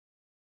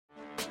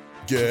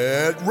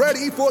Get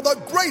ready for the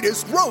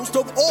greatest roast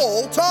of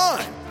all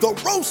time, the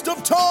Roast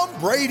of Tom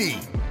Brady,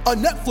 a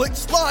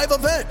Netflix live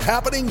event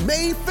happening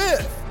May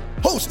 5th.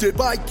 Hosted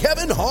by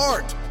Kevin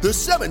Hart, the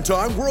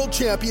 7-time world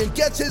champion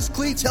gets his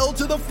cleats held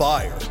to the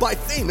fire by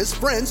famous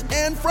friends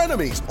and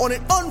frenemies on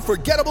an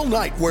unforgettable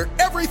night where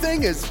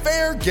everything is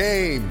fair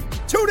game.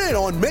 Tune in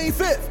on May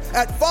 5th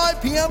at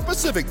 5 p.m.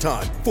 Pacific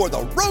time for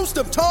the Roast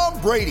of Tom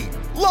Brady,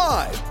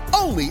 live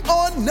only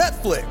on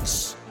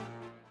Netflix.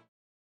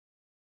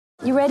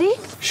 You ready?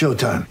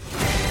 Showtime.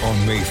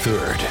 On May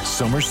 3rd,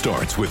 summer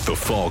starts with The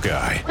Fall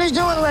Guy. Let's do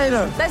it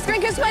later. Let's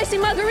drink a spicy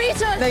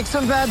margarita. Make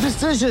some bad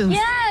decisions.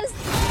 Yes!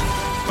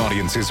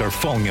 Audiences are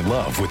falling in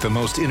love with the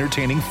most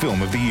entertaining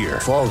film of the year.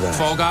 Fall Guy.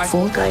 Fall Guy?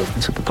 Fall guy.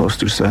 That's what the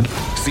poster said.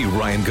 See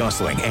Ryan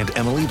Gosling and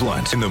Emily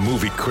Blunt in the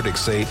movie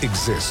critics say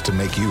exists to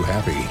make you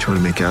happy. Trying to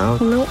make it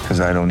out? Nope. Because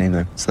I don't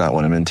either. It's not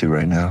what I'm into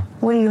right now.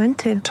 What are you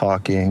into?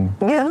 Talking.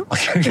 Yeah.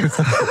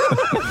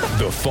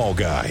 The Fall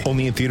Guy.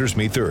 Only in theaters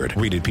May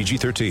 3rd. Rated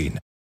PG-13.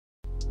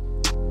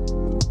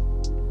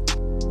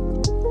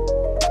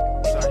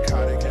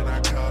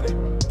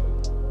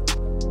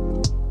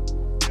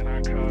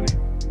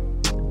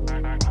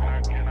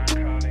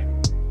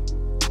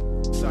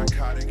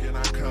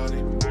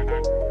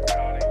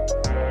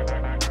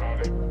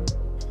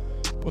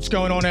 What's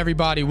going on,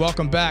 everybody?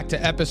 Welcome back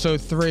to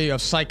episode 3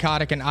 of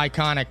Psychotic and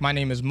Iconic. My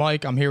name is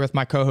Mike. I'm here with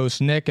my co-host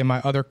Nick and my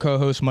other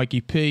co-host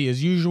Mikey P.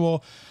 As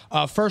usual,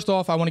 first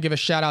off, I want to give a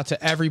shout out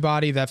to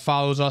everybody that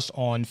follows us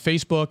on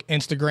Facebook,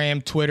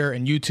 Instagram, Twitter,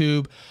 and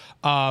YouTube.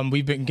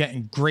 We've been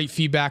getting great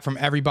feedback from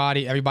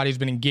everybody. Everybody's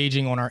been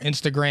engaging on our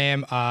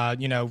Instagram,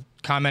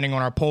 commenting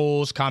on our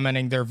polls,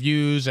 commenting their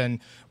views and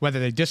whether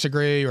they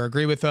disagree or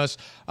agree with us.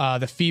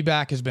 The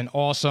feedback has been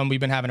awesome.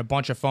 We've been having a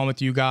bunch of fun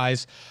with you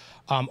guys.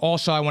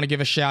 Also, I want to give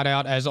a shout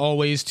out, as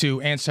always,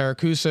 to Ant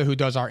Saracusa, who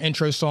does our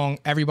intro song.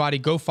 Everybody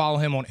go follow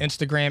him on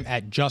Instagram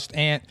at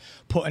JustAnt,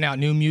 putting out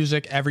new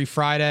music every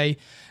Friday.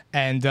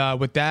 And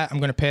with that, I'm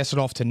going to pass it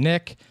off to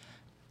Nick.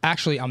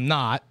 Actually, I'm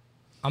not,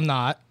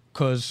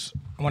 because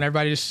I want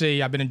everybody to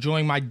see I've been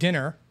enjoying my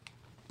dinner,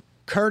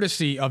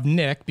 courtesy of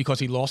Nick, because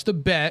he lost a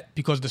bet,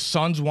 because the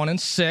Suns won in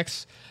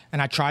 6.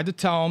 And I tried to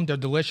tell him they're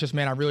delicious,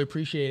 man. I really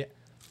appreciate it.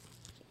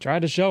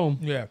 Tried to show him.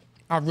 Yeah,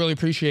 I really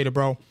appreciate it,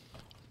 bro.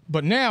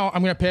 But now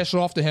I'm going to pass it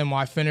off to him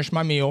while I finish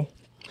my meal.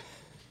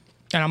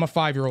 And I'm a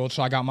 5-year-old,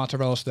 so I got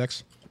mozzarella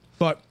sticks.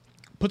 But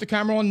put the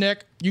camera on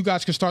Nick. You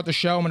guys can start the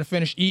show. I'm going to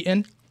finish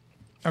eating,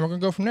 and we're going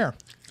to go from there.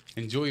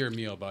 Enjoy your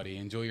meal, buddy.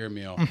 Enjoy your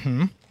meal.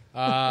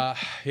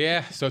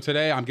 Mm-hmm. So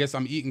today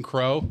I'm eating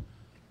crow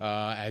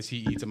as he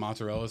eats a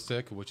mozzarella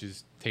stick, which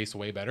tastes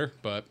way better.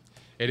 But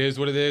it is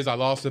what it is. I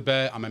lost the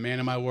bet. I'm a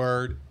man of my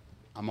word.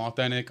 I'm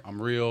authentic.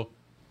 I'm real.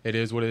 It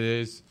is what it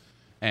is.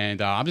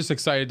 And I'm just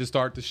excited to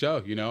start the show,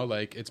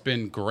 it's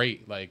been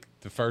great. Like,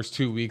 the first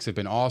 2 weeks have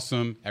been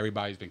awesome.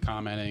 Everybody's been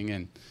commenting,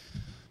 and,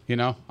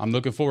 I'm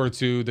looking forward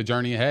to the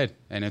journey ahead.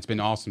 And it's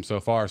been awesome so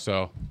far.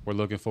 So we're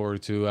looking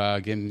forward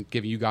to giving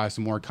you guys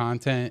some more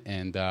content.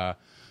 And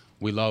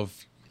we love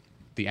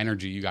the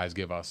energy you guys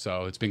give us.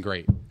 So it's been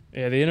great.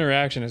 Yeah, the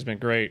interaction has been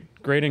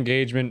great. Great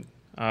engagement.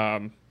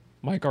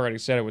 Mike already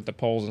said it with the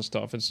polls and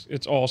stuff.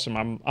 It's awesome.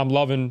 I'm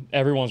loving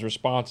everyone's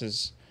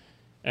responses.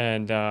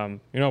 And,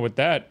 with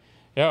that...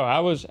 Yo,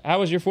 how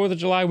was your 4th of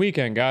July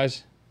weekend,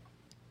 guys?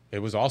 It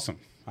was awesome.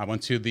 I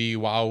went to the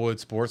Wildwood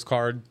Sports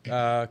Card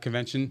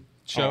convention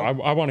show.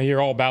 I want to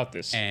hear all about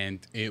this.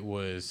 And it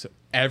was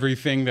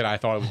everything that I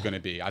thought it was going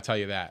to be. I'll tell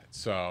you that.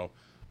 So,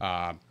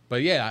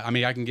 but yeah,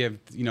 I can give,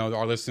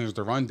 our listeners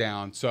the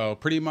rundown. So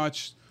pretty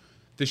much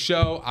the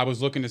show, I was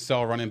looking to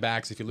sell running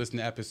backs. If you listen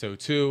to episode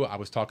 2, I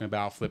was talking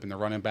about flipping the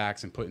running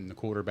backs and putting the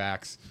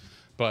quarterbacks.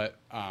 But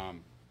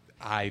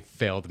I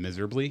failed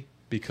miserably,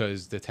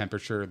 because the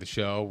temperature of the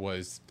show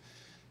was,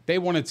 they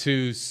wanted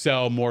to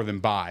sell more than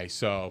buy.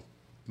 So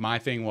my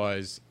thing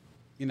was,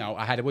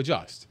 I had to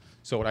adjust.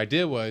 So what I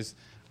did was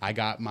I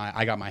got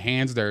my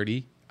hands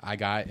dirty. I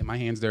got my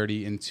hands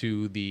dirty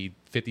into the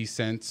 50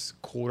 cents,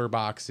 quarter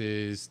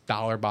boxes,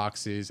 dollar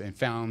boxes, and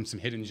found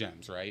some hidden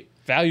gems, right?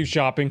 Value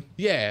shopping.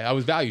 Yeah, I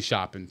was value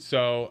shopping.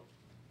 So,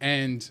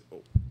 and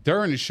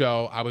during the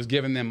show, I was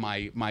giving them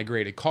my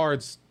graded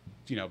cards,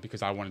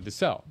 because I wanted to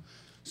sell.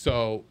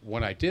 So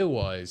what I did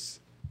was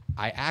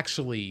I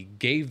actually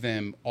gave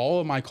them all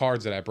of my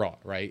cards that I brought,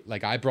 right?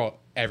 Like, I brought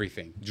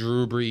everything.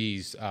 Drew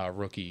Brees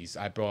rookies.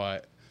 I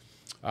brought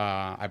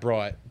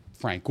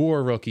Frank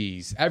Gore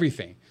rookies,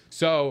 everything.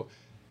 So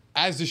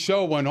as the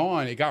show went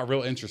on, it got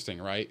real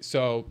interesting, right?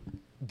 So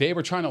they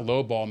were trying to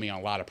lowball me on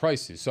a lot of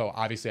prices. So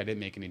obviously I didn't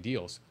make any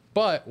deals.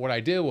 But what I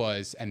did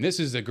was, and this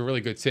is a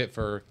really good tip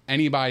for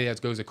anybody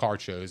that goes to card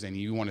shows and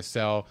you want to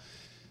sell,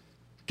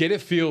 get a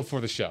feel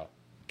for the show.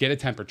 Get a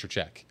temperature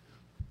check.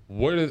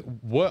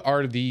 What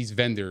are these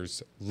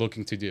vendors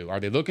looking to do?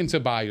 Are they looking to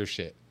buy your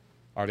shit?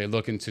 Are they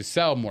looking to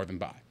sell more than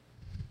buy?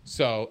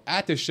 So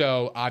at the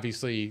show,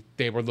 obviously,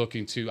 they were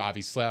looking to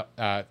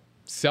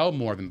sell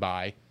more than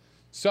buy.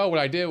 So what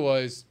I did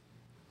was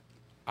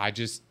I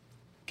just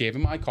gave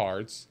them my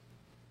cards,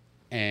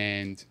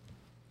 and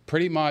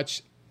pretty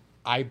much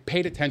I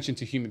paid attention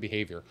to human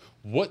behavior.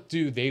 What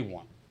do they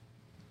want,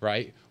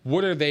 right?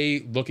 What are they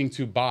looking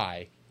to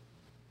buy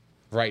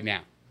right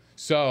now?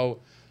 So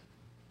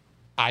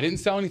I didn't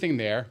sell anything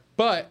there,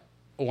 but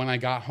when I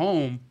got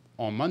home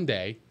on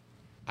Monday,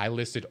 I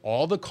listed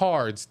all the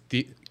cards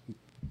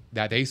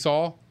that they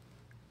saw,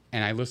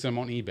 and I listed them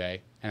on eBay,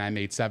 and I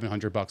made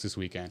 $700 this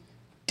weekend.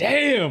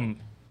 Damn.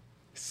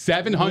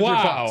 $700.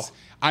 Wow.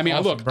 I mean,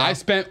 Awesome, look, bro. I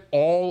spent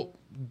all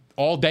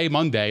day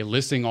Monday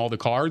listing all the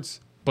cards,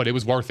 but it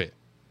was worth it.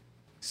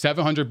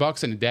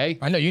 $700 in a day.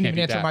 I know you didn't Can't even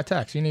beat answer that. my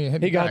text. You need to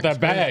hit me He got back. that It's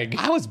crazy. bag.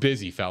 I was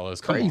busy,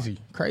 fellas. Come on.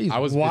 Crazy. I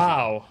was busy.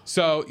 Wow.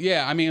 So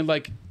yeah, I mean,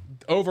 like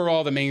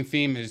overall, the main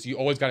theme is you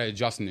always got to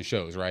adjust in the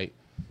shows, right?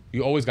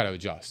 You always got to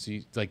adjust.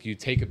 You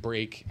take a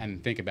break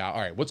and think about,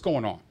 all right, what's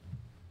going on?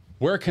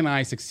 Where can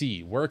I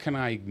succeed? Where can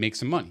I make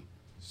some money?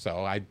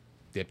 So I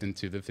dipped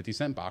into the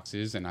 50-cent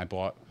boxes and I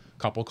bought a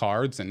couple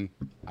cards and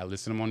I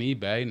listed them on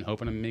eBay and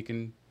hoping I'm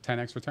making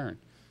 10x return.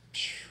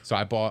 So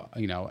I bought,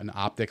 an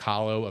optic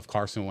hollow of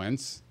Carson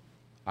Wentz.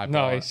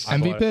 Nice.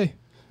 MVP.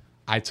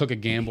 I took a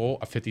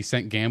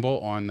 50-cent gamble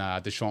on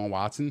Deshaun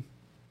Watson.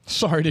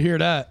 Sorry to hear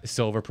that.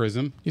 Silver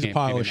prism. He's a Can't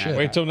pile be of mad shit. at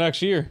Wait that. till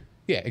next year.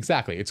 Yeah,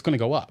 exactly. It's going to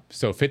go up.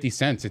 So 50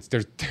 cents,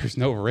 there's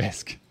no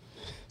risk.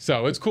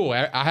 So it's cool.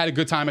 I had a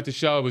good time at the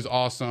show. It was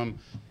awesome.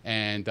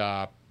 And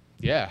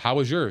yeah, how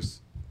was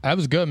yours? That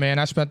was good, man.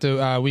 I spent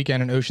the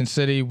weekend in Ocean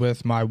City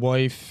with my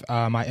wife,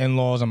 my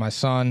in-laws, and my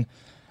son.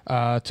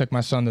 Took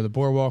my son to the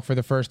boardwalk for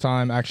the first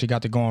time. Actually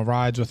got to go on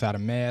rides without a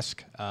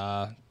mask.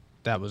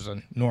 That was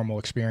a normal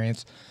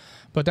experience.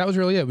 But that was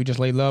really it. We just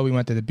laid low. We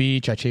went to the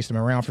beach. I chased him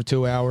around for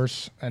 2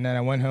 hours. And then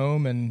I went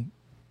home and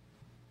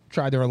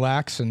tried to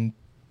relax.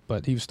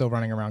 But he was still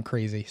running around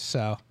crazy.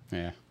 So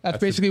Yeah. that's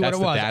basically what it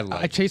was. Dad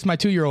I life. chased my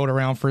 2-year-old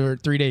around for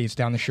 3 days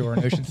down the shore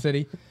in Ocean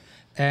City.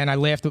 And I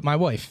laughed with my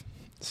wife.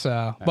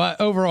 So, but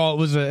overall,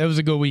 it was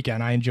a good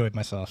weekend. I enjoyed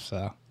myself.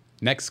 So,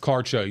 Next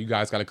card show, you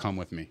guys got to come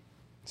with me.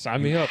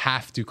 Sign me You up.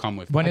 have to come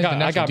with When me. is I the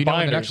next got one? Do you know when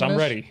the binders. next one I'm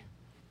is? ready.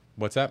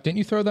 What's that? Didn't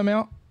you throw them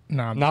out?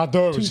 No, Not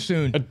those. Too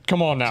soon.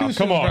 Come on now. Too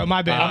Come soon, on. bro.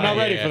 My bad. I'm not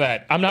ready Yeah. for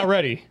that. I'm not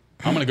ready.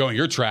 I'm going to go in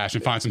your trash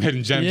and find some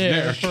hidden gems in Yeah,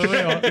 there. for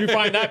real. You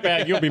find that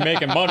bag, you'll be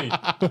making money.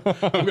 I'm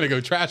going to go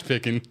trash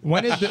picking.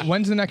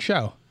 When's the next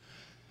show?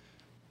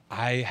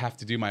 I have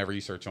to do my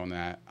research on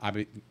that.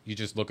 You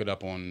just look it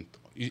up on.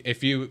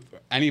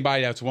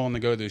 Anybody that's willing to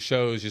go to the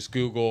shows, just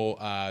Google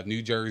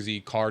New Jersey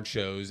card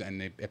shows,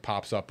 and it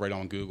pops up right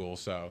on Google.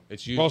 So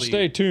it's usually. Well,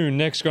 stay tuned.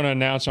 Nick's going to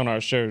announce on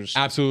our shows.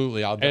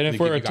 Absolutely, I'll. And Definitely if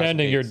we're give you guys some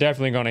attending, you're dates.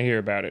 definitely going to hear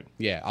about it.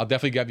 Yeah, I'll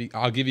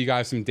definitely give you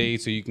guys some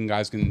dates so you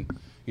guys can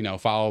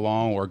follow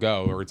along or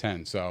go or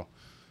attend. So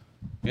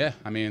yeah,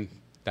 I mean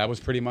that was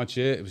pretty much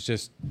it. It was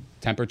just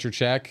temperature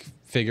check,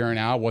 figuring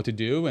out what to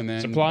do, and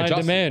then Supply and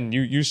adjusting. demand.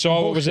 You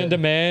saw what was in Bullshit.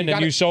 demand, You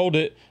and you gotta- sold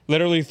it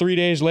literally 3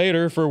 days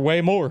later for way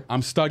more.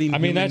 I'm studying. I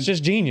mean, that's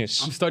just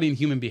genius. I'm studying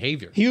human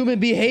behavior. Human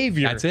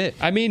behavior. That's it.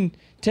 I mean,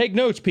 take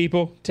notes,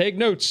 people. Take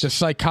notes. The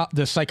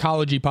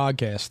psychology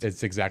podcast.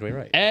 It's exactly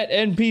right. At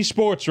NP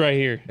Sports right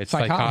here. It's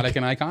Psychotic. psychotic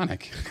and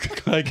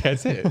iconic. Like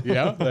that's it.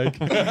 Like.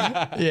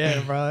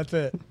 Yeah, bro, that's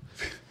it.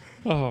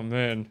 Oh,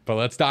 man. But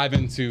let's dive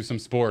into some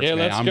sports. Yeah, man.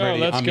 let's I'm go, ready.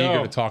 let's I'm go.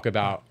 eager to talk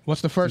about. What's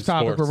the first some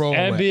topic we're sports.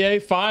 rolling with?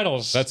 NBA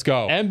Finals. Let's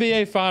go.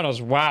 NBA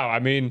Finals. Wow. I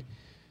mean,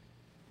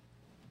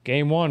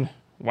 game 1.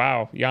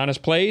 Wow.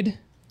 Giannis played.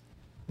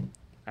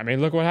 I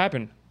mean, look what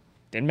happened.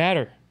 Didn't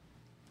matter.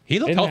 He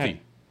looked Didn't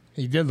healthy.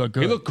 He did look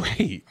good. He looked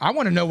great. I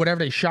want to know whatever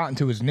they shot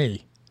into his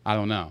knee. I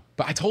don't know,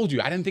 but I told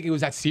you I didn't think it was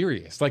that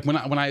serious. Like when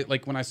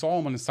I saw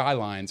him on the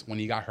sidelines when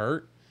he got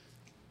hurt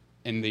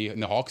in the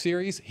Hawk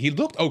series, he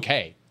looked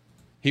okay.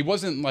 He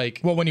wasn't like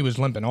Well, when he was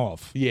limping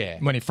off. Yeah.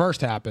 When it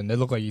first happened, it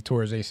looked like he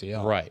tore his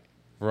ACL. right.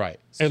 It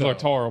So-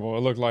 looked horrible.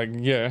 It looked like,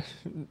 yeah.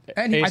 And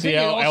I think it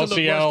ACL, also looked worse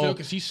LCL. too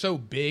because he's so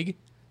big.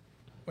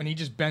 When he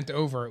just bent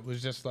over, it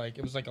was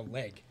like a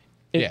leg.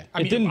 Yeah.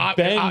 It didn't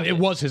bend. It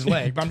was his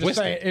leg, but I'm just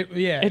saying.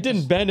 It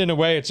Didn't bend in a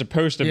way it's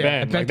supposed to Yeah,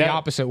 bend. it bent the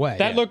opposite way.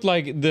 That Yeah. looked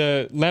like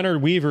the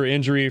Leonard Weaver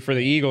injury for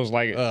the Eagles,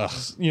 like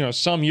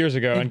some years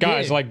ago. And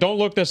guys, did. like, don't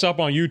look this up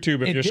on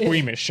YouTube if It you're did.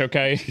 squeamish,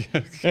 okay?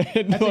 That's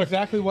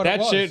exactly what it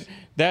was.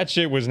 That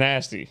shit was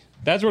nasty.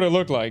 That's what it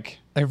looked like.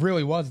 It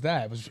really was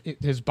that.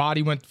 His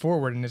body went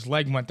forward and his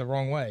leg went the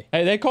wrong way.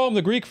 Hey, they call him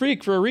the Greek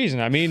Freak for a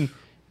reason. I mean,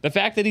 the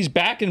fact that he's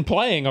back and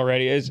playing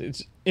already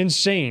it's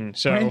insane.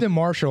 So Brandon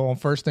Marshall on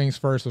First Things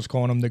First was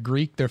calling him the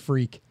Greek, the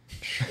freak.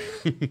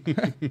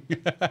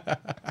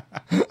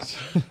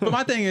 But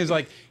my thing is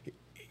like,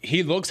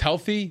 he looks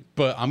healthy,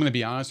 but I'm gonna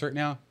be honest right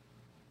now.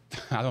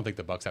 I don't think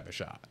the Bucks have a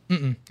shot.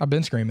 I've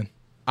been screaming.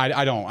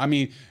 I don't. I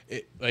mean,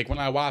 like when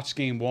I watched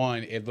Game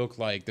 1, it looked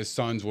like the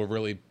Suns were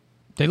really.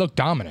 They look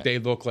dominant. They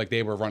looked like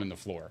they were running the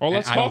floor. well, And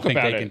let's I don't talk think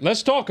about they it. can-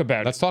 Let's talk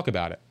about Let's it. talk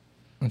about it.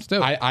 Let's do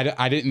it.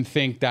 I didn't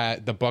think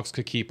that the Bucks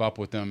could keep up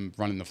with them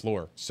running the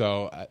floor.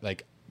 So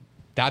like,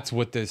 that's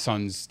what the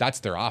Suns.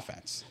 That's their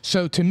offense.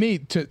 So to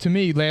me,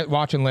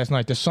 watching last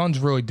night, the Suns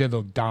really did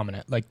look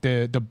dominant. Like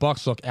the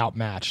Bucks look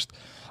outmatched.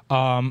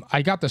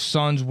 I got the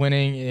Suns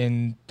winning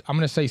in. I'm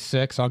gonna say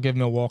 6. I'll give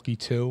Milwaukee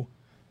 2.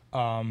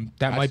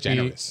 That might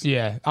generous. be.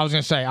 Yeah, I was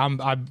gonna say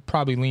I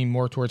probably lean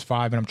more towards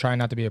 5, and I'm trying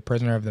not to be a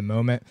prisoner of the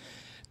moment.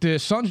 The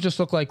Suns just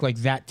look like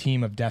that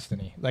team of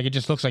destiny. Like, it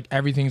just looks like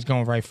everything's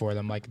going right for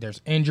them. Like,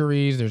 there's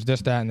injuries, there's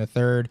this, that, and the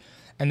third,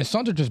 and the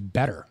Suns are just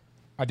better.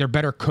 They're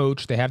better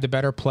coached. They have the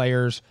better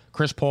players.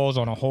 Chris Paul's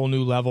on a whole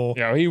new level.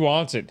 Yeah, he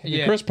wants it.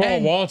 Yeah, Chris Paul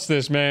and wants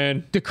this,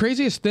 man. The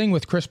craziest thing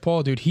with Chris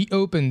Paul, dude, he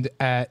opened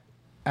as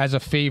a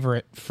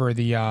favorite for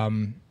the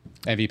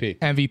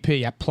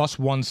MVP at plus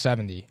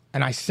 170.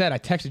 And I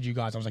texted you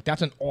guys, I was like,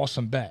 that's an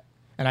awesome bet.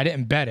 And I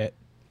didn't bet it,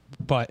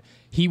 but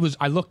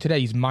I looked today,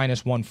 he's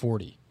minus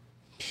 140.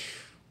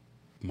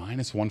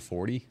 Minus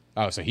 140?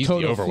 Oh, so he's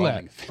Total the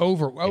overwhelming.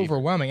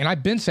 Overwhelming. And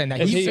I've been saying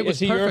that. Is it was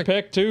he your perfect.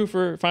 pick, too,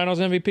 for Finals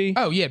MVP?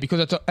 Oh, yeah, because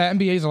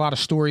NBA is a lot of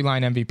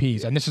storyline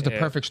MVPs. And this is the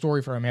perfect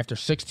story for him after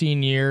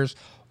 16 years,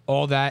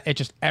 all that. It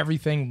just,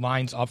 everything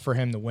lines up for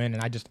him to win.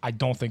 And I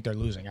don't think they're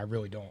losing. I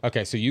really don't.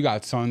 Okay, so you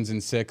got Suns in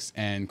 6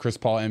 and Chris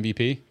Paul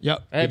MVP?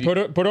 Yep. Hey, put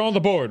it on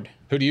the board.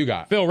 Who do you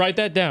got? Phil, write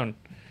that down.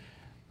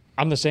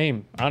 I'm the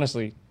same,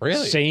 honestly.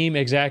 Really? Same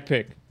exact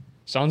pick.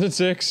 Suns in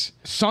 6.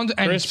 Suns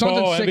Paul, in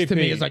 6 to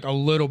me MVP. is like a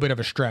little bit of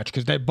a stretch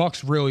because the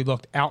Bucks really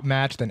looked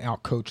outmatched and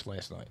outcoached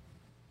last night.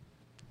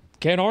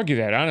 Can't argue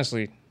that,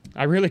 honestly.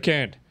 I really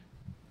can't.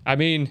 I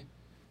mean,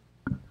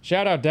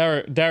 shout out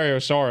Dario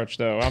Saric,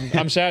 though.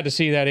 I'm sad to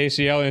see that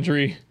ACL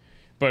injury,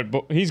 but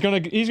he's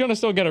gonna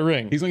still get a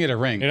ring. He's going to get a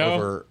ring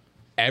over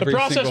every The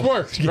process single...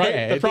 worked, right?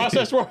 Yeah, The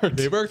process worked.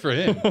 It worked for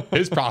him.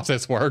 His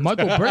process worked.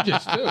 Michael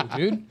Bridges, too,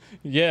 dude.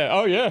 Yeah.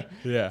 Oh, yeah.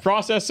 Yeah.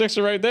 Process 6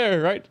 right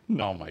there, right?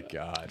 Oh, my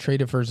God.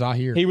 Traded for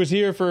Zahir. He was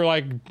here for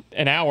like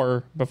an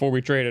hour before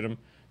we traded him.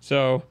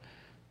 So,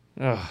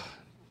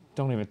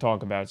 don't even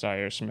talk about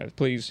Zaire Smith.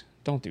 Please,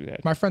 don't do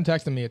that. My friend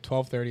texted me at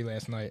 12:30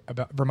 last night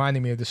about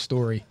reminding me of the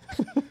story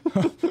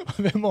of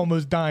him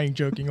almost dying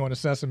joking on a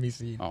sesame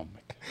seed. Oh, my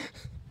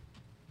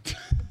God.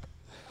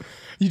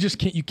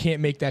 You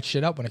can't make that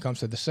shit up when it comes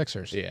to the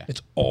Sixers. Yeah.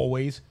 It's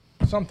always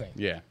something.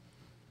 Yeah.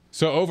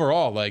 So,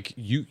 overall, like,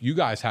 you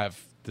guys have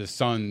the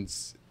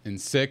Suns in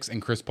 6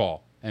 and Chris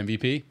Paul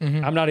MVP.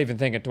 I'm not even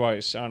thinking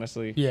twice,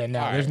 honestly. Yeah, no,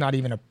 All there's right. not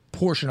even a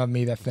portion of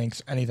me that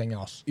thinks anything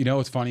else. You know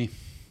what's funny?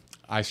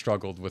 I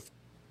struggled with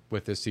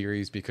this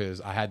series because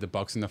I had the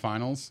Bucks in the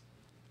finals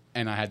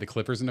and I had the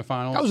Clippers in the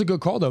finals. That was a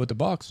good call though with the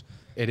Bucks.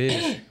 It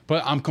is.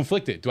 But I'm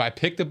conflicted. Do I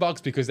pick the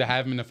Bucks because they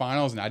have them in the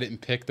finals and I didn't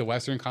pick the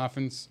Western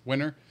Conference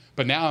winner?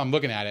 But now I'm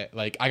looking at it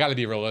like I got to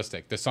be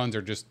realistic. The Suns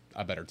are just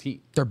a better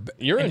team.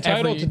 You're in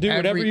entitled to do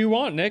whatever you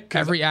want, Nick.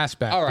 Every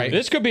aspect. All right.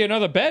 This could be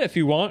another bet if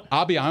you want.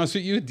 I'll be honest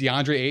with you,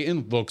 DeAndre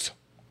Ayton looks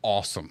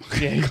awesome.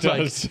 Yeah, he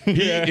does.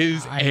 He Yeah.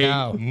 is I a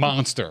know.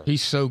 monster.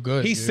 He's so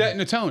good. He's dude. setting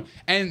the tone.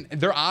 And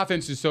their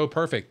offense is so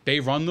perfect. They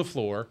run the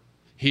floor.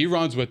 He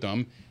runs with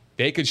them.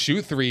 They could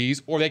shoot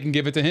threes or they can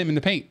give it to him in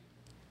the paint.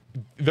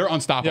 They're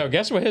unstoppable. Yo,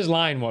 guess what his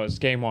line was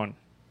game 1?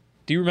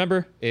 Do you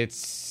remember?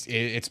 It's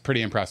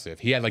pretty impressive.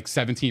 He had like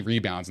 17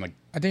 rebounds and like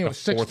I think it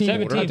was the fourth 16.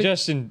 quarter. 17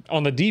 just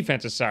on the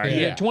defensive side.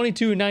 He Yeah. had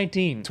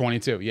 22-19.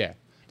 22, yeah.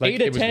 Like,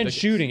 8 it of was 10 ridiculous.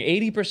 shooting,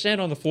 80%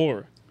 on the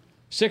floor.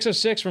 6 of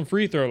 6 from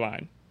free throw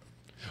line.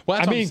 Well,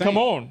 that's I what I'm mean, saying. come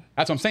on.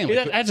 That's what I'm saying.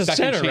 Yeah, that's a second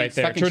center chance- right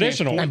there. second chance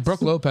Traditional. points. And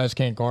Brook Lopez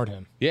can't guard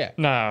him. Yeah.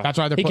 No. That's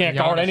why they're He putting can't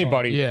guard Giannis on.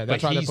 anybody. Yeah,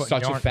 that's Like, why they're he's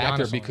putting such a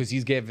factor Giannis on. because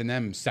he's giving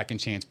them second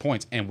chance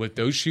points. And with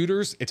those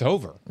shooters, it's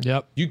over.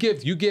 Yep. You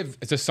give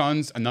the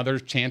Suns another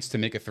chance to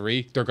make a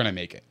 3, they're going to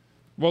make it.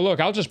 Well, look,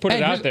 I'll just put it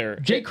Hey, out there.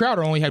 Jay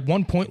Crowder only had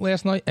 1 point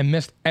last night and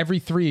missed every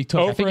 3 he took.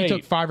 0 I think for he 8.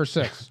 took 5 or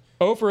 6.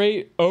 0 for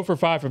 8, 0 for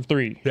 5 from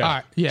 3. Yeah. All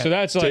right, yeah. So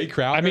that's Jay like,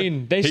 Crowder, I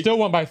mean, they he- still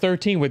won by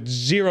 13 with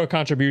 0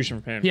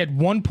 contribution from him. He had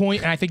 1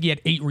 point and I think he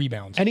had 8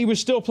 rebounds. And he was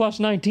still plus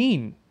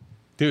 19.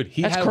 Dude,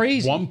 he That's had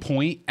crazy. 1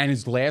 point, and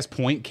his last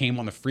point came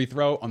on the free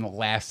throw on the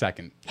last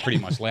second. Pretty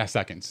much, last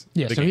seconds.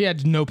 Yeah, of the so game. he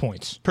had no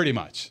points. Pretty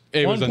much.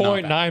 It 1 was a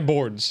point, knockback. 9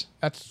 boards.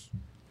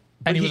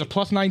 And he was a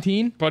plus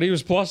 19. But he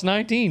was plus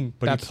 19.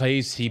 But That's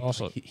he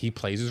awesome.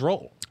 plays his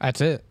role. That's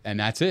it. And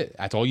that's it.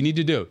 That's all you need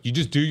to do. You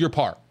just do your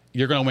part.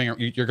 You're gonna win.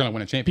 You're gonna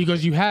win a championship.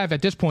 Because you have,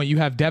 at this point, you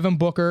have Devin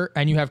Booker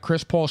and you have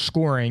Chris Paul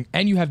scoring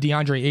and you have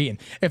DeAndre Ayton.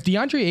 If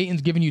DeAndre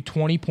Ayton's giving you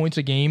 20 points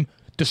a game,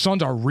 the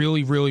Suns are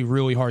really, really,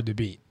 really hard to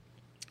beat.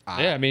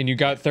 Yeah, I mean, you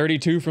got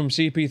 32 from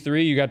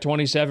CP3, you got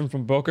 27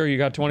 from Booker, you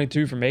got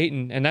 22 from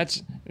Ayton, and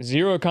that's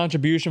 0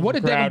 contribution What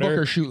from did Devin Crowder.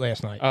 Booker shoot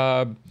last night?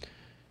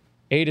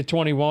 8 of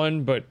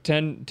 21, but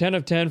 10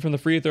 of 10 from the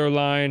free throw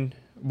line,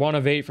 1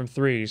 of 8 from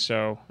 3.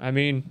 So, I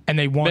mean, and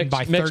they won by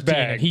 13. mixed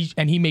bag.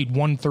 And he made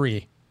 1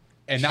 3.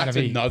 And out that's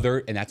of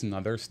 8.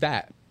 another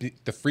stat.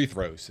 The free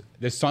throws.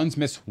 The Suns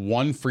miss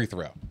 1 free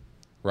throw,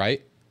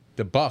 right?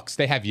 The Bucks,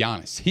 they have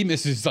Giannis. He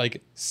misses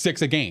like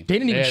 6 a game. They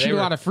didn't even Yeah, they shoot a were-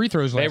 lot of free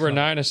throws last They were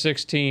night. 9 of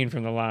 16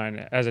 from the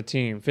line as a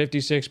team,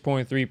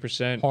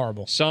 56.3%.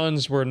 Horrible.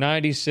 Suns were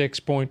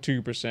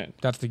 96.2%,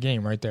 That's the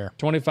game right there.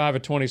 25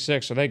 of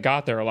 26, so they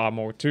got there a lot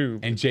more too.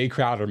 And Jay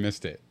Crowder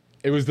missed it.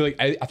 It was I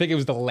think it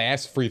was the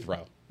last free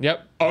throw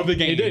Yep. of the He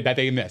game did. that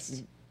they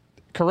missed.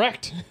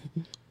 Correct.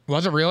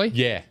 Was it really?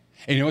 Yeah.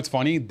 And you know what's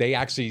funny? They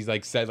actually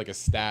said a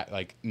stat,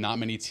 not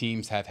many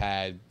teams have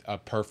had a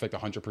perfect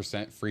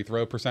 100% free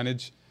throw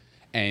percentage.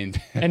 and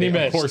he of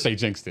missed. course they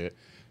jinxed it.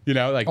 You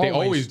know, like they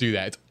Always. always do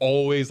that. It's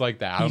always like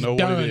that. I don't He's know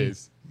done. what it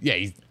is. Yeah,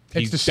 he's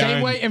It's the same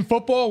done. way in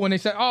football when they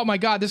said, "Oh my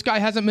God, this guy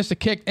hasn't missed a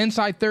kick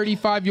inside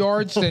 35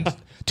 yards since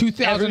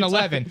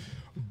 2011."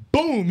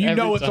 Boom, you Every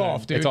know it's time.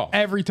 off, dude. It's off.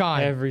 Every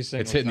time. Every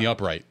single It's hitting time. the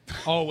upright.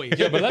 Always.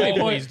 Yeah, but let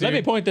Always, me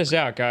dude. point this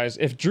out, guys.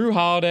 If Drew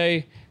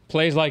Holiday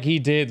plays like he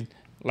did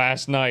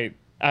last night,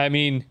 I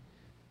mean,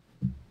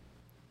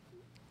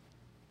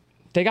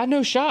 they got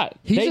no shot.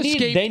 He's They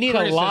escaped need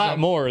a lot criticism.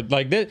 more.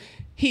 Like that,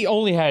 he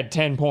only had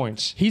 10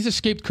 points. He's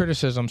escaped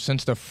criticism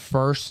since the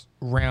first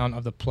round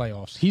of the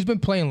playoffs. He's been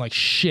playing like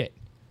shit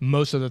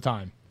most of the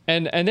time.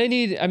 And they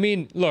need. I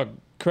mean, look,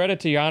 credit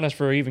to Giannis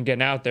for even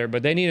getting out there,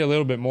 but they need a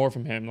little bit more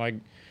from him. Like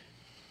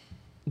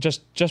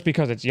just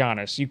because it's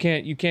Giannis, you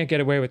can't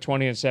get away with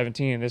 20 and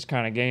 17 in this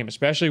kind of game,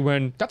 especially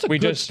when That's a we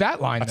good just stat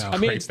line, though. I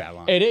mean, great stat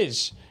line. It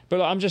is, but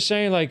I'm just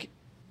saying, like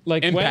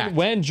Impact.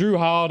 when Drew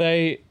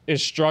Holiday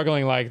is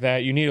struggling like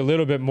that, you need a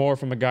little bit more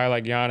from a guy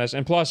like Giannis.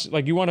 And plus,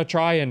 like you want to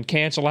try and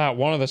cancel out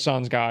one of the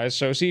Suns guys.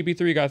 So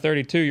CP3 got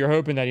 32. You're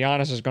hoping that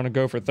Giannis is going to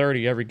go for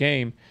 30 every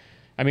game.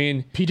 I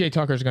mean, PJ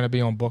Tucker's going to be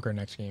on Booker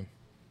next game.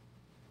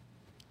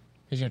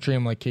 He's going to treat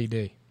him like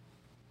KD.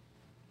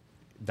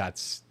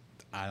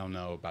 I don't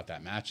know about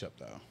that matchup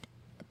though.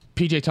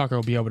 PJ Tucker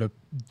will be able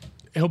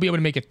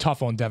to make it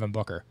tough on Devin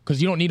Booker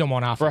because you don't need him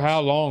on offense. for how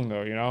long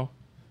though? You know,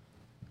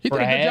 He did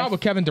for a good half? job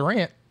with Kevin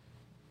Durant.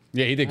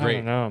 Yeah, he did I great.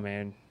 don't know,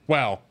 man.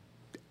 Well,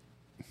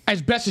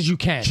 As best as you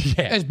can.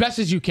 Yeah. As best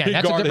as you can. He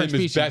That's a guarded different him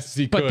as species. best as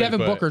he but could, Devin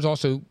but- Booker's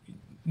also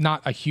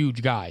not a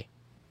huge guy.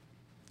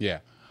 yeah.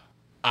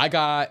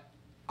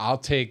 I'll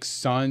take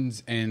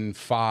Suns in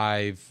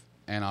 5,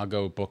 and I'll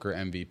go Booker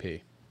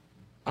MVP.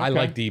 I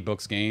like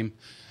D-Book's game.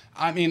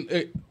 I mean,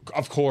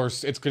 of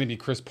course, it's going to be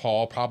Chris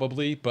Paul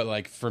probably, but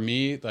like for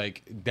me,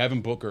 like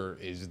Devin Booker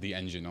is the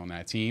engine on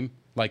that team.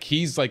 Like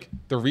he's like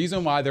the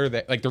reason why they're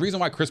there. Like the reason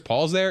why Chris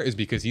Paul's there is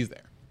because he's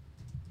there.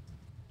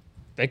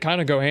 They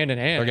kind of go hand in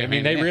hand. They're I mean, hand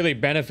in they hand. really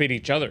benefit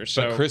each other.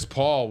 So But Chris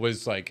Paul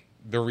was like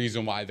the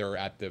reason why they're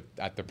at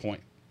the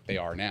point they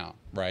are now,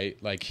 right?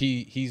 Like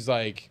he's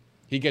like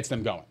he gets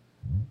them going.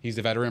 He's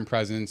the veteran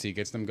presence. He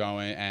gets them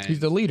going, and He's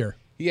the leader.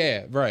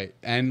 yeah, right.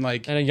 And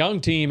like and a young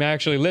team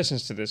actually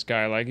listens to this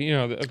guy. Like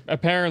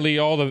apparently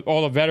all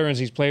the veterans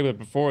he's played with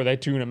before, they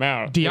tune him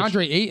out. DeAndre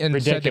which- Ayton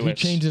said that he ridiculous.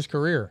 changed his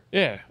career.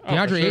 Yeah, oh,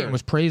 DeAndre for sure. Ayton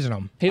was praising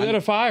him. He lit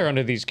a fire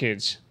under these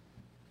kids.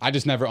 I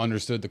just never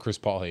understood the Chris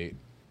Paul hate.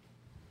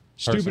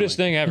 Stupidest Personally.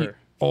 thing ever.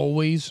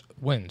 Always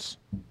wins.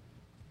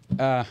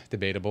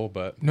 Debatable,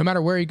 but No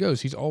matter where he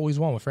goes, he's always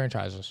won with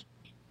franchises.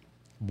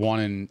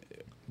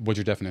 what's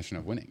your definition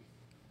of winning?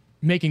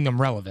 Making them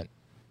relevant.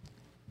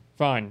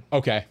 Fine,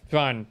 Okay,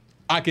 fine.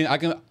 I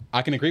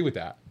can agree with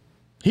that.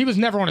 He was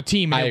never on a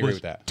team and I it agree was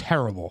with that.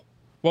 terrible.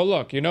 Well,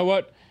 look, you know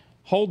what?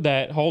 Hold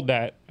that.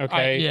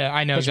 Okay. Yeah,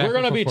 I know Because exactly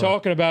we're going to be what for.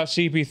 talking about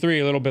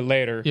CP3 a little bit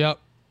later. Yep.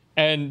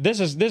 And this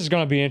is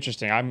going to be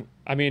interesting.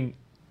 I mean,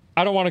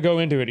 I don't want to go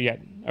into it yet.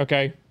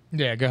 Okay.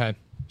 Yeah, go ahead.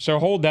 So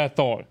hold that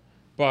thought.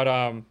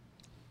 But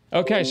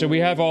okay, so we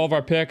have all of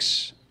our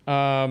picks.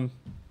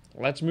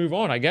 Let's move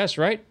on, I guess,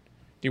 right?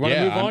 Do you want to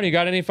Yeah, move on? You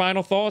got any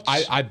final thoughts?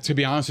 I to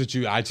be honest with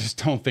you, I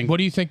just don't think. What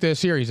do you think the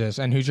series is,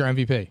 and who's your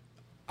MVP?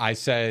 I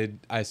said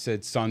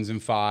Suns in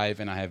 5,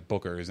 and I have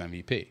Booker as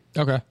MVP.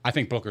 Okay. I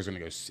think Booker's gonna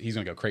go. He's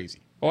gonna go crazy.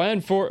 Well,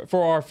 and for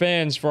our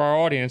fans, for our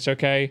audience,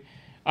 okay,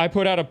 I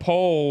put out a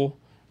poll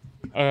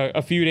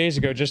a few days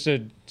ago just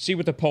to see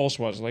what the pulse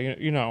was. Like,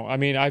 you know, I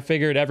mean, I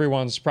figured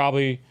everyone's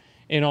probably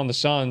in on the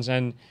Suns,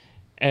 and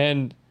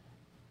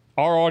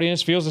our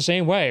audience feels the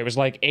same way. It was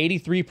like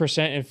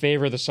 83% in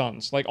favor of the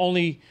Suns. Like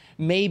only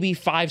maybe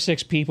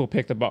 5-6 people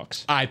picked the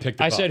Bucks. I picked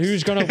the I said, Bucks.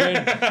 who's going to win?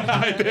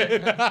 I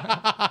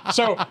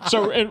did.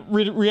 So in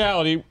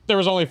reality, there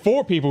was only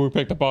 4 people who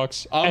picked the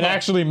Bucks and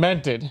actually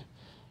meant it.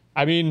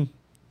 I mean,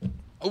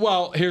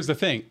 Well, here's the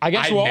thing. I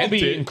guess we'll all meant be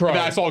it, eating crow.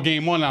 but I saw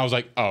game 1, and I was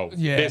like, oh,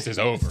 Yeah. this is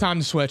over. It's time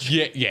to switch.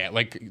 Yeah.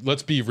 Like,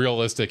 let's be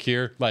realistic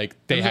here. Like,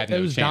 they had no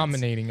it was chance.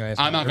 dominating last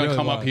I'm night. not It gonna really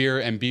come up was. here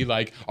and be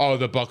like, oh,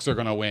 the Bucks are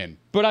gonna win.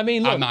 but I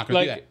mean, look, I'm not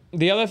gonna do like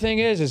the other thing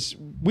is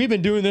we've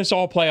been doing this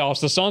all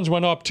playoffs. The Suns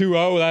went up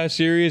 2-0 last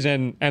series,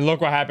 and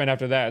look what happened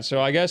after that. So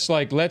I guess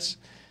like let's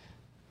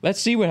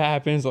see what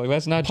happens. Like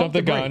let's not jump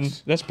the gun.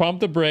 brakes. Let's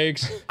pump the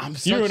brakes.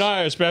 You and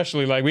I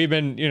especially, like we've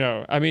been, you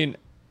know, I mean,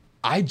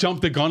 I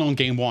jumped the gun on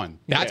game 1.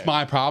 That's Yeah.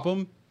 my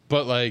problem.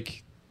 But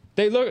like,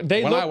 they look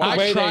the When I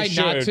way they tried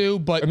not should. to,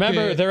 but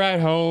remember they're at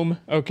home.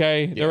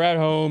 Okay, they're at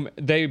home.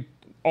 They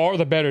are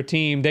the better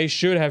team. They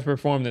should have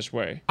performed this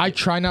way. I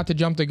try not to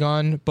jump the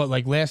gun, but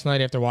like last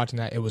night after watching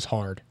that, it was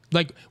hard.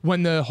 Like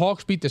when the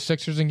Hawks beat the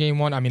Sixers in game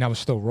 1, I mean, I was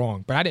still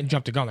wrong, but I didn't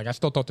jump the gun. Like I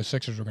still thought the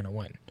Sixers were going to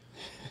win.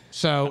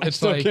 So it's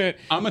Still like, can't.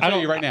 I'm gonna I tell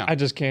don't- you right now. I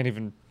just can't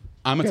even.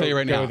 I'm gonna tell you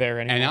right go now, there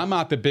and anymore. I'm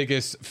not the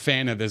biggest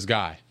fan of this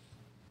guy.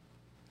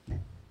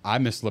 I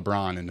miss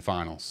LeBron in the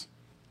finals.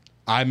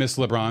 I miss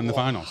LeBron in the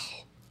finals.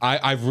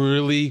 I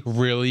really,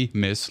 really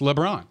miss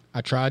LeBron.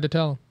 I tried to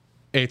tell him.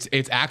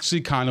 It's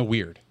actually kind of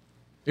weird.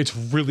 It's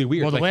really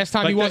weird. Well, the last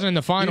time he wasn't in the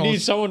You finals.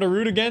 need someone to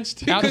root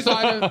against.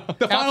 Outside of,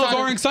 the finals outside of-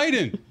 aren't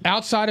exciting.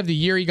 outside of the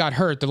year he got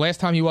hurt, the last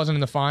time he wasn't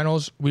in the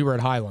finals, we were at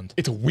Highland.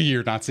 It's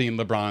weird not seeing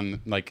LeBron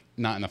like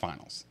not in the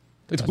finals.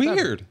 It's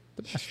weird.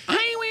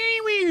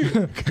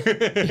 Weird.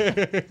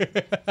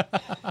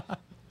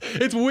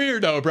 It's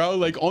weird though, bro.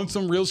 Like on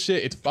some real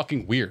shit, it's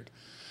fucking weird.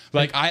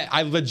 Like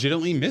I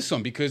legitimately miss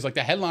him because like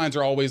the headlines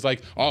are always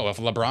like, oh, if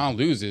LeBron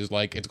loses,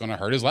 like it's gonna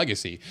hurt his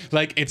legacy.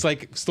 Like it's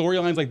like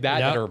storylines like that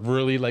that are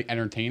really like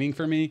entertaining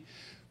for me.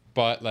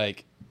 But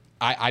like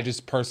I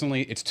just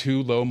personally, it's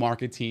two low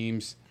market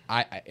teams.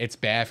 It's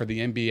bad for the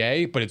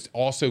NBA, but it's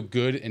also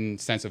good in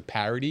sense of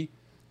parity.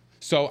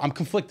 So I'm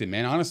conflicted,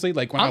 man. Honestly,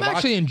 like when I'm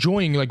actually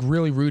enjoying like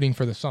really rooting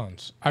for the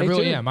Suns. I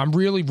really too. am. I'm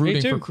really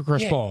rooting too. for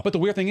Chris Paul. But the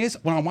weird thing is,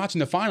 when I'm watching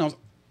the finals,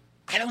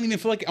 I don't even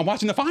feel like I'm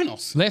watching the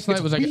finals. Last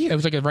night was like weird. it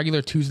was like a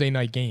regular Tuesday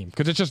night game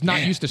because it's just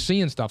not used to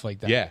seeing stuff like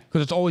that. Yeah.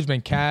 Because it's always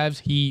been Cavs,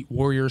 Heat,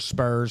 Warriors,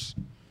 Spurs.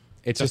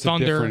 It's the just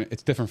Thunder.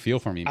 it's a different feel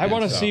for me. I man,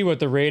 want to so. see what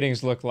the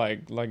ratings look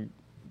like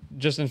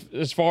just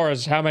as far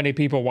as how many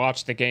people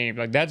watch the game.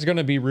 Like that's going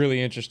to be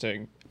really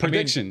interesting.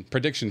 Prediction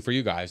for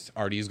you guys.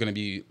 Are these going to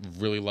be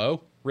really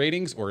low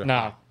ratings or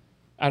Nah,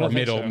 I or don't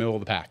think so. middle of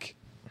the pack?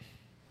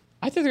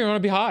 I think they're going to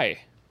be high.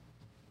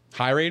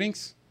 High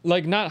ratings?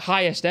 Like not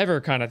highest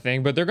ever kind of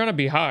thing, but they're going to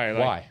be high.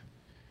 Like, Why?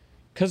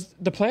 Because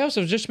the playoffs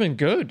have just been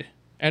good,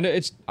 and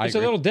it's a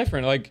agree. little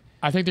different. Like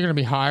I think they're going to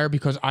be higher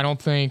because I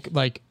don't think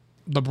like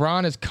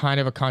LeBron is kind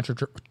of a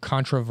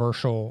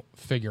controversial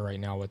figure right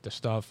now with the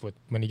stuff with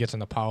when he gets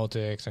into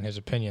politics and his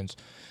opinions.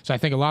 So I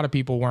think a lot of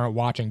people weren't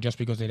watching just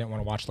because they didn't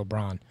want to watch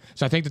LeBron.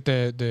 So I think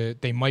that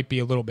they might be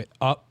a little bit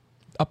up.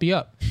 I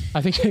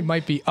think they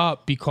might be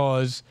up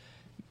because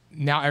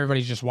now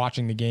everybody's just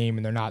watching the game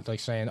and they're not like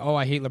saying, "Oh,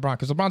 I hate LeBron,"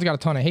 because LeBron's got a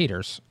ton of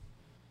haters.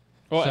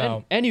 Well,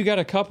 So- and you got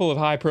a couple of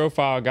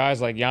high-profile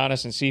guys like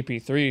Giannis and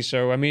CP3.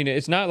 So I mean,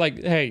 it's not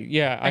like, hey,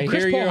 yeah, I And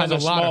Chris hear Paul you on has the a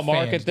lot small of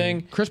market fans, thing.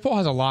 dude. Chris Paul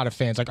has a lot of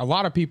fans. Like a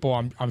lot of people,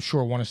 I'm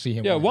sure want to see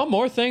him. Yeah, win. one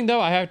more thing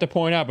though, I have to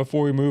point out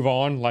before we move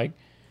on. Like,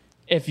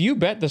 if you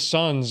bet the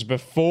Suns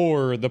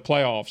before the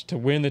playoffs to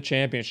win the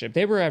championship,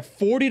 they were at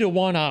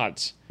 40-1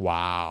 odds.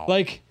 Wow.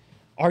 Like,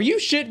 are you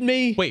shitting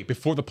me? Wait,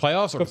 before the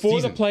playoffs or Before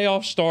the season?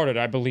 playoffs started,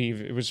 I believe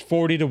it was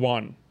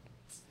 40-1.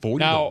 40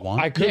 Now, to 1?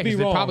 I could Yeah, be 'cause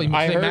they wrong. probably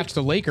I they heard, matched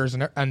the Lakers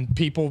and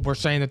people were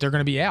saying that they're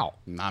going to be out.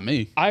 Not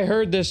me. I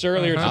heard this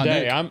earlier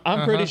today. Nick.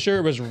 I'm pretty sure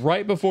it was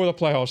right before the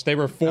playoffs. They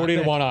were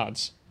 40-1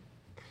 odds.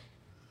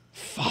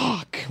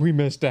 Fuck, we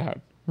missed out.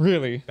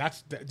 Really?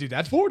 That's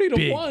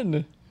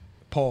 40-1.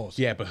 polls.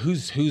 Yeah, but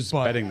who's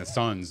betting the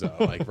Suns though?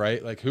 Like,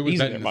 right? Like who was Easy,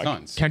 betting the Mike.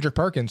 Suns? Kendrick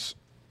Perkins.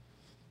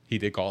 He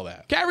did call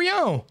that. Carry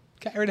on.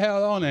 Carry the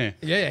hell on there.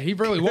 Yeah, he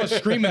really was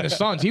screaming the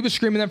Suns. He was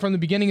screaming them from the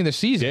beginning of the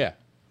season. Yeah.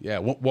 Yeah.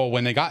 Well,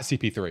 when they got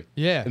CP3.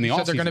 Yeah, In the he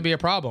said they're offseason. going to be a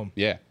problem.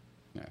 Yeah.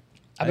 Yeah.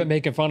 I've been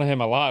making fun of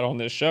him a lot on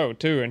this show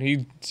too, and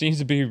he seems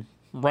to be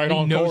right He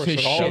on knows course his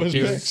with all shit, of his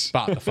dude. picks.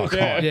 Spot the fuck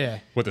Yeah. on. Yeah.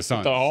 With the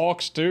Suns. The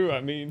Hawks too.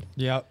 I mean,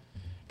 Yep.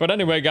 but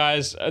anyway,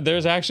 guys,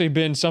 there's actually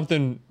been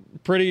something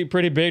pretty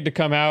big to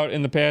come out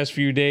in the past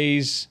few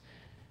days.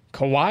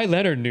 Kawhi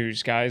Leonard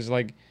news, guys.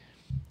 Like,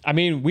 I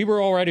mean, we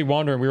were already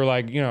wondering. We were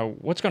like, you know,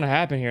 what's going to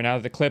happen here now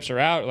that the clips are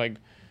out? Like,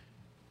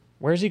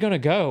 where's he going to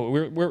go?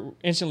 We're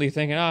instantly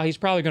thinking, oh, he's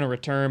probably going to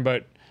return,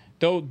 but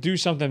they'll do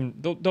something.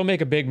 They'll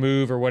make a big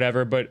move or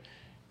whatever. But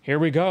here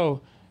we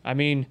go. I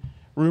mean,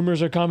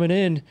 rumors are coming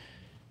in.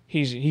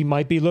 He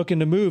might be looking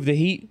to move. The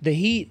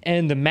Heat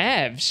and the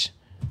Mavs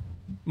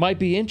might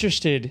be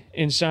interested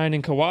in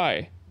signing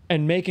Kawhi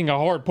and making a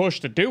hard push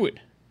to do it.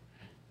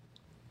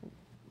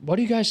 What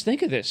do you guys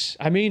think of this?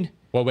 I mean,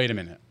 Well, wait a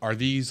minute. Are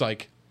these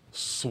like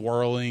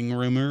swirling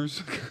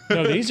rumors?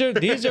 no, these are or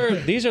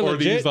legit.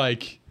 these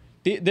like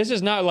This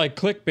is not like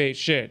clickbait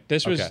shit.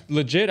 This was Okay.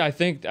 legit. I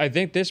think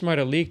this might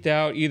have leaked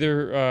out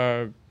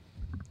either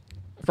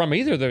from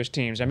either of those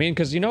teams. I mean,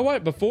 because you know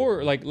what?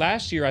 Before, like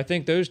last year, I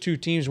think those two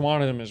teams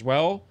wanted him as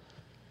well.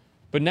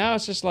 But now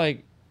it's just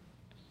like,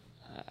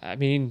 I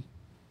mean,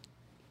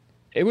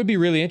 it would be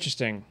really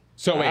interesting.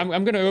 So wait. I'm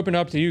going to open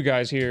up to you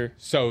guys here.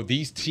 so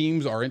these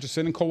teams are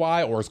interested in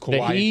Kawhi, or is The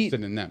Kawhi Heat.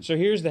 interested in them? So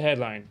here's the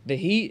headline: the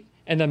Heat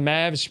and the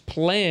Mavs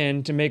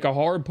plan to make a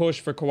hard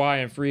push for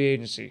Kawhi in free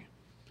agency.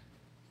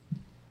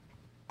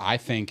 I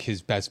think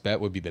his best bet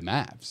would be the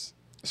Mavs.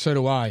 So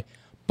do I.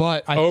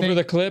 But I Over think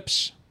the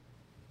Clips,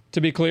 to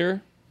be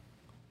clear,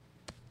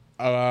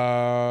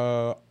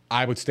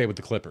 I would stay with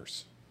the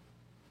Clippers.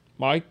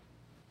 Mike.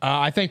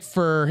 I think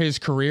for his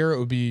career, it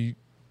would be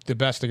the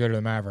best to go to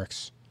the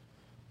Mavericks.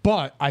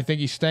 But I think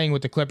he's staying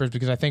with the Clippers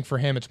because I think for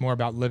him, it's more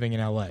about living in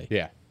LA.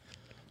 Yeah.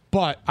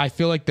 But I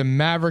feel like the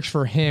Mavericks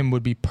for him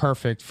would be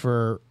perfect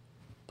for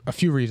a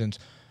few reasons.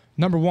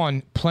 Number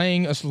one,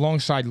 playing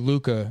alongside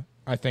Luka,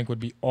 I think would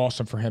be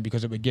awesome for him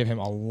because it would give him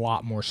a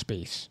lot more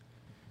space.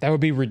 That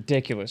would be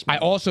ridiculous. I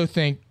also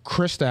think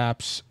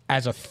Kristaps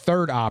as a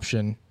third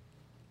option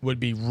would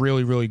be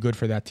really, really good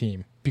for that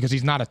team because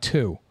he's not a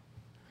 2.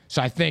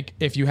 So I think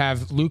if you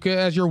have Luka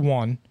as your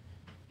 1,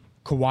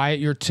 Kawhi at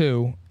your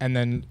 2, and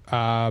then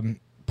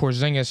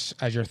Porzingis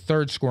as your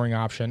third scoring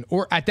option,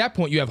 or at that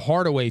point you have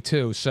Hardaway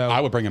too. So I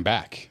would bring him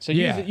back. So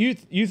Yeah.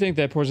 you think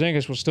that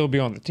Porzingis will still be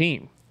on the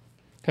team?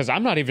 Because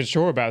I'm not even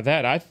sure about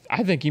that.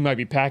 I think he might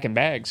be packing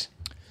bags.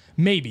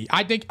 maybe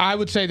I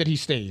would say that he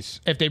stays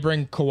if they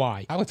bring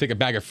Kawhi. I would take a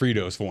bag of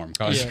Fritos for him.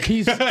 'Cause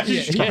He's Get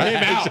him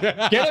out.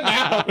 Get him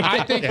out.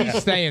 I think he's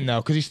staying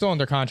though because he's still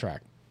under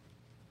contract.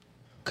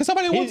 Because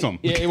somebody wants him.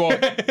 Yeah,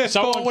 well,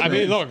 someone. I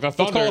mean, look, the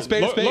call Thunder. a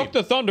spade a spade. Look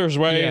the Thunder's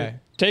way. Yeah.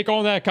 Take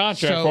on that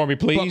contract for me,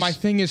 please. But my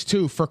thing is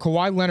too for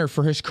Kawhi Leonard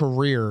for his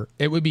career,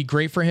 it would be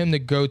great for him to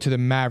go to the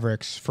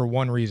Mavericks for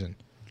one reason: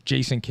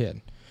 Jason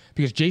Kidd,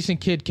 because Jason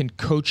Kidd can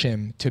coach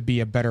him to be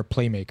a better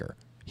playmaker.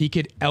 He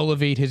could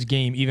elevate his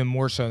game even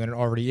more so than it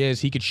already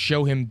is. He could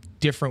show him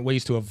different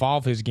ways to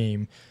evolve his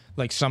game,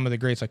 like some of the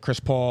greats like Chris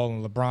Paul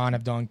and LeBron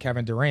have done,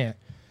 Kevin Durant.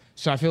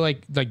 So I feel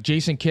like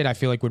Jason Kidd, I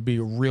feel like would be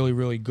really,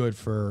 really good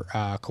for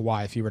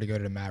Kawhi if he were to go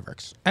to the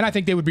Mavericks. And I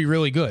think they would be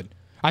really good.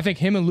 I think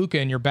him and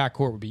Luka in your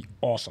backcourt would be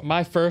awesome.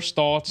 My first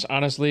thoughts,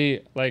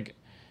 honestly, like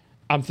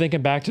I'm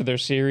thinking back to their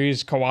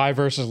series, Kawhi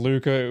versus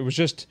Luka. It was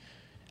just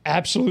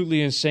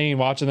absolutely insane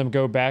watching them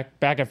go back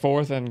and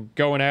forth and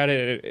going at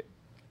it.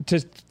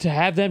 To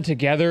have them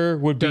together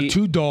would They're be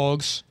two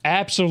dogs.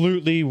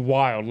 absolutely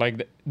wild.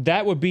 Like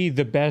that would be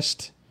the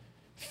best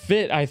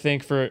fit, I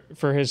think, for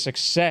his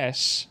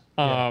success.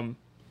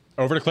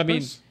 Over to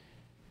Clippers?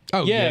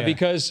 Oh Yeah,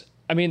 because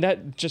I mean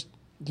that just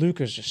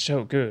Luka's just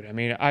so good. I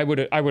mean, I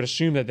would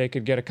assume that they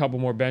could get a couple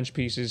more bench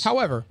pieces.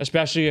 However,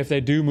 especially if they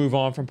do move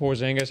on from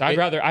Porzingis, I'd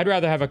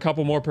rather have a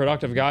couple more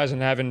productive guys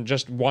than having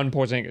just one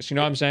Porzingis. You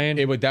know what I'm saying?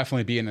 It would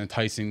definitely be an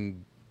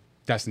enticing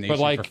destination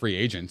like- for free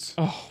agents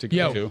to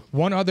go to.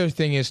 one other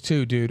thing is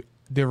too, dude.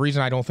 The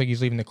reason I don't think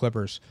he's leaving the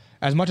Clippers,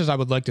 as much as I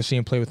would like to see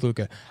him play with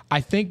Luka,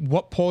 I think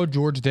what Paul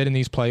George did in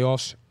these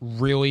playoffs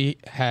really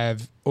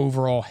have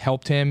overall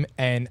helped him,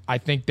 and I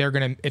think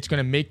it's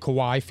gonna make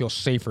Kawhi feel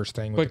safer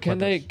staying with but the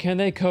Clippers. can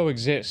they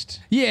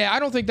coexist? Yeah, I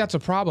don't think that's a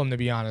problem, to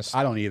be honest.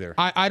 I don't either.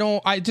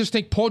 I just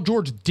think Paul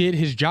George did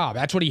his job.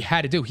 That's what he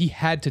had to do. He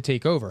had to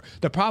take over.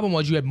 The problem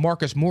was you had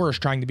Marcus Morris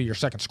trying to be your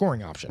second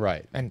scoring option.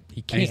 Right. And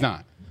he can't. And he's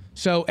not.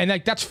 So, and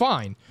that's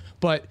fine.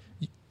 But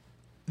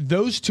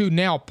those two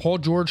now, Paul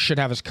George should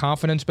have his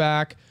confidence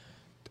back,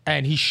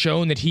 and he's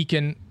shown that he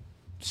can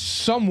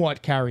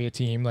somewhat carry a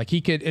team. Like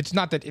he could. It's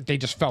not that they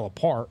just fell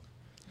apart.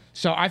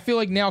 So I feel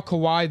like now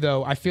Kawhi,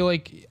 though, I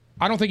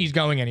don't think he's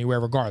going anywhere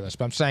regardless.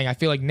 But I'm saying I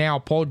feel like now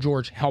Paul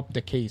George helped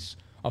the case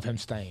of him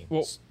staying.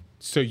 Well,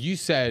 So you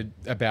said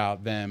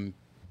about them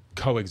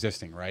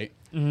coexisting, right?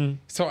 Mm-hmm.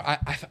 So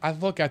I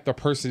look at the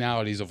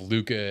personalities of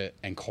Luka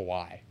and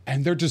Kawhi,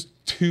 and they're just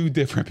two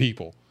different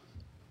people.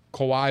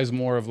 Kawhi is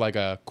more of like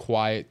a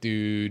quiet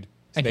dude,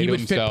 and stay he to would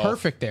himself. fit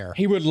perfect there.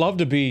 he would love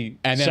to be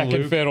And then second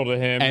Luke- fiddle to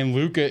him And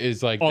Luka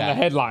is like on that. the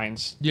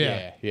headlines.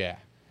 Yeah.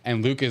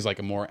 And Luke is like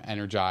a more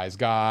energized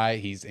guy.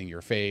 He's in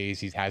your face.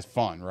 He has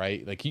fun,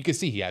 right? Like you can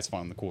see he has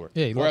fun on the court.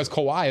 Yeah, he Whereas loves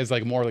Kawhi is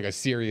like more like a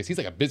serious. He's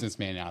like a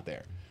businessman out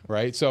there,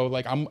 right? So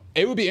like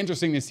it would be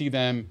interesting to see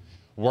them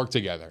work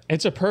together.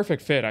 It's a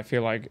perfect fit, I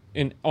feel like,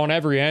 on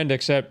every end,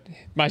 except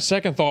my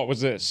second thought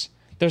was this.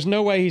 There's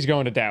no way he's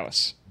going to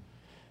Dallas.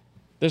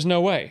 There's no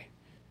way.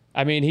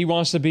 I mean, he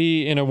wants to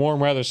be in a warm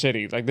weather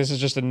city. Like, this is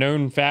just a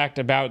known fact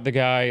about the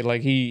guy.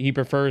 Like, he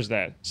prefers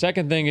that.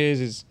 Second thing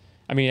is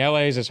I mean, LA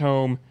is his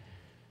home.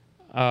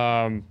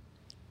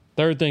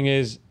 Third thing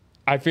is,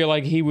 I feel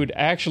like he would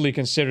actually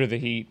consider the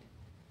Heat.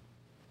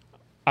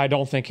 I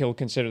don't think he'll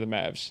consider the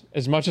Mavs.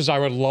 As much as I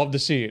would love to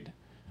see it,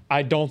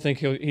 I don't think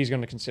he's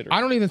going to consider it. I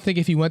don't even think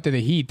if he went to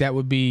the Heat, that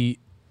would be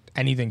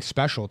anything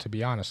special, to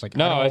be honest. Like,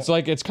 No,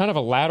 it's kind of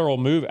a lateral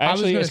move.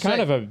 Actually, gonna it's kind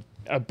say- of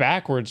a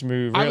backwards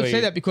move, really. I would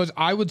say that because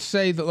I would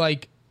say that,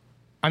 like,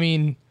 I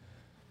mean,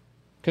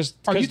 because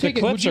Are you the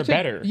taking- Clips would you are take-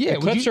 better. yeah, the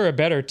would Clips you- are a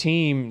better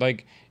team.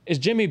 Like, is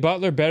Jimmy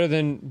Butler better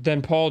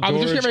than Paul I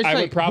was just George? getting ready to I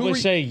say, would probably who are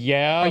you- say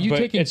yeah. are you but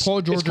taking it's,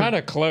 Paul George? It's kind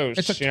of close.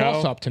 It's a you know?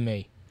 toss-up to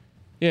me.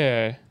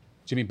 Yeah,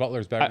 Jimmy Butler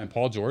is better than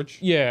Paul George.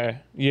 yeah.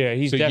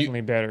 He's So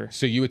definitely better.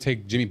 So you would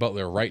take Jimmy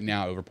Butler right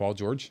now over Paul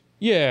George?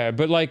 Yeah,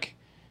 but like,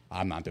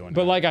 I'm not doing that.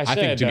 But like I think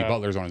said, Jimmy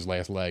Butler's on his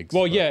last legs.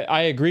 well, but- yeah,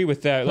 I agree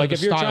with that. Like, the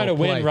if you're style trying to of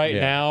win play. right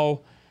Yeah. now,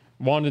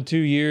 1 to 2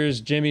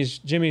 years,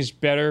 Jimmy's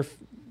better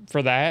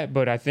for that.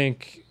 But I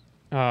think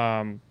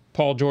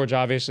Paul George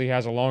obviously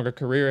has a longer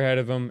career ahead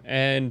of him,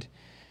 and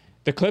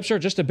the Clips are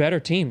just a better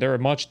team. They're a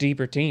much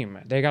deeper team.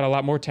 They got a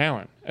lot more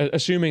talent,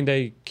 assuming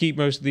they keep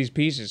most of these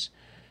pieces.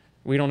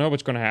 We don't know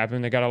what's going to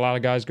happen. They got a lot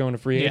of guys going to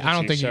free agency. Yeah, I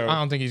so-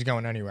 don't think he's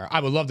going anywhere. I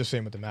would love to see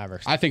him with the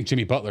Mavericks. I think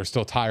Jimmy Butler's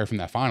still tired from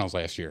that finals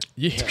last year.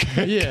 Yeah,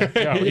 yeah.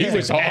 Yo, he was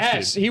exhausted.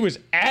 ass. He was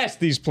ass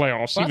these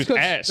playoffs. He was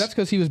ass. That's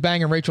because he was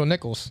banging Rachel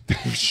Nichols.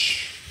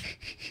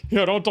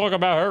 Yo, don't talk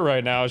about her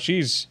right now.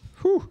 She's.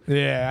 Whew.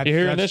 Yeah, You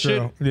hearing that's this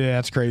true. Yeah,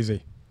 that's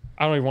crazy.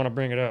 I don't even want to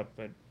bring it up,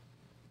 but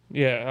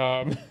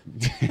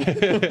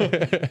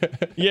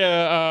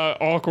yeah,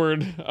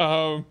 awkward.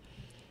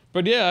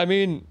 But yeah, I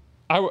mean,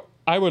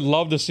 I would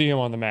love to see him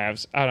on the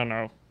Mavs. I don't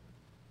know.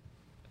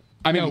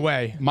 I mean, No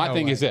way. My No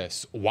thing way. is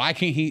this: why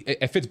can't he?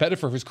 If it's better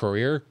for his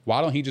career,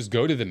 why don't he just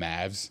go to the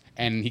Mavs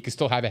and he can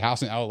still have a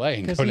house in LA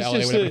and go to LA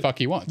whenever the fuck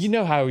he wants? You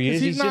know how he is.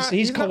 he's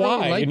He's not Kawhi.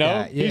 really like you know,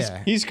 that,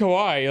 yeah. he's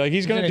Kawhi. Like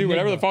he's gonna an do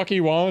whatever the enigma. fuck he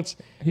wants.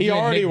 He an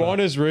already enigma. won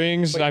his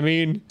rings. I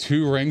mean,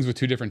 2 rings with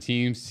 2 different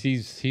teams.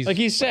 He's like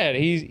he said,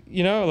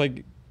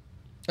 like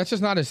That's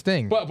just not his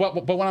thing. But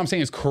what I'm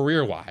saying is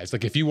career wise,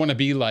 like if you want to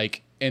be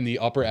like in the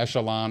upper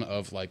echelon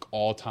of like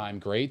all time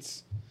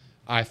greats,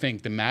 I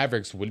think the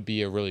Mavericks would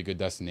be a really good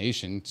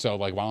destination. So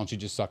like, why don't you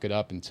just suck it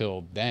up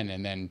until then,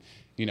 and then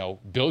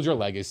build your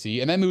legacy,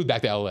 and then move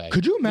back to LA?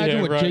 Could you imagine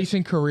Yeah, what right.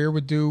 Jason Career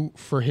would do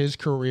for his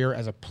career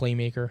as a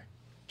playmaker?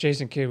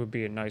 Jason Kidd would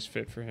be a nice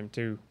fit for him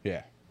too.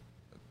 Yeah.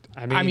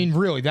 I mean,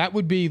 really, that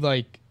would be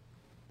like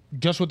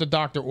just what the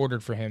doctor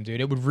ordered for him, dude.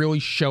 It would really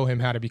show him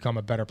how to become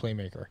a better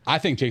playmaker. I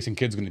think Jason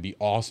Kidd's going to be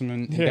awesome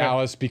in Yeah.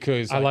 Dallas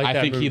because I like I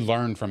that think he move.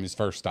 learned from his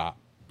first stop.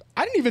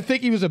 I didn't even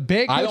think he was a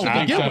big I coach don't to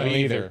think begin so with.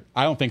 either.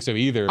 I don't think so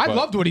either. I but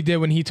loved what he did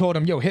when he told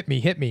him, "Yo, hit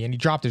me," and he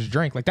dropped his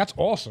drink. Like that's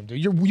awesome,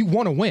 dude. You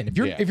want to win. If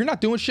you're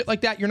not doing shit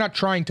like that, you're not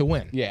trying to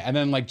win. Yeah, and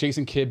then like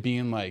Jason Kidd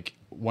being like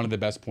one of the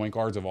best point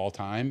guards of all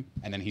time,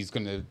 and then he's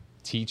going to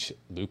teach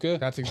Luka.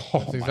 That's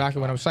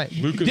exactly what I'm saying.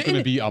 Luka's going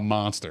to be a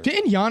monster.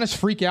 Didn't Giannis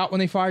freak out when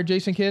they fired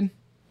Jason Kidd?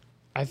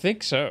 I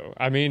think so.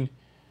 I mean,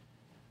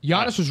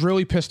 Giannis was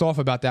really pissed off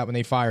about that when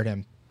they fired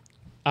him.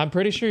 I'm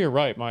pretty sure you're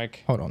right,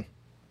 Mike. Hold on.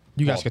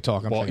 You guys could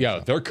talk. I'm Well, sure yeah,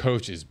 so. their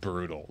coach is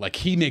brutal. Like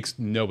he makes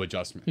no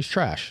adjustment. He's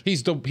trash.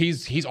 He's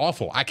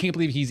awful. I can't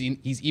believe he's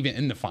even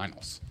in the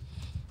finals.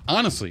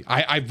 Honestly,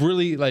 I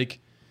really like.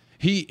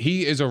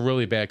 He is a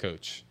really bad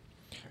coach.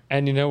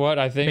 And you know what?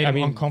 I think Made I him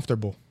mean,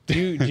 uncomfortable. do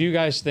you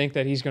guys think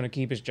that he's going to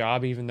keep his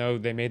job even though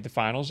they made the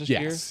finals this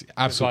year? Yes, 'Cause,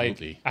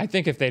 absolutely. Like, I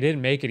think if they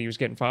didn't make it, he was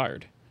getting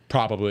fired.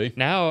 Probably.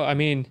 Now, I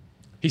mean,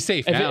 He's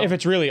safe if, now. if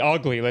it's really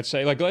ugly, let's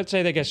say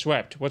they get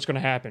swept, what's going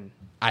to happen?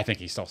 I think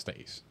he still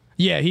stays.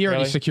 Yeah, he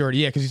already Really? secured it.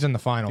 Yeah, because he's in the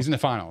finals. He's in the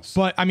finals.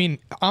 But I mean,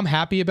 I'm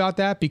happy about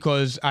that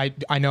because I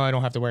know I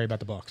don't have to worry about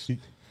the Bucks.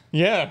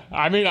 Yeah,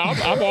 I mean,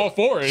 I'm all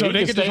for it. So He they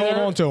can can just stay hold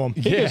there. on to him.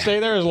 He can stay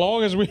there as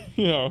long as we,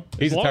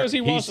 He's as long as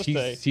he wants to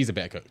stay. He's a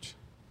bad coach.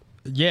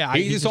 Yeah,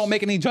 He just don't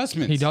make any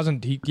adjustments. He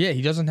doesn't. He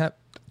doesn't have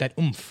that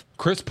oomph.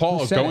 Chris Paul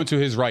Who is said going it? to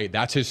his right.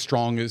 That's his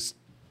strongest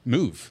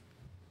move.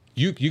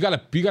 You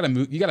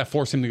gotta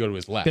force him to go to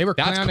his left. They were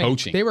That's clowning.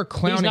 coaching. They were He's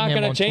clowning not him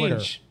going on to Twitter.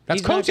 change.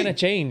 That's He's not coaching. going to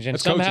change, and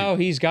That's somehow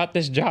coaching. he's got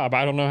this job.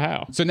 I don't know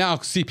how. So now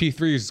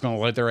CP3 is going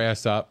to let their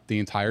ass up the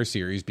entire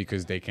series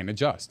because they can't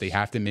adjust. They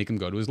have to make him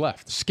go to his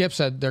left. Skip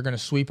said they're going to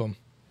sweep him.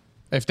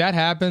 If that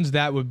happens,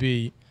 that would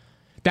be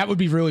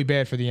really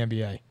bad for the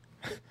NBA.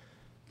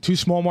 2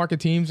 small market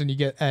teams and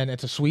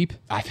it's a sweep.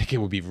 I think it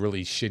would be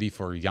really shitty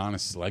for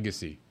Giannis'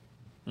 legacy.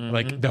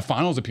 Like the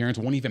finals appearance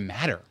won't even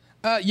matter.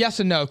 Yes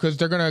and no, because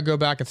they're going to go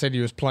back and say that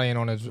he was playing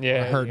on his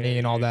hurt knee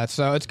and all that.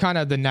 So it's kind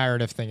of the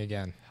narrative thing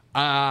again.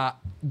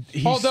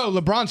 Although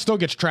LeBron still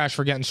gets trashed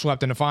for getting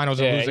swept in the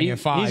finals and losing in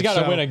 5. He's got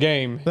to so win a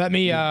game. Let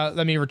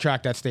me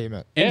retract that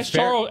statement. Ask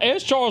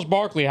Charles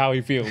Barkley how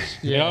he feels.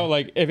 You know,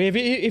 like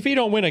if he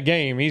don't win a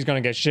game, he's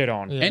going to get shit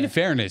on. In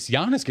fairness,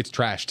 Giannis gets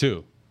trashed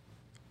too.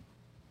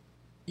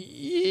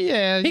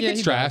 Yeah, He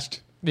gets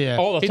trashed. Yeah,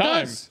 All the He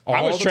time. does. I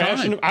All was the time.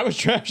 trashing him. I was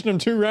trashing him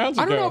 2 rounds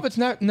ago. I don't know if it's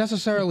not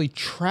necessarily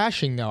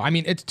trashing though. I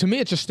mean, to me,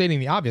 it's just stating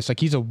the obvious. Like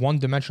he's a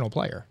one-dimensional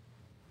player.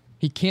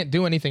 He can't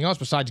do anything else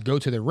besides go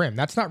to the rim.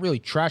 That's not really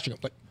trashing him.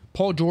 Like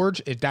Paul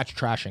George, that's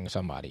trashing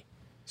somebody.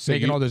 So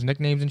Making you- all those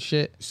nicknames and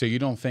shit. So you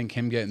don't think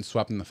him getting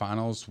swept in the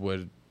finals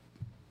would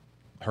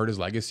hurt his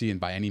legacy and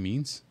by any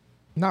means?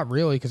 Not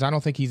really, because I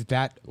don't think he's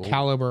that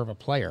caliber of a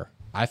player.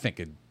 I think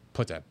it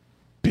puts a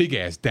big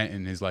ass dent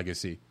in his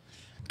legacy.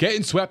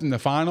 Getting swept in the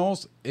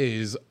finals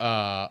is He's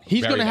going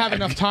to very have bad.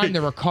 enough time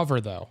to recover,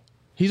 though.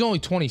 He's only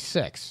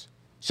 26.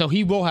 So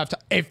he will have to,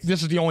 if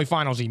this is the only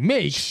finals he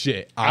makes.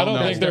 Shit. I don't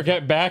think they're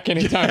getting back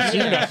anytime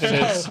soon after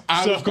this.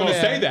 I was going to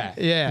say that.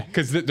 Yeah.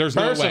 Because there's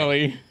no way.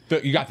 Personally.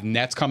 You got the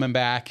Nets coming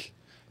back.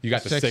 You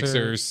got the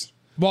Sixers.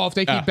 Well, if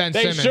they keep Ben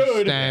They Simmons,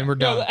 should. then we're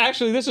No, done.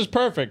 actually, this is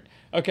perfect.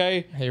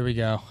 Okay. Here we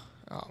go.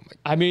 Oh, my God.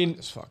 I mean,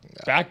 This fucking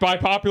guy. back by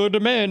popular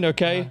demand,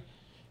 okay?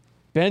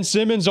 Ben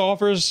Simmons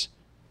offers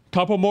a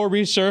couple more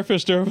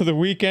resurfaced over the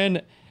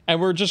weekend, and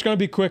we're just going to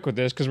be quick with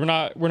this because we're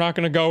not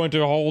going to go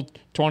into a whole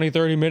 20,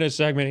 30-minute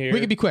segment here. We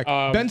can be quick.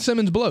 Ben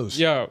Simmons blows.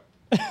 Yo.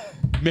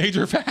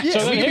 Major fact. Yeah, So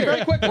we then can be here,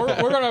 very quick.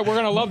 we're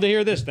gonna love to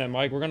hear this then,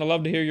 Mike. We're gonna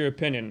love to hear your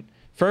opinion.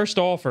 First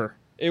offer.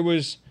 It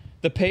was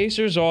the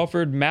Pacers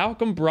offered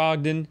Malcolm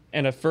Brogdon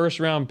and a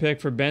first-round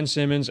pick for Ben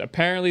Simmons.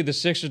 Apparently, the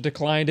Sixers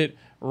declined it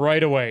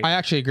right away. I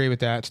actually agree with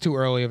that. It's too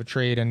early of a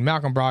trade, and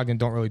Malcolm Brogdon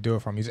don't really do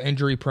it for him. He's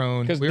injury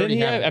prone. Because he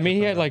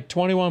had like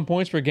 21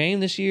 points per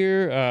game this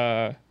year.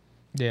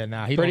 yeah,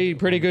 nah, he Pretty don't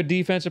do it for me. good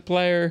defensive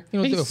player, He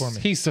don't do it for me.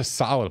 He's a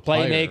solid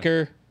player.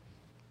 playmaker.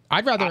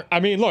 I'd rather. I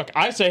mean, look,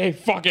 I say, hey,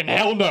 fucking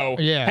hell no.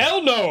 Yeah.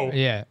 Hell no.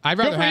 yeah, I'd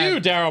Good rather for have. you,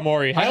 Daryl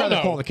Morey. I'd Hell rather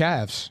no. call the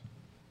Cavs.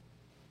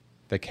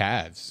 The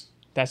Cavs.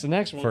 That's the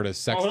next one. For the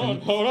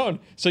Sexton? Hold on.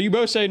 So you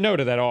both say no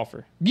to that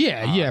offer.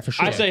 Yeah, for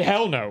sure. I say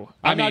hell no.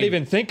 I'm not mean,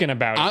 even thinking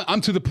about it. I'm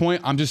to the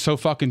point. I'm just so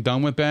fucking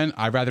done with Ben.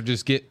 I'd rather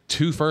just get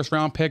 2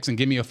 first-round picks and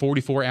give me a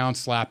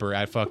 44-ounce slapper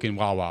at fucking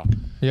Wawa.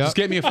 Yep. Just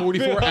get me a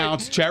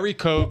 44-ounce cherry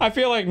Coke. I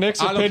feel like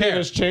Nick's I don't opinion care.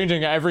 is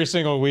changing every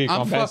single week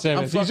on Ben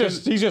Simmons.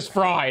 He's just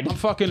fried. I'm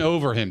fucking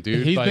over him,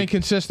 dude. He's Like, been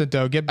consistent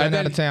though. Get Ben and out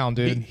then of town,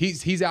 dude.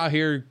 He's out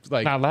here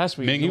like. Now last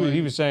week mingling.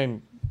 he was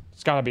saying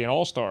it's got to be an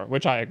all-star,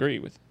 which I agree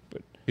with.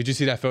 But Did you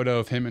see that photo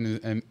of him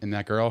and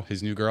that girl,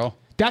 his new girl?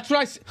 That's what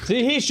I.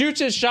 see, he shoots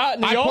his shot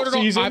in the I put it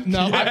on.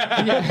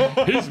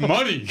 offseason. His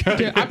money.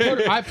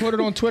 I put it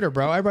on Twitter,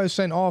 bro. Everybody's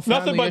saying, "Oh, Nothing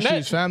family but issues,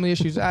 net. family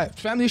issues."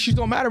 Family issues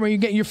don't matter when you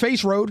get your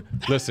face rode.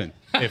 Listen,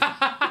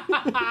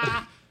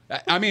 I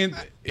mean,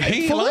 he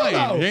ain't For real, lying.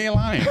 though. He ain't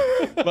lying.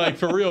 Like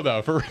for real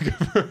though. For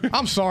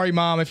I'm sorry,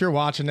 Mom, if you're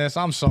watching this.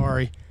 I'm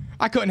sorry.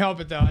 I couldn't help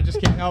it though. I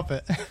just can't help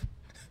it.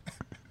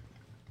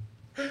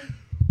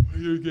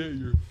 you get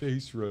your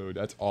face rode.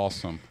 That's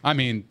awesome. I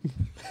mean,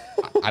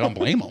 I don't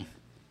blame him.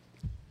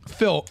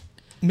 Phil,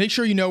 make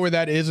sure you know where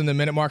that is in the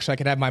minute mark so I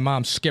could have my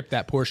mom skip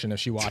that portion if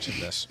she watches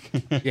this.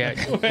 Yeah.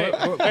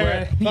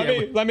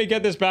 Let me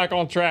get this back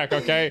on track,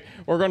 okay?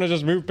 We're gonna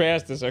just move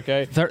past this,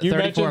 okay? You 34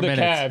 mentioned the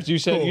minutes. Cavs.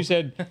 You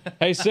said,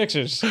 hey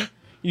Sixers.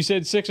 You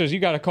said Sixers. You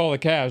got to call the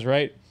Cavs,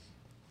 right?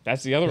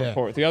 That's the other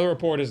report. The other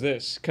report is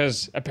this,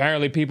 because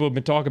apparently people have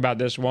been talking about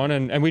this one,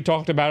 and we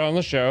talked about it on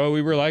the show.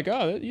 We were like,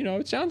 oh,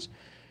 it sounds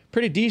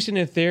pretty decent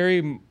in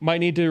theory. Might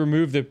need to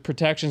remove the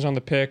protections on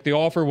the pick. The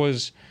offer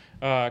was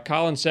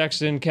Colin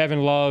Sexton,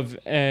 Kevin Love,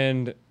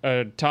 and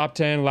a top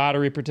 10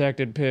 lottery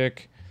protected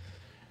pick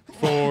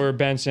for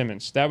Ben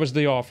Simmons. That was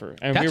the offer,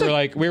 and we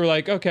were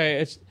like, okay,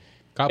 it's.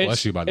 God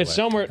bless you, by the way. It's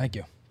somewhere. Thank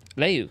you.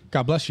 Lay you.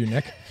 God bless you,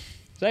 Nick.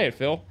 Say it,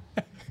 Phil.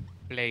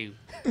 Lay you.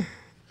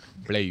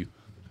 Blay you.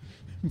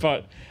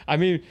 But I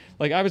mean,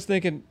 like I was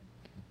thinking,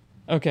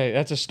 okay,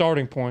 that's a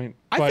starting point.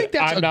 I but think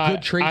that's I'm a not,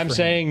 good trade I'm for him.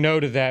 saying no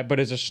to that, but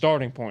it's a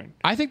starting point.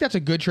 I think that's a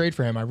good trade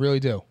for him. I really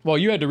do. Well,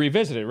 you had to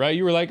revisit it, right?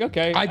 You were like,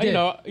 okay, I did. You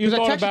know, you Because I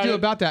thought texted about you it.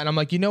 about that, and I'm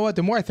like, you know what?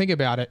 The more I think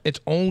about it, it's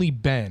only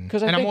Ben. I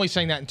And I'm think- only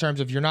saying that in terms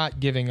of you're not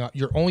giving up.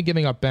 You're only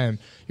giving up Ben.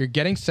 You're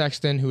getting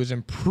Sexton, who has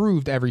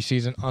improved every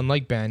season,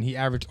 unlike Ben. He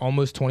averaged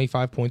almost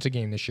 25 points a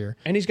game this year.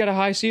 And he's got a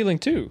high ceiling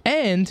too.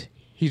 And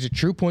he's a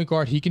true point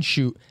guard. He can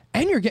shoot.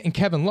 And you're getting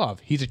Kevin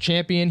Love. He's a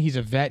champion. He's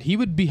a vet. He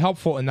would be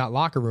helpful in that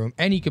locker room,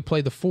 and he could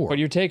play the 4. But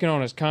you're taking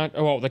on his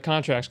the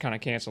contracts kind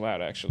of cancel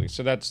out actually.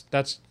 So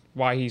that's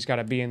why he's got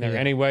to be in there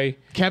anyway.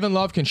 Kevin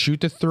Love can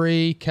shoot the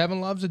 3.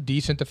 Kevin Love's a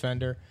decent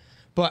defender.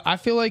 But I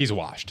feel like... He's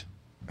washed.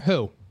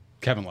 Who?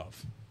 Kevin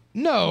Love.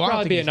 No, I don't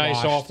Probably think be a he's nice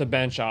washed. off the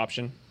bench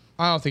option.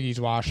 I don't think he's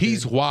washed.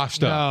 He's dude.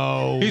 washed up.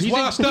 No. He's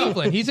washed in up.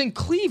 Cleveland. He's in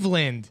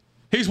Cleveland.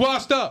 He's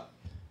washed up.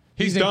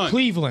 He's in done.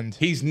 Cleveland.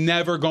 He's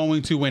never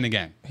going to win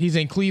again. He's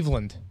in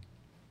Cleveland.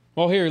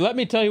 Well, here, let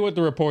me tell you what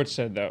the report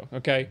said, though,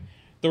 okay?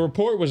 The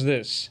report was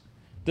this.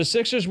 The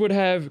Sixers would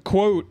have,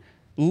 quote,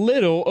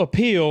 little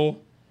appeal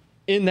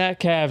in that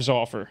Cavs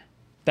offer.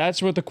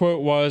 That's what the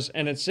quote was,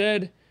 and it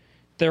said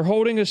they're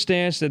holding a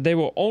stance that they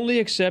will only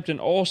accept an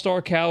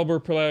all-star caliber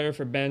player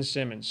for Ben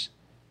Simmons.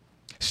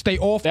 Stay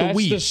off the That's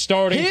weed. the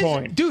starting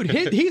point. Dude,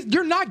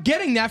 you're not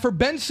getting that for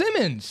Ben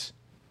Simmons.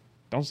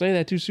 Don't say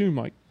that too soon,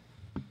 Mike.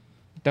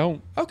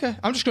 Don't. Okay,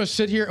 I'm just going to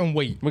sit here and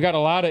wait. We got a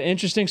lot of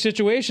interesting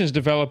situations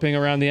developing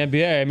around the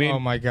NBA. I mean, Oh,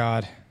 my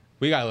God.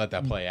 We got to let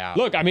that play out.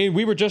 look, I mean,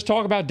 we were just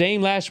talking about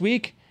Dame last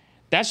week.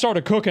 That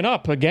started cooking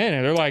up again,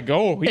 and they're like,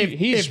 "Oh,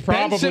 he's if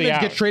probably Ben Simmons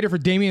out." gets traded for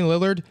Damian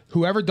Lillard,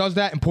 whoever does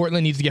that in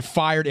Portland needs to get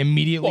fired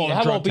immediately. Well, and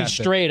that drug won't be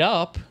tested. straight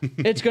up.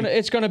 It's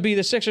gonna be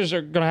the Sixers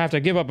are gonna have to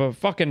give up a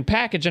fucking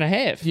package and a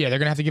half. Yeah, they're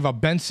going to have to give up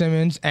Ben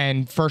Simmons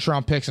and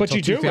first-round picks But until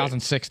you do it.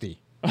 2060.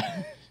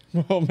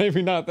 Well,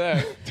 maybe not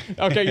that.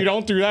 Okay, you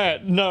don't do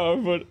that. No,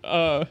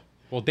 but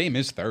Well, Dame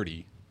is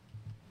 30.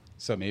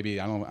 So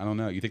maybe I don't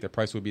know. You think the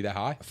price would be that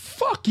high?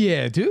 Fuck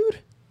yeah, dude.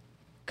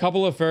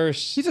 couple of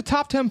firsts, He's a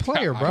top 10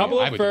 player, bro. couple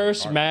I of would do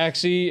firsts, it.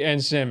 Maxey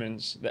and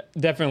Simmons.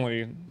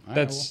 Definitely,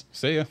 that's.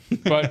 See ya.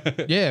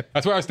 But Yeah.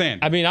 That's where I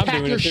stand. I mean, I'm Pack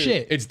doing your it too.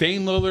 shit. It's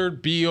Dame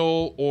Lillard,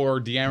 Beal,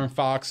 or De'Aaron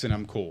Fox, and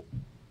I'm cool.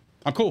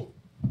 I'm cool.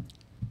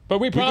 But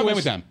we can promised. win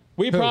with them.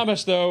 We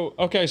promised though.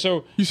 Okay,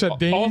 so You said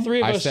Dame? all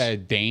three of I us.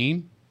 said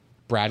Dame,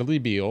 Bradley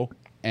Beal,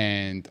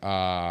 and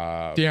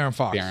De'Aaron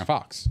Fox. De'Aaron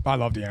Fox. I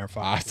love De'Aaron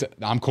Fox.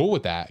 I'm cool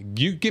with that.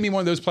 You give me one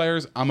of those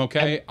players, I'm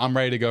okay. I'm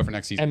ready to go for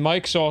next season. And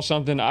Mike saw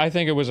something. I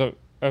think it was a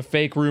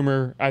fake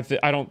rumor. I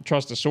don't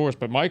trust the source,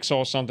 but Mike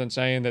saw something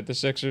saying that the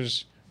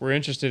Sixers were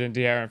interested in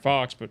De'Aaron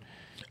Fox. But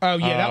Oh,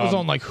 yeah, that was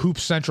on like Hoop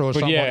Central or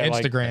something yeah, on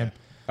like- Instagram.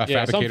 A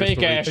yeah, some fabricator's fake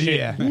story. ass shit.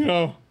 Yeah. You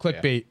know.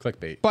 Clickbait.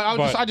 Clickbait. But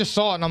But- I just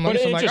saw it and I'm But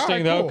like, interesting all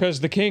right, though, cool. because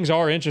the Kings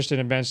are interested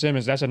in Ben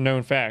Simmons. That's a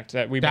known fact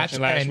that we That's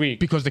mentioned last and week.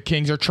 because the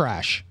Kings are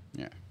trash.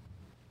 Yeah.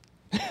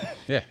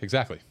 Yeah,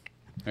 exactly.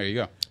 There you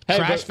go. Hey,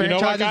 Trash but you know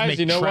what, franchises guys? make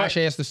You know trash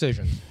what? ass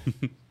decisions.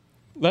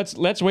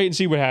 Let's wait and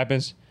see what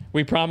happens.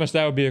 We promised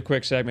that would be a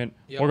quick segment.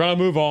 We're gonna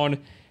move on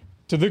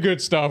to the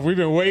good stuff. We've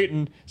been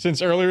waiting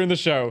since earlier in the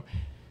show.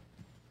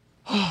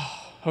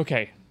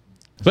 Okay,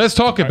 Let's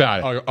talk about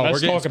it. Oh, we're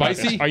Let's getting talk about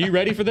spicy? this. Are you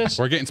ready for this?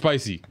 We're getting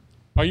spicy.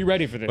 Are you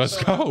ready for this?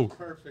 Let's go.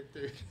 Perfect,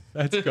 dude.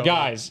 Let's go.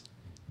 Guys,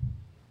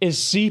 is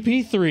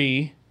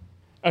CP3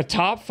 a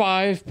top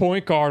 5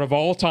 point guard of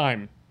all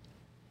time?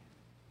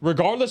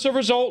 Regardless of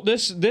result,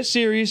 this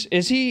series,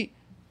 is he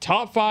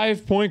top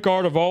 5 point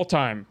guard of all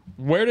time?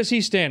 Where does he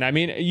stand? I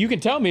mean, you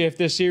can tell me if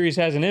this series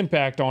has an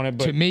impact on it,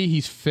 but To me,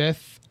 he's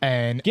fifth,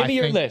 and give me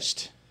your think-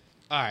 list.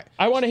 All right.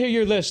 I want to hear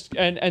your list,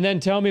 and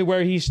then tell me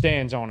where he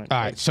stands on it. All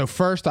right. So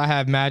first, I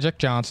have Magic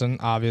Johnson.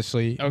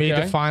 Obviously, made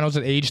Okay. the finals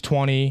at age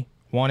 20,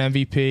 won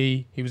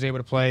MVP. He was able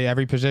to play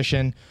every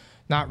position.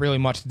 Not really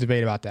much to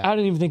debate about that. I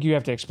don't even think you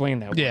have to explain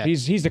that. Yeah.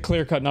 He's the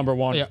clear-cut number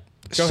one. Yeah.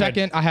 Go ahead.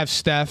 Second, I have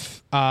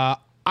Steph. I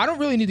don't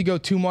really need to go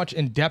too much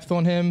in depth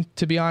on him,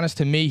 to be honest.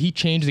 To me, he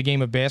changed the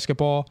game of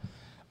basketball.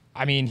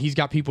 I mean, he's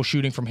got people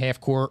shooting from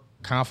half court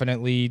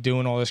confidently,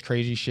 doing all this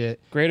crazy shit.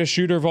 Greatest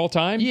shooter of all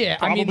time? Yeah,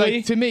 probably. I mean,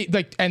 like, to me,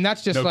 like, and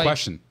that's just No like,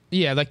 question.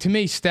 Yeah, like to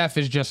me, Steph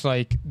is just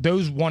like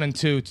those 1 and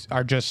 2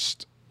 are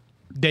just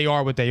they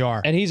are what they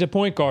are. And he's a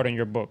point guard in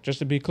your book, just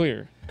to be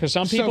clear. Because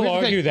some people here's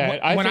the argue thing.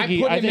 that. I When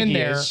think I put him in he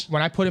there, is.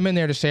 when I put him in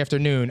there this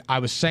afternoon, I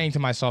was saying to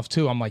myself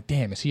too, I'm like,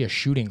 damn, is he a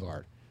shooting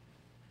guard?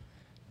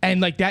 And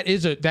like that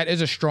is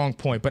a strong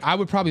point, but I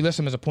would probably list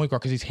him as a point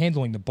guard because he's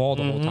handling the ball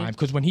the Mm-hmm. whole time.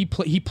 Because when he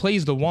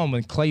plays the one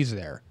when Clay's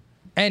there,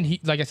 and he,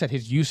 like I said,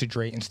 his usage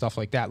rate and stuff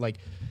like that. Like,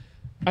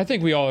 I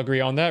think we all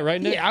agree on that,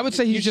 right, Nick? yeah, I would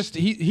say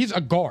he's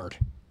a guard.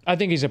 I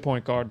think he's a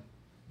point guard.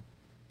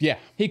 Yeah.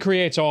 He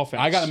creates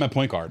offense. I got him at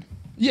point guard.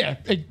 Yeah,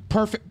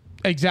 perfect.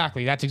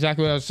 Exactly. That's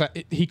exactly what I was saying.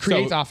 He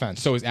creates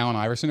offense. So is Allen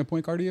Iverson a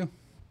point guard to you?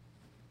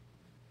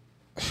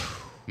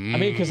 I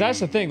mean, because that's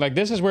the thing. Like,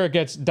 this is where it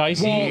gets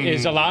dicey.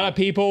 Is a lot of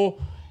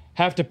people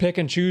have to pick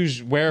and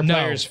choose where No.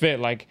 players fit.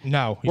 Like,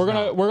 No, he's we're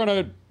gonna not. we're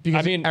gonna.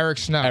 because I mean, Eric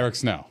Snow. Eric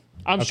Snow.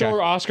 I'm Okay.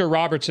 sure Oscar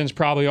Robertson's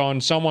probably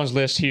on someone's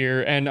list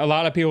here, and a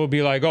lot of people will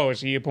be like, "Oh, is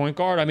he a point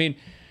guard?" I mean,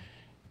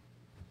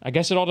 I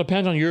guess it all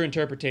depends on your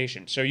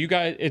interpretation. So you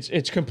guys,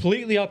 it's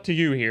completely up to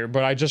you here.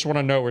 But I just want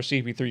to know where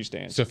CP3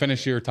 stands. So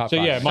finish your top So,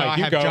 5. yeah, So Mike, I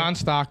you have go. John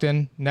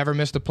Stockton. Never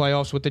missed the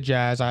playoffs with the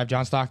Jazz. I have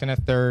John Stockton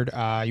at third.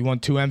 He won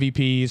 2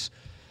 MVPs.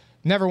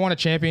 Never won a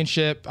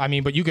championship. I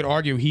mean, but you could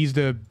argue he's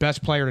the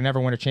best player to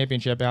never win a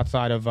championship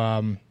outside of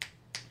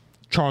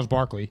Charles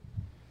Barkley.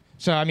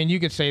 So, I mean, you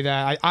could say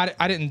that.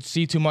 I didn't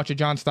see too much of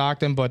John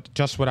Stockton, but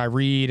just what I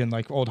read and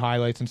like old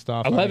highlights and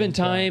stuff.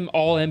 11-time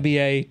All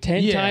NBA,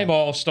 10-time Yeah.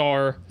 All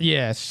Star,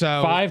 Yeah, so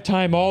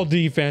 5-time All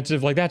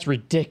Defensive. Like, that's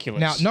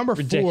ridiculous. now number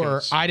 4,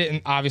 Ridiculous. I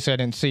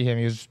didn't see him.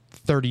 He was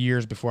 30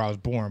 years before I was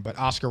born, but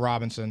Oscar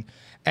Robinson.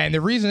 And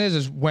the reason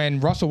is when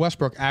Russell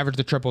Westbrook averaged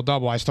the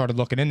triple-double, I started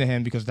looking into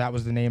him because that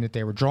was the name that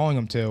they were drawing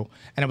him to.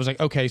 And it was like,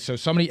 okay, so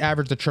somebody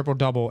averaged the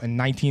triple-double in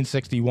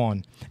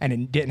 1961, and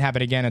it didn't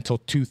happen again until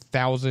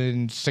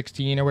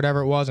 2016 or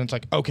whatever it was. And it's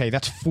like, okay,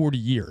 that's 40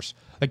 years.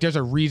 Like, there's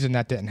a reason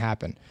that didn't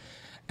happen.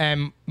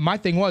 And my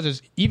thing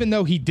is even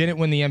though he didn't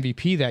win the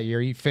MVP that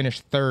year, he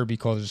finished third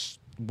because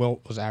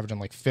Wilt was averaging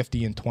like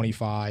 50 and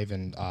 25,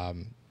 and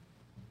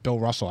Bill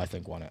Russell, I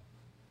think, won it.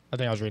 I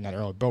think I was reading that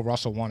earlier. Bill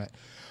Russell won it.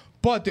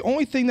 But the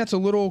only thing that's a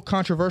little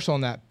controversial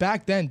in that,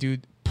 back then,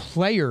 dude,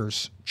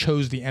 players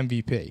chose the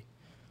MVP.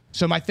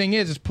 So my thing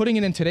is putting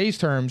it in today's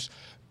terms,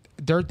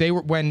 they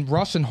were when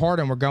Russ and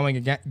Harden were going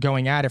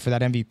at it for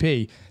that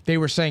MVP, they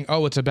were saying,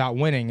 oh, it's about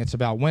winning. It's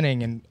about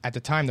winning. And at the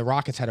time, the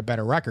Rockets had a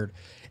better record.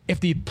 If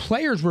the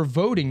players were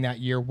voting that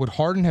year, would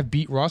Harden have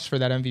beat Russ for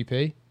that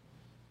MVP?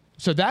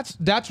 So that's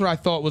what I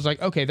thought was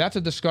like, okay, that's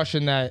a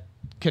discussion that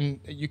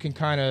you can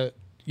kind of,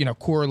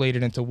 correlate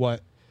it into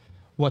what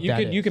that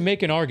is. You can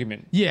make an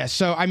argument. Yeah,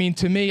 so I mean,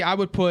 to me, I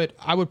would put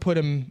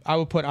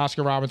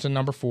Oscar Robinson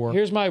number 4.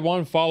 Here's my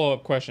one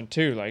follow-up question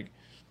too. Like,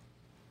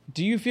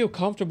 do you feel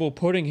comfortable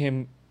putting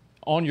him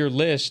on your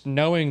list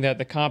knowing that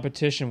the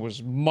competition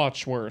was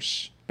much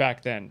worse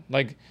back then?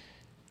 Like,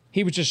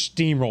 he was just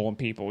steamrolling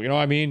people, you know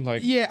what I mean?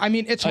 Like, Yeah, I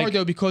mean, it's hard Like,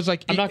 though because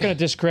like I'm not going to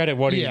discredit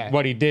what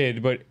he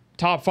did, but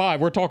top 5,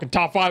 we're talking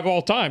top 5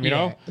 all time, you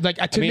know? Like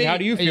to I mean, me, how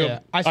do you feel? yeah,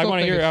 I still want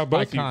to think hear how it's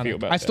both of you iconic. feel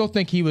about I that. still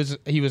think he was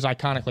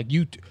iconic. Like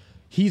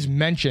he's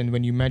mentioned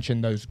when you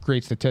mentioned those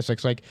great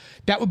statistics. Like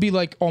that would be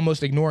like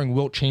almost ignoring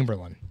Wilt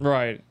Chamberlain.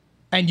 Right.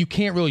 And you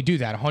can't really do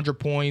that. 100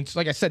 points.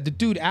 Like I said, the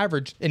dude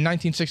averaged in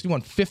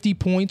 1961 50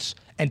 points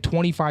and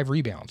 25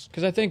 rebounds.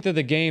 Because I think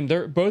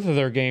that both of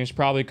their games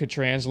probably could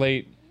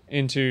translate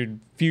into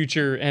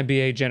future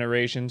NBA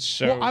generations.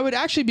 So Well, I would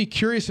actually be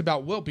curious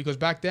about Wilt because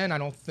back then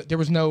there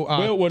was no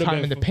Wilt would have time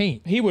been in the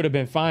paint. He would have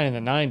been fine in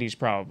the 90s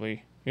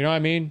probably. You know what I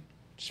mean?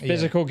 Just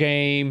physical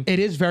game. It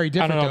is very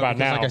different. I don't know though, about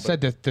because, now, like I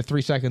but- said, the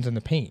 3 seconds in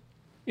the paint.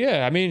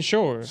 Yeah, I mean,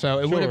 sure. So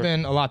it would have sure.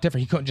 been a lot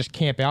different. He couldn't just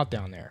camp out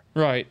down there.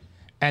 Right.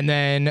 And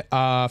then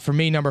for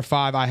me, number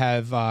 5, I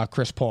have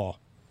Chris Paul.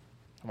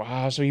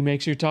 Wow, so he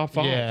makes your top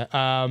 5.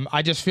 Yeah.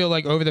 I just feel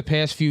like over the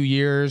past few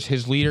years,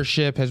 his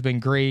leadership has been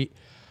great.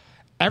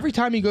 Every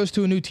time he goes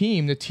to a new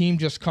team, the team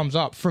just comes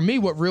up. For me,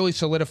 what really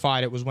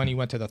solidified it was when he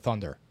went to the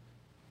Thunder.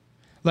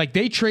 Like,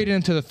 they traded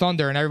him to the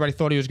Thunder, and everybody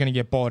thought he was going to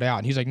get balled out.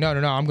 And he's like, no,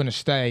 I'm going to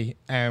stay,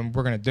 and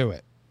we're going to do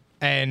it.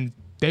 And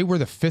they were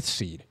the 5th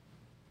seed.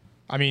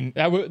 I mean,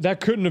 That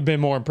couldn't have been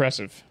more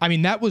impressive. I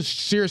mean, that was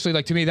seriously,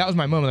 like, to me, that was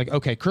my moment. Like,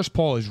 okay, Chris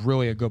Paul is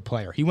really a good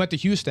player. He went to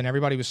Houston.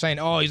 Everybody was saying,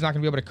 oh, he's not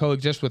going to be able to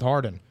coexist with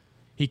Harden.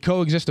 He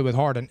coexisted with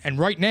Harden. And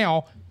right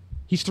now,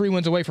 he's 3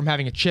 wins away from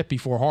having a chip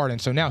before Harden.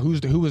 So now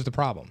who was the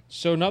problem?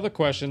 So another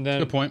question then.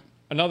 Good point.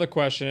 Another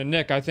question, and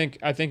Nick, I think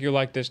you're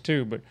like this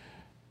too, but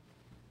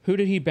who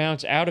did he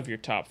bounce out of your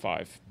top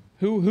 5?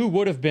 Who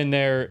would have been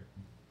there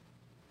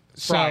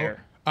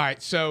prior? All right,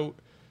 so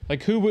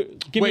Like who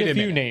would give me a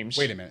few names?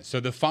 Wait a minute. So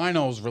the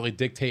finals really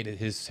dictated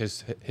his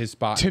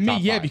spot to in me,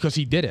 top yeah, 5. because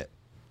he did it.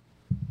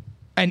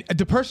 And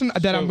the person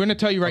that I'm going to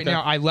tell you right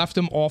now, I left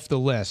him off the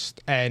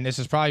list, and this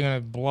is probably going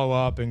to blow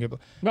up and get.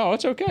 No,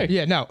 it's okay.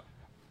 Yeah, no,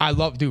 I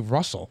love, dude,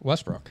 Russell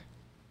Westbrook.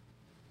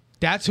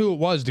 That's who it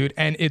was, dude,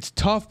 and it's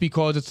tough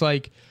because it's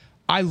like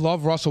I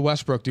love Russell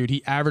Westbrook, dude.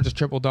 He averaged a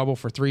triple-double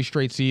for 3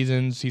 straight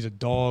seasons. He's a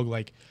dog.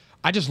 Like,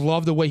 I just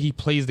love the way he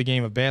plays the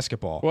game of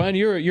basketball. Well, and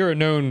you're a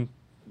known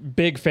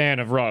big fan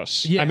of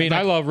Russ. Yeah, I mean,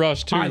 like, I love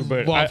Russ too,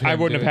 but I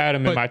wouldn't have had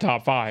him in my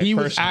top 5. He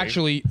was personally.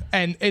 actually,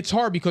 and it's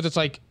hard because it's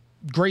like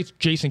great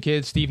Jason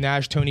Kidd, Steve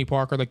Nash, Tony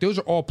Parker. Like those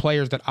are all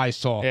players that I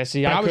saw. Yeah,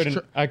 see,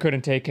 I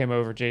couldn't take him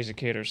over Jason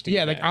Kidd or Steve.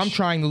 Yeah, like Nash. I'm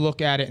trying to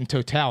look at it in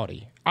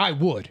totality. I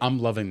would. I'm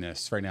loving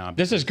this right now.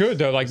 This is good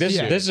though. Like this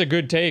is a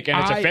good take, and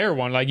it's a fair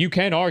one. Like you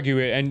can argue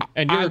it,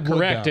 and you're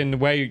correct in the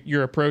way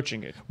you're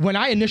approaching it. When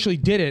I initially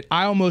did it,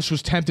 I almost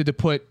was tempted to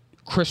put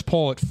Chris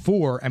Paul at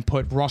 4 and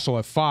put Russell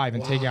at 5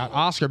 and take out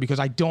Oscar because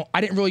I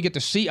didn't really get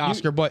to see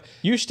Oscar, but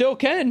you still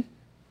can.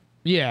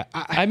 Yeah,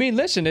 I mean,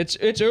 listen,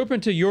 it's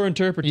open to your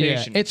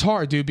interpretation. Yeah, it's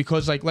hard, dude,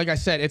 because like I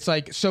said, it's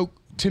like so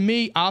to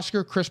me,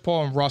 Oscar, Chris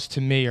Paul, and Russ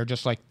to me are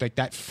just like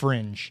that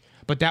fringe.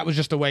 But that was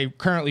just the way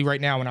currently right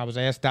now when I was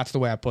asked, that's the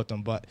way I put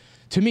them. But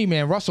to me,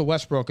 man, Russell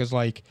Westbrook is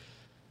like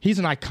he's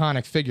an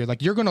iconic figure.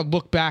 Like you're gonna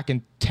look back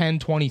in 10,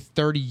 20,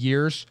 30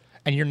 years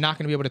and you're not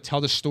going to be able to tell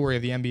the story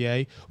of the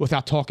NBA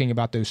without talking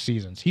about those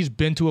seasons. He's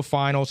been to a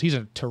finals. He's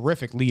a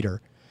terrific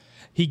leader.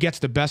 He gets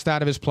the best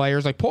out of his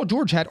players. Like Paul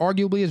George had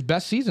arguably his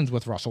best seasons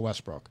with Russell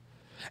Westbrook.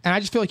 And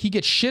I just feel like he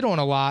gets shit on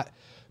a lot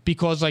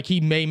because like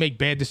he may make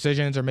bad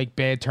decisions or make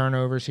bad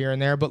turnovers here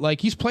and there, but like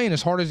he's playing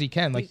as hard as he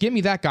can. Like give me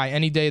that guy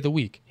any day of the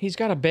week. He's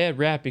got a bad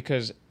rap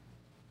because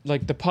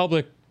like the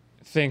public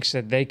thinks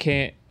that he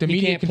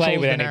can't play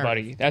with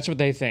anybody. That's what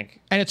they think.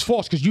 And it's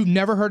false because you've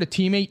never heard a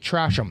teammate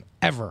trash him,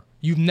 ever.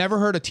 You've never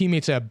heard a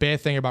teammate say a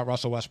bad thing about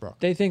Russell Westbrook.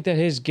 They think that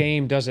his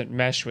game doesn't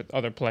mesh with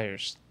other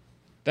players.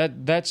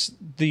 That's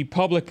the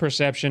public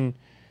perception.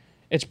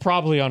 It's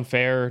probably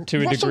unfair to a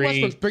degree. Russell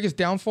Westbrook's biggest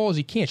downfall is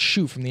he can't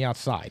shoot from the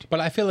outside. But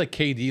I feel like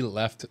KD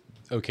left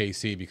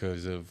OKC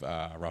because of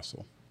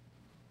Russell.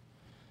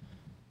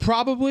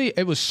 Probably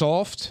it was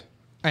soft,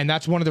 and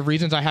that's one of the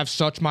reasons I have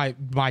such my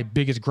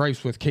biggest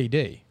gripes with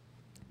KD.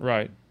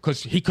 Right.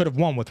 Because he could have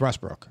won with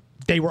Westbrook.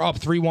 They were up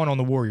 3-1 on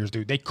the Warriors,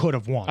 dude. They could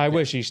have won. I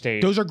wish he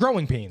stayed. Those are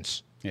growing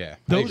pains. Yeah.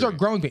 Those are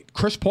growing pains.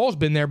 Chris Paul's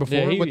been there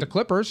before with the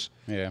Clippers.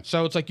 Yeah.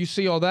 So it's like you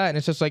see all that, and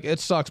it's just like, it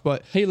sucks.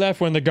 But he left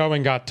when the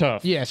going got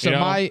tough. yeah, so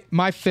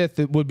my fifth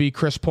would be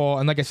Chris Paul.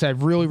 And like I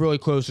said, really, really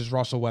close is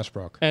Russell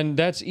Westbrook. And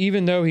that's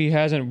even though he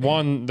hasn't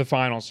won the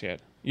finals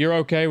yet. You're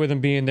okay with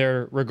him being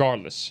there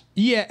regardless.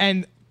 Yeah,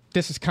 and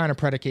this is kind of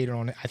predicated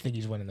on it. I think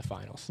he's winning the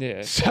finals.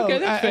 Yeah. So, okay,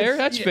 that's fair.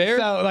 That's fair.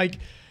 So, like,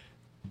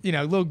 you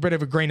know, a little bit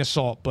of a grain of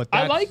salt, but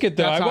I like it,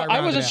 though.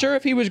 I wasn't sure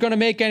if he was going to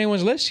make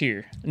anyone's list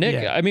here. Nick,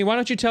 Yeah. I mean, why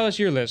don't you tell us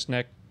your list,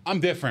 Nick? I'm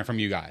different from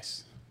you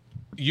guys.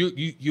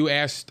 You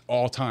asked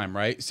all time,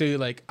 right? So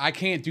like I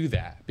can't do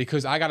that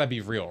because I gotta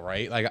be real,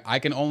 right? Like I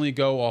can only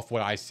go off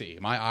what I see.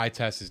 My eye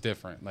test is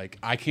different. Like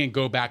I can't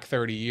go back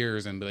 30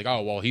 years and be like,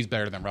 oh well, he's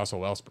better than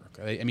Russell Westbrook.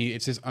 I mean,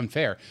 it's just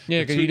unfair.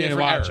 Yeah, because you didn't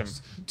watch him.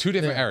 Two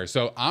different eras.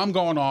 So I'm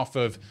going off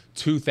of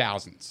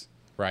 2000s,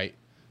 right?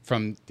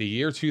 From the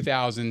year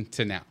 2000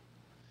 to now.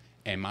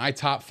 And my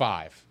top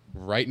 5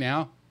 right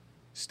now,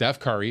 Steph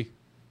Curry.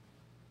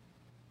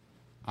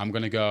 I'm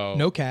gonna go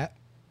No cat.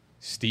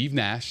 Steve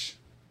Nash.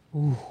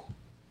 Ooh.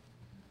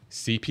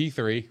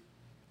 CP3.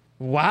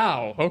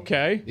 Wow.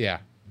 Okay.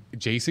 Yeah.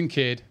 Jason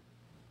Kidd.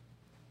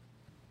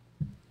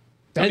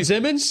 Ben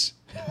Simmons?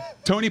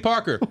 Tony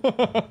Parker.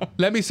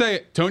 Let me say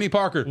it. Tony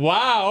Parker.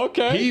 Wow.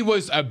 Okay. He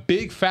was a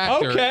big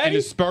factor in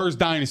the Spurs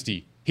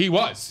dynasty. He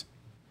was.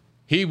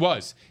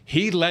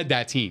 He led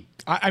that team.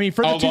 I mean,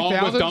 for the Along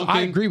with 2000s, Duncan,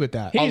 I agree with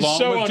that. He's Along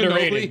so with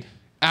underrated. Ginobili.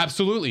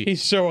 Absolutely.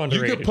 He's so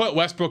underrated. You could put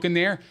Westbrook in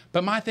there,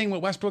 but my thing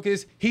with Westbrook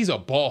is he's a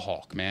ball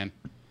hawk, man.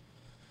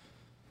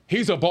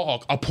 He's a ball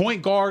hawk. A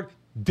point guard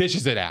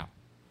dishes it out.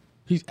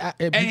 He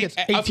gets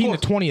 18 to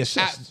 20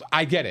 assists.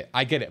 I get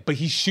it. But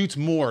he shoots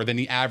more than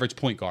the average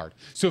point guard.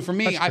 So for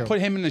me, I put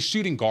him in the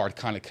shooting guard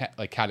kind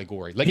of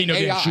category. Like He knows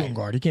he's AI. a shooting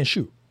guard. He can't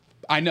shoot.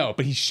 I know,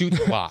 but he shoots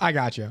a lot. I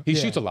got you. He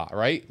Yeah. shoots a lot,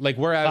 right? Like A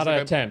whereas lot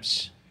of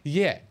attempts.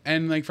 yeah,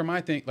 and like for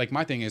my thing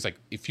is like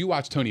if you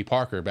watch Tony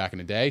Parker back in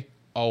the day,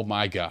 oh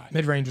my god,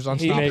 Mid-range was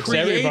makes unstoppable.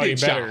 everybody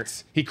better.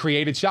 shots. He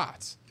created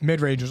shots.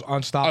 Mid-range was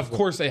unstoppable. Of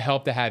course, it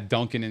helped to have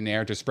Duncan in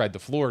there to spread the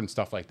floor and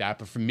stuff like that.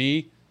 But for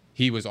me,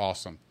 he was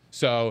awesome.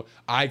 So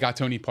I got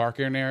Tony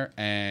Parker in there,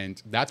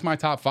 and that's my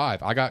top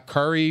 5. I got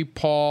Curry,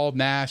 Paul,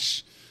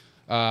 Nash,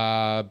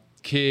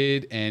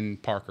 Kidd,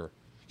 and Parker.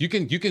 You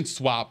can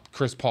swap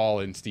Chris Paul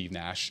and Steve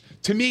Nash.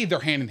 To me, they're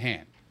hand in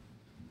hand.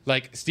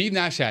 Like, Steve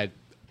Nash had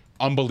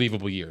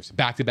unbelievable years,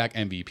 back-to-back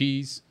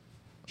MVPs.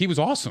 He was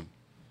awesome.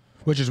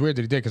 Which is weird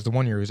that he did, because the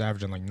one year he was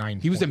averaging like 9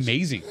 He was points.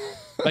 amazing.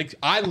 Like,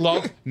 I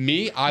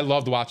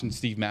loved watching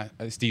Steve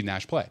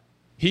Nash play.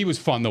 He was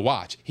fun to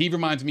watch. He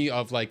reminds me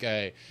of like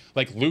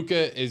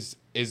Luka is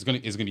gonna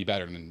be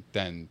better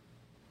than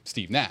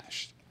Steve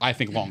Nash, I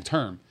think, long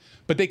term.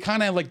 But they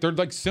kind of they're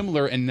like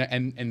similar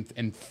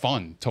and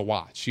fun to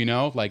watch. You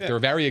know, like they're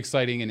very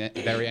exciting and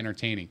very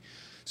entertaining.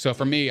 So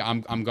for me,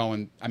 I'm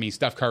going. I mean,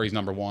 Steph Curry's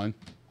number 1.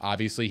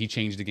 Obviously, he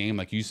changed the game,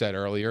 like you said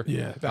earlier.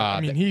 Yeah,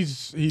 I mean,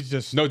 he's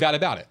just no doubt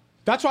about it.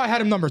 That's why I had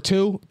him number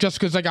 2, just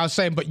because, like I was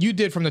saying, but you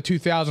did from the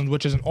 2000s,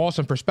 which is an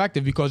awesome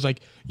perspective, because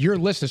like your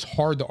list is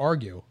hard to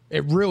argue.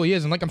 It really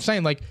is, and like I'm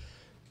saying, like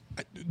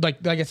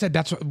I said,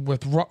 that's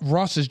with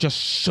Russ is just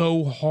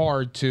so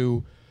hard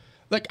to,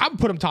 like, I would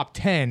put him top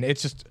 10.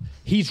 It's just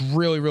he's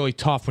really, really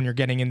tough when you're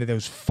getting into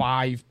those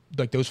 5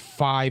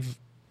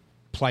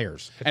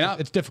 players.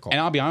 It's difficult.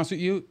 And I'll be honest with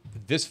you,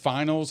 this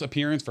finals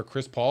appearance for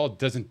Chris Paul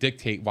doesn't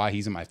dictate why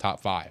he's in my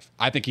top 5.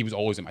 I think he was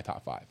always in my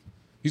top 5.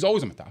 He's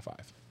always in my top 5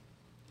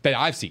 that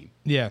I've seen.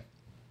 Yeah.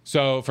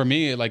 So for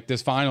me, like,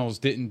 this finals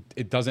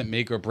doesn't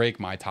make or break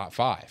my top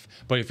 5.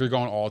 But if you're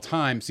going all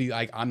time, see,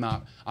 like, I'm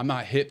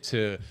not hip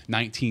to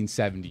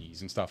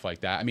 1970s and stuff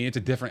like that. I mean, it's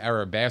a different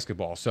era of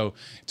basketball. So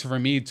for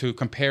me to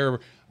compare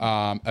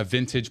a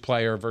vintage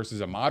player versus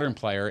a modern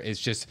player is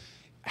just,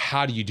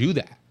 how do you do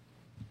that?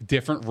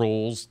 Different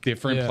rules,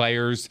 different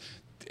players.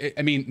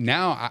 I mean,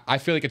 now I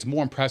feel like it's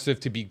more impressive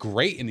to be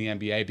great in the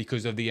NBA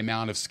because of the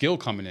amount of skill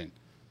coming in.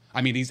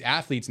 I mean, these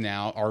athletes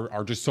now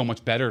are just so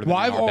much better than they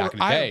are back in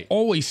the day. I've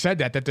always said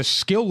that the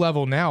skill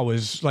level now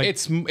is like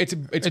it's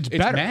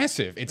better.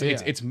 massive.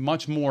 It's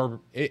much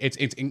more.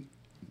 It's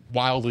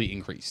wildly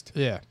increased.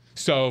 Yeah.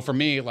 So for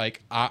me,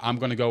 like, I'm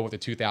going to go with the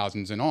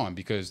 2000s and on,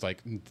 because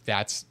like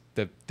that's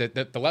the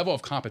level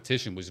of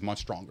competition was much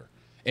stronger,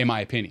 in my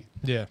opinion.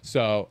 Yeah.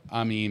 So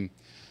I mean,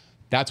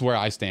 that's where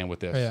I stand with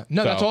this. Yeah.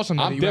 No, so that's awesome.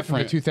 I'm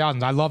different. The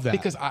 2000s. I love that,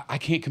 because I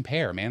can't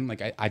compare, man.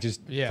 Like I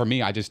just for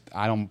me, I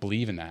don't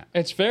believe in that.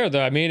 It's fair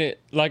though. I mean,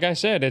 like I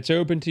said, it's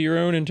open to your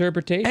own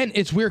interpretation. And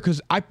it's weird because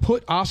I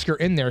put Oscar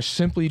in there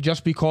simply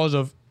just because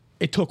of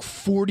it took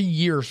 40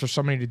 years for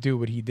somebody to do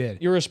what he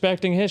did. You're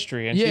respecting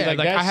history, and yeah, like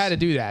I had to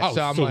do that. Oh,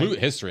 so I'm salute like,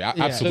 history. Yeah,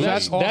 Absolutely.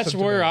 so that's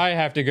where I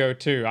have to go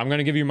too. I'm going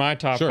to give you my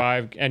top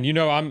 5, and you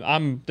know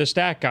I'm the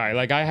stat guy.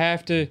 Like I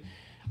have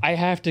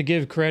to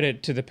give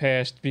credit to the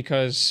past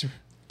because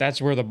that's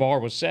where the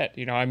bar was set.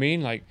 You know what I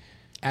mean? Like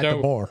at the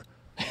bar.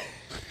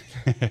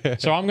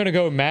 So I'm going to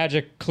go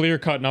Magic, clear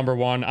cut number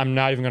 1. I'm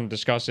not even going to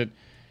discuss it.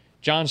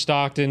 John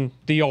Stockton,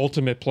 the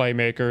ultimate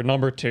playmaker,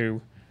 number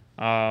 2.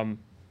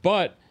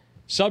 But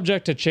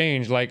subject to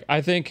change. Like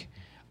I think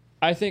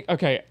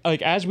okay,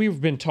 like as we've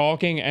been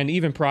talking and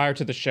even prior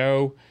to the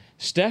show,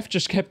 Steph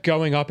just kept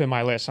going up in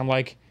my list. I'm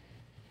like,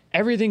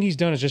 everything he's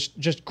done is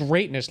just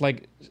greatness,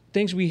 like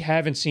things we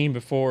haven't seen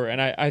before.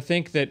 And I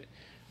think that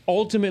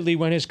ultimately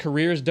when his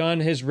career is done,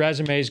 his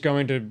resume is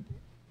going to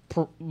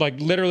like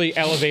literally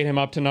elevate him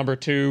up to number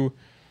 2.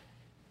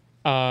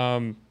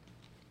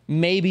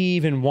 Maybe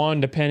even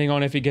 1, depending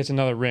on if he gets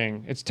another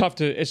ring. It's tough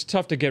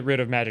to get rid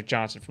of Magic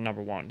Johnson from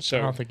number 1. So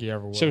I don't think he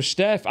ever will. So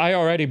Steph, I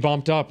already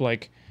bumped up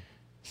like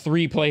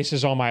 3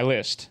 places on my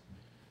list.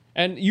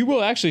 And you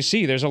will actually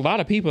see there's a lot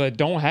of people that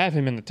don't have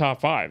him in the top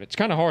 5. It's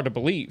kind of hard to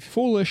believe.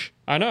 Foolish.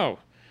 I know.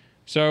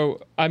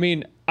 So, I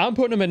mean, I'm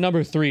putting him at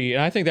number 3,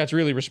 and I think that's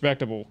really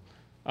respectable.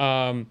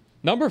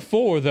 Number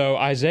 4, though,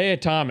 Isaiah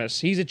Thomas.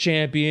 He's a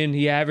champion.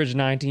 He averaged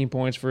 19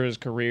 points for his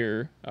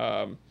career.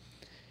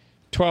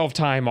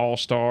 12-time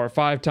All-Star,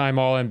 5-time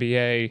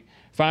All-NBA,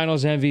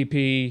 Finals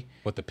MVP.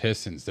 With the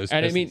Pistons, those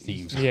and Pistons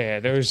teams. Yeah,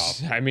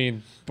 there's, I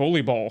mean,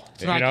 bully ball.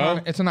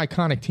 It's an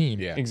iconic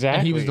team. Yeah. Exactly.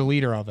 And he was the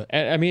leader of it.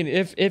 And, I mean,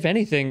 if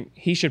anything,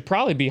 he should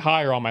probably be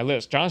higher on my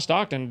list. John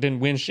Stockton didn't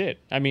win shit.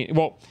 I mean,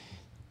 well,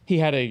 he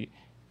had a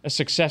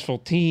successful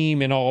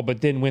team and all,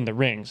 but didn't win the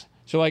rings.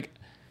 So, like,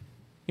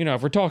 you know,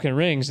 if we're talking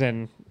rings,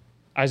 then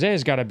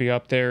Isaiah's got to be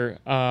up there.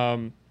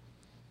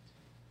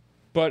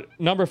 But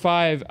number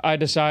 5, I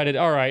decided,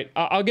 all right,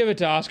 I'll give it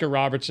to Oscar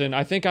Robertson.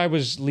 I think I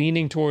was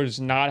leaning towards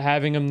not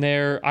having him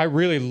there. I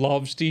really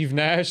love Steve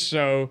Nash,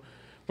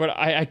 but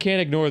I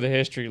can't ignore the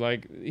history.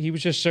 Like, he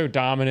was just so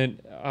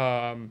dominant.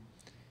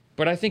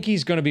 But I think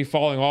he's going to be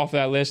falling off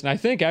that list. And I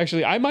think,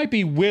 actually, I might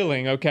be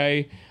willing,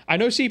 okay? I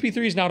know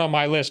CP3 is not on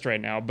my list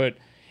right now, but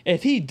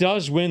if he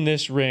does win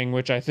this ring,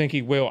 which I think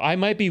he will, I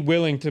might be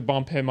willing to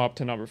bump him up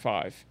to number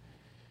 5.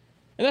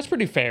 And that's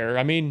pretty fair.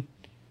 I mean,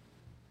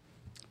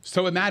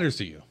 So it matters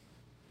to you.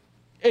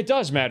 it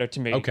does matter to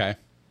me. Okay.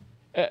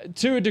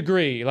 To a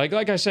degree. Like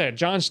I said,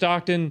 John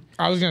Stockton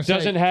I was gonna say,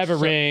 doesn't have a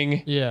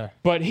ring, Yeah.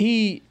 but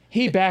he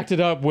backed it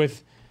up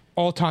with,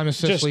 All-time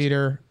assist Just-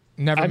 leader.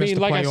 Never I missed mean,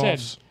 the like playoffs. I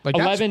said, Like,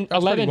 that's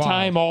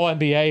 11-time pretty wild.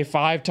 All-NBA,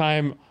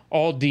 5-time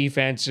all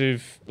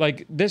defensive.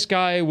 Like, this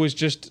guy was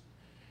just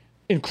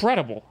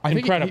incredible. I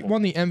think incredible. he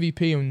won the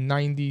MVP in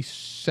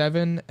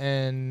 97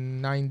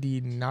 and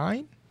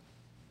 99?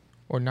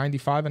 Or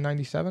 95 and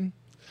 97?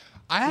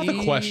 I have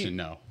a question,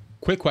 though.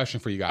 Quick question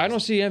for you guys. I don't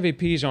see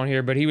MVPs on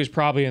here, but he was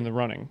probably in the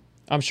running.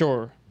 I'm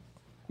sure.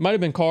 Might have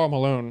been Karl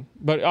Malone.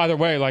 But either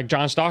way, like,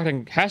 John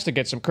Stockton has to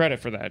get some credit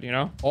for that, you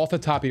know? Off the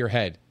top of your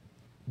head,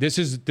 this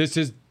is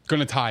going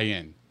to tie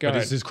in. Go but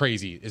ahead. This is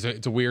crazy.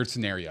 It's a weird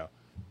scenario.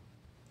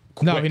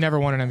 No, he never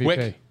won an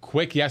MVP.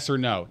 Quick yes or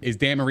no. Is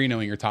Dan Marino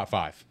in your top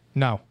 5?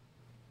 No.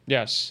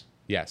 Yes.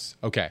 Yes.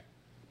 Okay.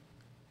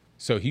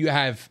 So you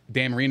have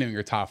Dan Marino in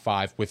your top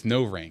 5 with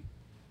no ring.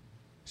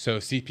 So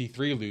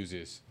CP3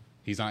 loses.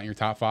 He's not in your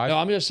top 5? No,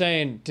 I'm just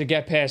saying to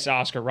get past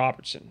Oscar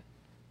Robertson.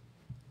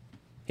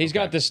 He's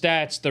got the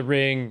stats, the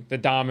ring, the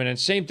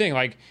dominance. Same thing.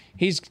 Like,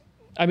 it's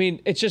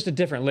just a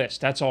different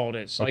list. That's all it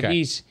is. Like,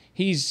 Okay.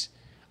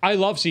 I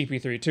love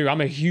CP3 too.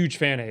 I'm a huge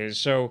fan of his.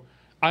 So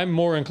I'm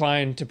more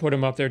inclined to put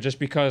him up there just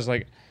because,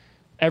 like,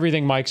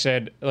 everything Mike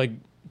said, like,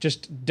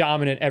 just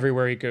dominant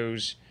everywhere he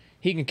goes.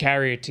 He can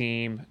carry a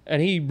team.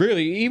 And he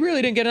really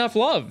didn't get enough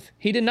love.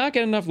 He did not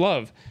get enough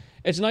love.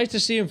 It's nice to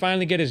see him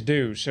finally get his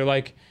due. So,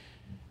 like,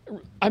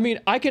 I mean,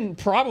 I can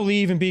probably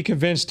even be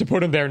convinced to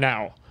put him there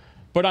now.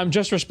 But I'm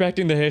just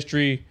respecting the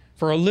history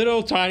for a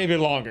little tiny bit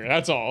longer.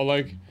 That's all.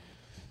 Like,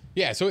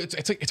 Yeah, so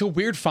it's a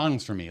weird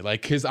finals for me,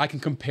 like, because I can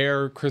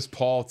compare Chris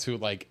Paul to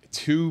like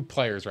 2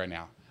 players right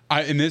now,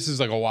 and this is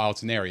like a wild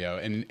scenario,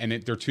 and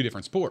they're 2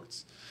 different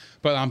sports.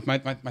 But my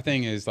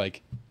thing is,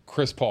 like,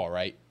 Chris Paul,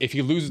 right? If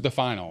he loses the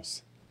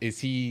finals, is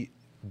he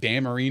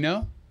Dan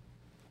Marino?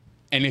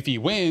 And if he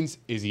wins,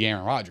 is he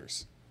Aaron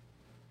Rodgers?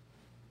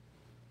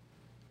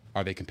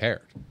 Are they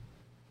compared?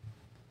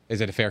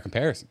 Is it a fair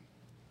comparison?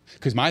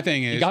 Because my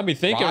thing is, you got me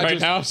thinking right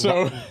now.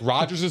 So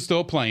Rodgers is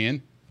still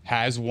playing,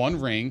 has 1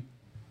 ring,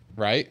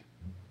 right?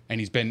 And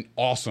he's been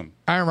awesome.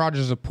 Aaron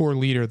Rodgers is a poor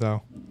leader,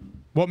 though.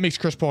 What makes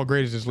Chris Paul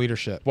great is his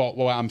leadership.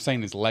 Well, I'm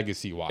saying is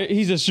legacy-wise.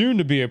 he's assumed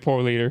to be a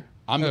poor leader.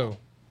 Who?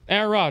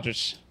 Aaron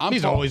Rodgers.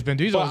 He's always been.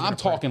 He's But always been I'm a prick.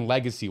 talking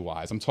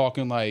legacy-wise. I'm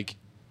talking like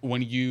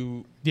when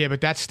you. Yeah,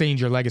 but that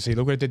stains your legacy.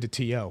 Look what it did to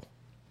T.O.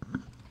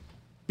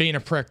 Being a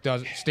prick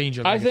does stain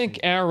your I legacy. think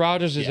Aaron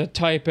Rodgers is a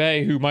type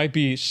A who might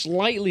be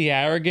slightly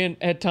arrogant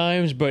at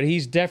times, but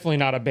he's definitely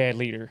not a bad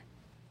leader.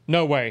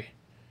 No way.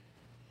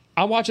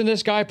 I'm watching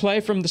this guy play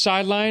from the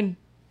sideline,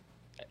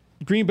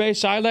 Green Bay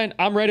sideline.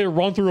 I'm ready to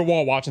run through a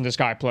wall watching this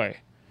guy play.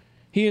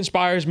 He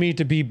inspires me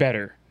to be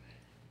better.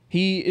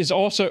 He is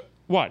also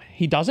what?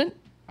 He doesn't?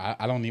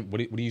 I don't need. What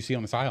do you see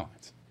on the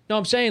sidelines? No,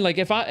 I'm saying, like,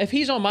 if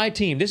he's on my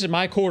team, this is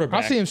my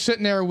quarterback. I see him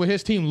sitting there with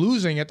his team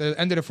losing at the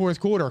end of the 4th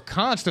quarter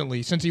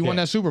constantly since he won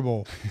that Super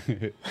Bowl.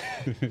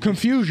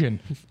 Confusion.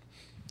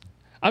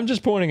 I'm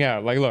just pointing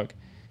out, like, look,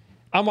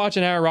 I'm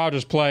watching Aaron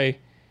Rodgers play,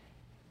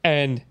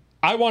 and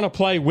I want to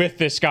play with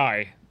this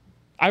guy.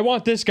 I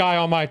want this guy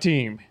on my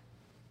team.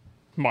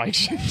 Mike.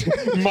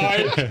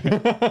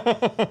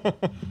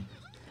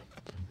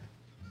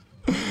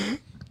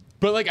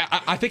 But like,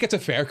 I think it's a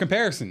fair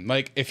comparison.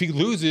 Like, if he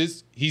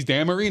loses, he's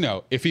Dan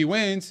Marino. If he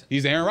wins,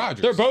 he's Aaron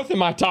Rodgers. They're both in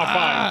my top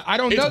 5. I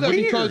don't know It's that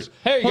weird. because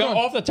Here you hold go. on.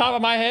 Off the top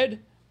of my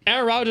head,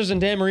 Aaron Rodgers and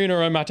Dan Marino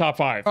are in my top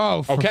 5.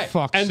 Oh, for Okay.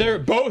 fuck's And sake. they're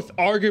both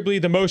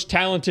arguably the most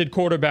talented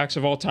quarterbacks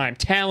of all time,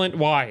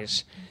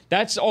 talent-wise.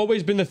 That's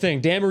always been the thing.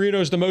 Dan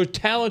Marino is the most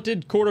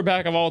talented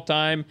quarterback of all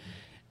time,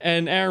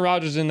 and Aaron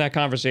Rodgers is in that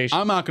conversation.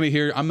 I'm not going to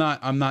hear. I'm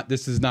not.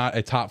 This is not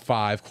a top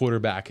 5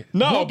 quarterback.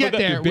 No, We'll get but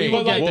there. We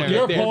will but, get like, there.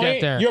 Your We'll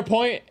get there. your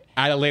point.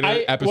 At a later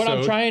episode. What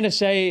I'm trying to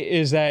say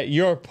is that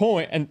your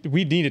point, and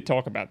we need to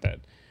talk about that,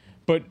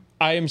 but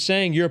I am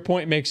saying your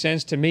point makes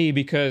sense to me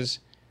because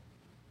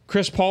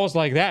Chris Paul's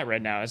like that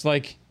right now. It's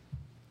like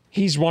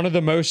he's one of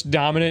the most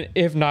dominant,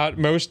 if not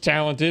most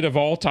talented of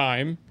all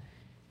time,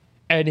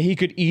 and he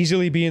could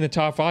easily be in the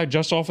top 5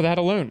 just off of that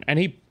alone. And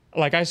he,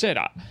 like I said,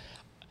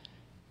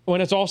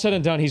 when it's all said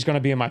and done, he's going to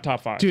be in my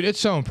top 5. Dude, it's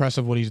so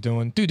impressive what he's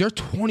doing. Dude, they're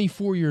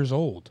 24 years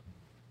old.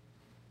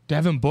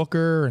 Devin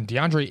Booker and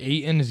DeAndre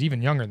Ayton is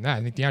even younger than that.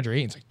 I think DeAndre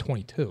Ayton's like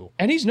 22.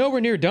 And he's nowhere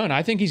near done.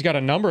 I think he's got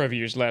a number of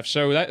years left.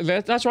 So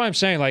that's why I'm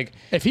saying, like,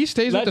 If he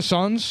stays Let- with the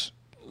Suns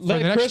for let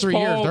the next Chris 3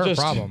 years, Paul they're just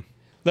a problem.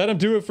 let him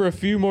do it for a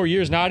few more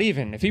years. Not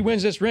even. If he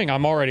wins this ring,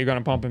 I'm already going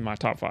to pump him in my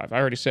top 5. I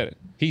already said it.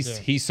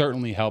 He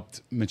certainly helped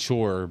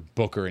mature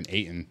Booker and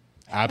Ayton.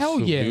 Hell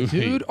Absolutely. yeah,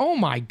 dude. Oh,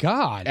 my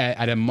God.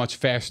 At a much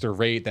faster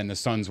rate than the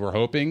Suns were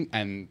hoping,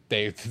 and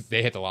they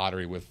hit the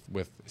lottery with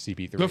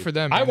CP3. Good for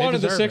them. I man. They wanted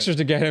the deserve Sixers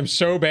to get him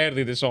so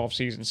badly this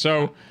offseason.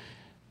 So,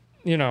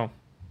 you know,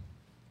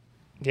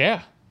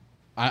 yeah.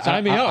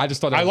 Sign me up. I just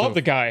thought I that was love a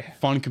the guy.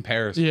 Fun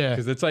comparison. Yeah.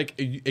 because it's like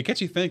it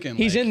gets you thinking.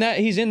 He's like, in that.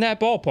 He's in that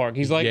ballpark.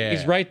 He's like Yeah.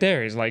 he's right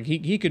there. He's like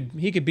he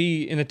could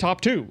be in the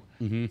top 2.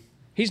 Mm-hmm.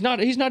 He's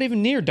not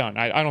even near done.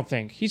 I don't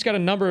think he's got a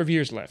number of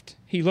years left.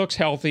 He looks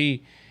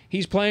healthy.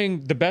 He's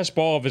playing the best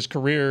ball of his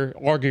career,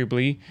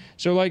 arguably.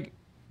 So, like,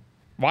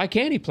 why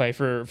can't he play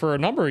for a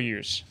number of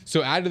years?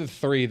 So out of the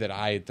 3 that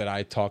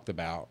I talked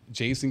about,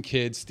 Jason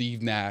Kidd,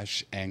 Steve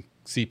Nash, and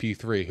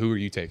CP3, who are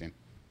you taking?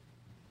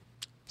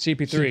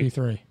 CP3.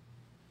 CP3.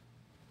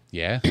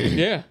 Yeah.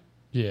 Yeah.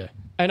 Yeah.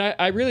 And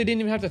I really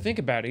didn't even have to think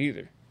about it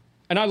either.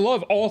 And I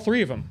love all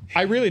three of them.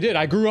 I really did.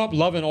 I grew up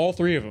loving all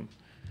three of them.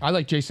 I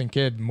like Jason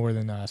Kidd more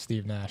than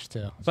Steve Nash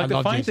too. Like I the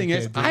love funny Jason thing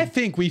is, Kidd, dude. I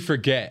think we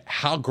forget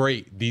how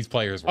great these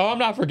players were. Oh, I'm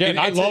not forgetting.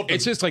 And I love them.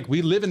 It's just like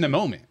we live in the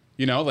moment.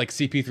 You know, like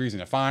CP3's in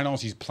the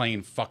finals. He's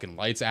playing fucking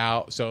lights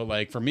out. So,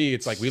 like, for me,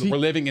 it's like we're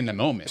living in the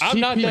moment. I'm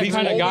not that He's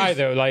kind of guy, always-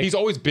 though. Like, he's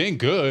always been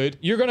good.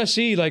 you're going to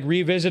see, like,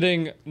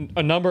 revisiting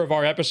a number of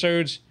our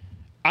episodes.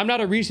 I'm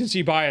not a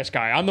recency bias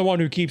guy. I'm the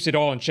one who keeps it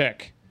all in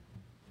check.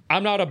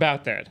 I'm not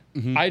about that.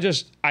 Mm-hmm.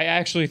 I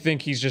actually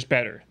think he's just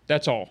better.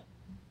 That's all.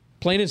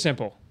 Plain and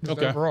simple. Just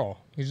Okay. overall,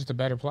 he's just a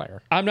better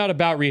player. I'm not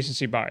about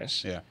recency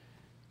bias. Yeah.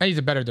 And he's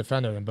a better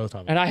defender than both of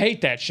them. And I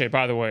hate that shit,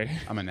 by the way.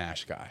 I'm a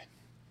Nash guy.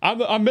 I'm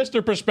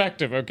Mr.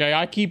 Perspective, okay?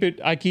 I keep it,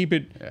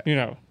 you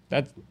know,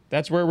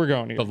 that's where we're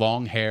going here. The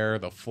long hair,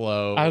 the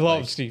flow. I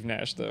love like, Steve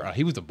Nash, though. bro,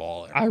 he was a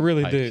baller. I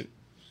really Like, did.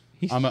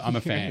 I'm a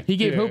fan. He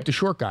gave Yeah. hope to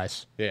short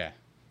guys. Yeah.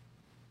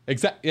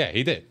 Exactly. Yeah,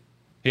 he did.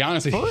 He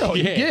honestly. For real,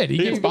 yeah, he did. He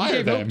gave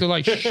inspired hope them. to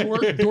like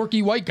short,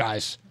 dorky white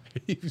guys.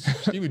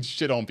 He would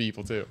shit on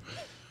people too.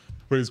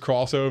 With his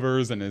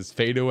crossovers and his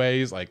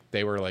fadeaways, like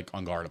they were like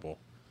unguardable.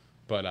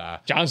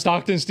 But John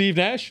Stockton, Steve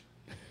Nash.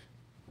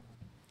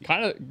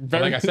 Kind of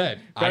very. like I said,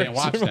 I very didn't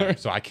watch similar. them,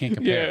 so I can't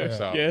compare. Yeah.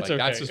 So Yeah, it's like,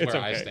 that's okay. just It's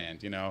where I okay.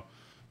 stand, you know.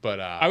 But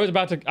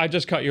I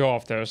just cut you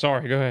off though.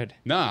 Sorry, go ahead.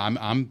 no,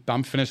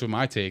 I'm finished with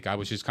my take. I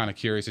was just kind of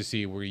curious to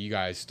see where you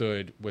guys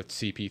stood with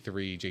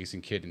CP3, Jason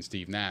Kidd, and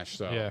Steve Nash.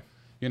 So Yeah.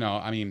 you know,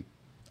 I mean,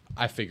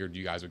 I figured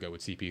you guys would go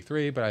with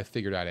CP3, but I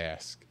figured I'd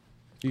ask.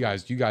 You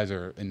guys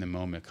are in the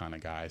moment kind of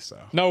guys. So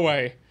No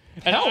way.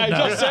 And I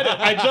just said it.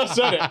 I just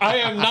said it. I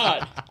am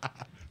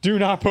not. Do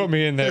not put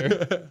me in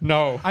there.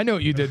 No. I know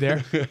what you did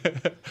there.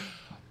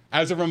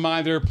 as a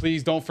reminder,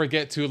 please don't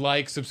forget to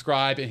like,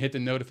 subscribe, and hit the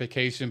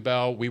notification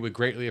bell. We would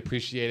greatly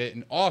appreciate it.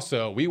 And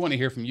also, we want to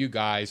hear from you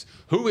guys.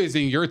 Who is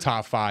in your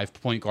top 5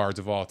 point guards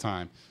of all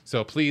time?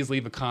 So please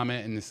leave a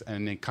comment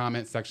in the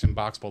comment section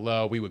box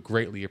below. We would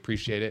greatly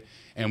appreciate it.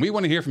 And we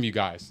want to hear from you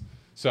guys.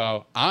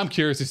 So I'm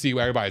curious to see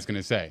what everybody's going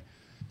to say.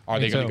 Are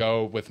they going to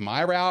go with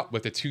my route,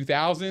 with the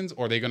 2000s,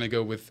 or are they going to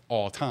go with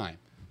all time?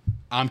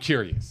 I'm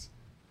curious.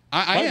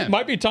 I am.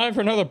 Might be time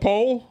for another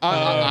poll.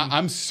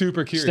 I'm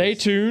super curious. Stay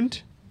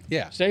tuned.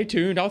 Yeah. Stay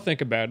tuned. I'll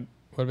think about it.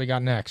 What do we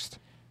got next?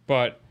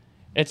 But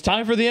it's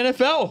time for the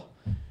NFL.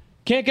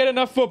 Can't get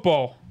enough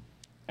football.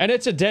 And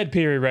it's a dead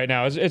period right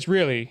now. It's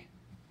really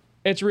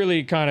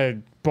kind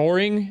of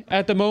boring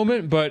at the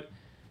moment, but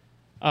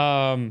we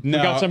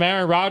got some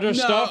Aaron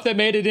Rodgers stuff that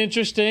made it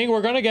interesting.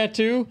 We're going to get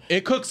to.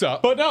 It cooks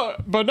up. But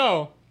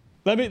no.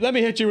 Let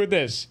me hit you with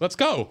this. Let's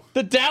go.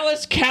 The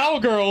Dallas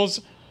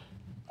Cowgirls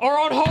are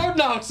on Hard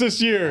Knocks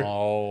this year.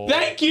 Oh.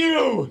 Thank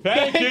you.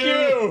 Thank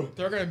you.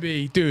 They're gonna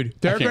be, dude.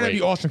 They're can't gonna wait.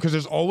 be awesome because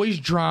there's always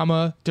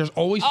drama. There's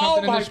always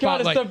something in my the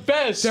God, it's spotlight. the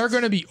best. They're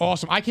gonna be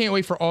awesome. I can't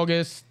wait for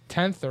August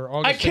 10th or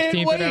August can't 16th,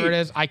 wait. whatever it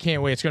is. I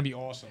can't wait. It's gonna be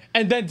awesome.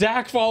 And then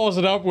Dak follows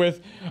it up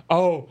with,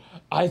 "Oh,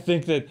 I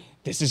think that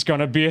this is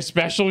going to be a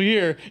special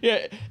year."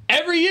 Yeah,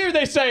 every year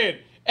they say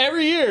it.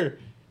 Every year.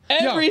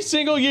 Every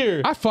single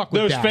year. I fuck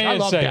with those Dak. I fans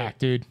love say Dak, it.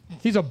 dude.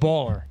 He's a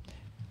baller.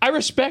 I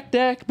respect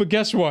Dak, but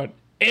guess what?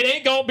 It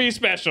ain't going to be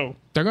special.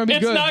 They're gonna be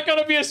It's good. not going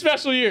to be a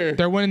special year.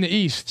 They're winning the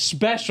East.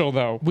 Special,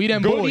 though. We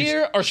them good boys.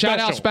 year or Shout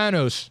special? out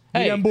Spanos. We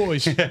Hey. them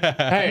boys.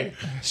 Hey,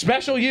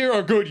 special year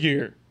or good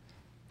year?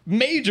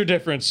 Major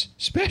difference.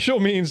 Special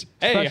means,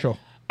 hey, Special.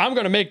 I'm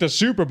going to make the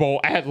Super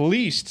Bowl at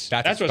least.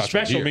 That's a what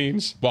special year.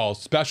 means. Well,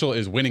 special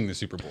is winning the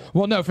Super Bowl.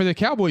 Well, no, for the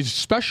Cowboys,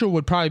 special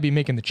would probably be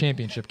making the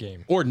championship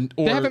game. Or They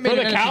haven't For made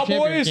the an NFC championship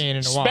Cowboys, game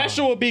in a while.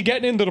 special would be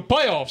getting into the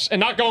playoffs and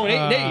not going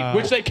 8-8,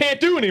 which they can't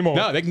do anymore.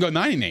 no, they can go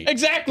 9-8.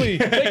 Exactly.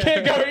 They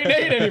can't go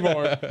 8-8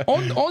 anymore.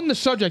 On the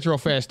subject, real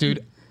fast,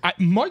 dude.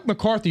 Mike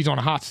McCarthy's on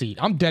a hot seat.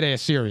 I'm dead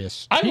ass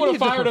serious. I He would've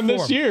needs to fired him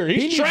this perform. year. He's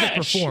he needs trash.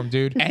 to perform,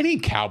 dude. Any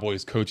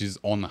Cowboys coaches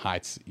on the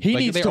hot seat. He Like,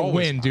 needs they're to always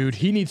win, hot. dude.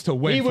 He needs to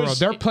win. He For real. was-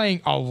 They're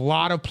playing a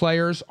lot of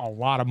players, a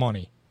lot of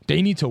money.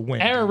 They need to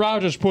win. Aaron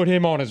Rodgers put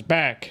him on his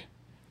back.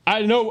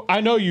 I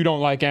know you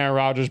don't like Aaron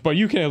Rodgers, but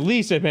you can at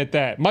least admit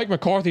that. Mike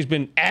McCarthy's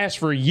been ass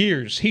for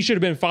years. He should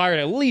have been fired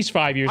at least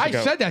 5 years I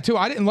ago. said that too.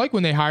 I didn't like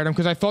when they hired him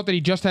because I thought that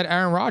he just had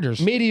Aaron Rodgers.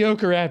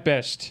 Mediocre at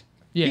best.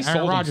 Yeah, He Aaron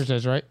sold Rodgers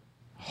is right.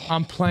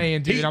 I'm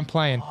playing, dude. I'm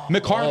playing.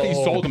 McCarthy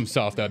sold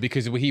himself though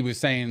because he was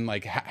saying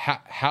like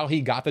how he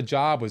got the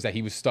job was that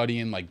he was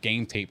studying like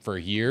game tape for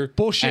a year.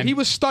 Bullshit. And- He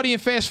was studying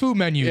fast food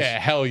menus. Yeah,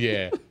 hell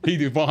yeah. He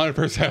did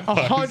 100%.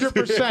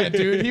 100%,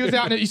 dude. He was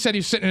out. He said he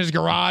was sitting in his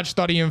garage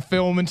studying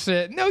film and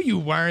said, "No, you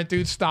weren't,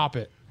 dude. Stop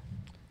it."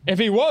 If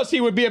he was,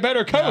 he would be a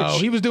better coach. No,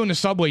 he was doing the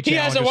Subway He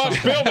challenge. hasn't or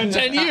watched something. film in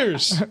 10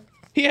 years.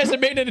 He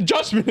hasn't made an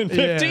adjustment in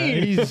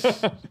 15.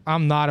 Yeah,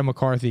 I'm not a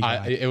McCarthy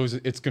guy.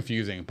 It's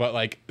confusing, but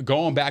like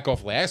going back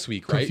off last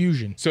week, right?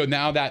 Confusion. So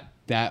now that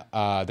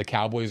the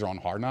Cowboys are on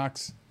Hard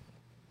Knocks,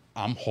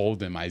 I'm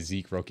holding my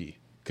Zeke rookie.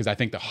 because I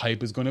think the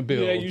hype is going to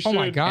build. Yeah, you Oh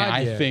my should. God. And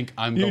I yeah. think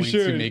I'm You going to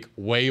should. make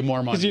way more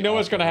money. Because you know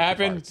what's off going to of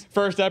rookie happen? cards.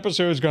 First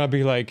episode is going to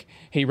be like,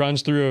 he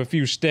runs through a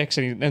few sticks,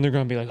 and they're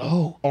going to be like,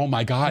 oh, Oh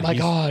my God! my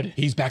God.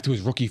 He's back to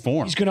his rookie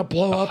form. he's going to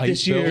blow up hype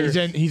this year. builds.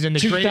 He's in the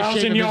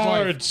greatest shape 2,000 of his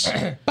life.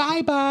 yards.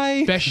 Bye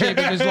bye. Best shape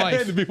of his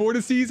life. Before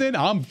the season,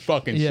 I'm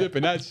fucking Yeah.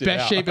 shipping that shit.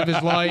 Best out. shape of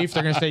his life.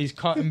 They're gonna say he's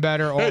cutting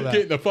better. All that.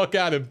 Getting the fuck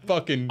out of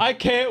fucking. I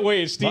can't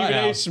wait. Stephen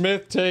A. house.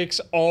 Smith takes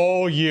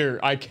all year.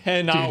 I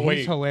cannot Dude, wait.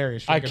 he's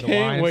hilarious. I Drinking the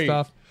wine can't and wait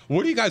Stuff.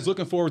 What are you guys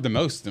looking forward the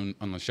most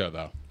on the show,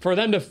 though? for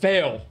them to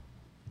fail.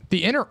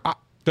 The inner.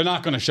 They're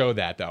not going to show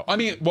that, though. I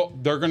mean, well,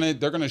 they're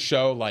gonna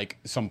show like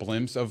some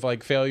glimpse of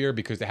like failure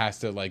because it has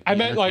to like be I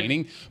meant, like-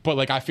 entertaining. But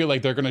like, I feel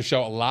like they're going to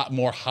show a lot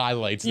more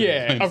highlights. than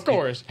Yeah, glimpse. of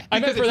course.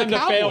 I meant Because for it's them the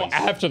to fail Cowboys.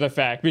 after the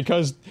fact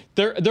because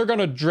they're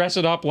gonna dress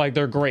it up like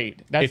they're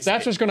great. That's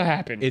what's gonna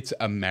happen. It's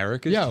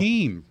America's Yo,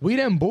 team. we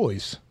them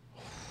boys.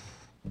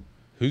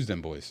 Who's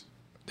them boys?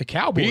 The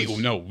Cowboys.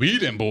 We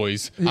them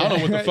boys. I don't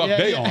know what the fuck Yeah,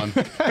 they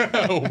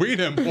yeah. on. We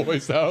them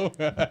boys though.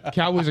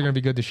 Cowboys are gonna be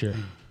good this year.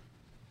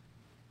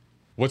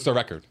 What's the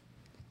record?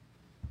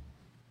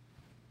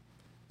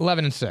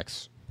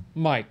 11-6.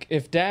 Mike,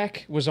 if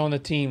Dak was on the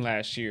team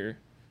last year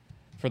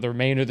for the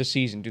remainder of the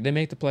season, do they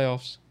make the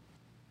playoffs?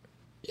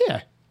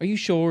 Yeah. Are you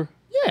sure?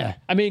 Yeah.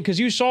 I mean, because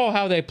you saw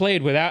how they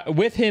played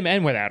with him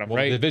and without him, Well,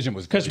 right? the division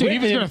was because good. Dude, he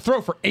was gonna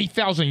throw for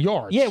 8,000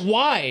 yards. Yeah,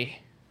 why?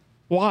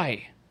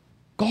 Why?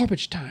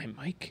 Garbage time,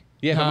 Mike.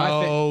 Yeah, but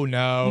my thing-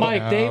 No,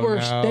 Mike,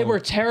 they were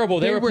terrible.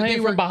 They were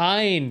playing from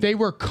behind. They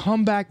were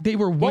comeback. They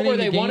were winning. what were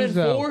they? the 1 games, and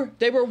though. 4?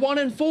 They were 1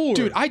 and 4.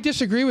 Dude, I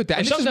disagree with that.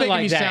 And this is something making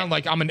like me that. sound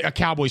like I'm a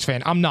Cowboys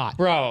fan. I'm not.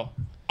 bro.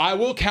 I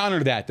will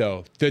counter that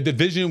though. The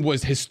division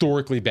was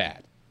historically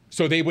bad,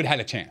 so they would have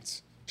had a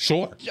chance.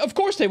 Sure. Of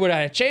course they would have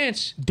had a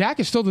chance. Dak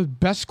is still the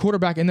best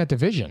quarterback in that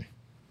division.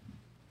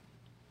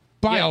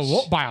 By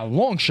Yes. by a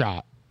long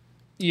shot.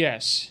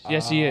 Yes,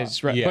 he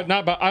is. Right, yeah. but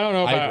not. But I don't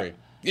know I about. agree.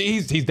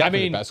 He's definitely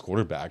mean, the best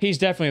quarterback. He's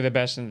definitely the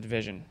best in the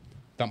division.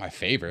 not my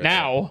favorite.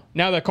 Now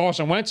that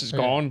Carson Wentz is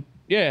gone,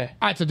 yeah.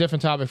 That's a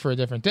different topic for a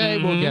different day.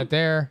 We'll get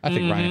there. I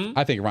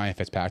think Ryan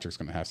Fitzpatrick's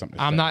going to have something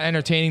to I'm say. not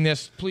entertaining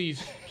this.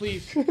 Please,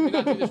 can we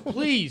not do this?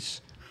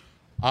 Please.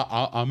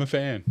 I'm a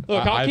fan.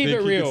 Look, I'll I keep think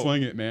it he real. can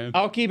sling it, man.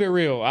 I'll keep it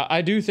real.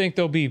 I do think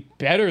they'll be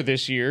better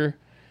this year,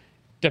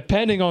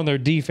 depending on their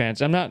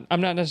defense. I'm not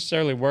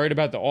necessarily worried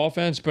about the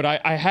offense, but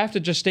I have to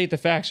just state the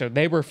facts. So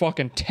they were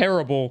fucking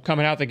terrible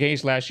coming out the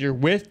gates last year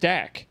with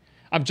Dak.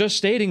 I'm just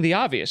stating the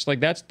obvious. Like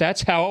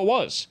that's how it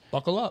was,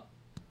 Buckle up.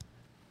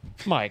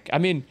 Mike. I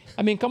mean,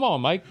 come on,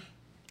 Mike.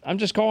 I'm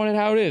just calling it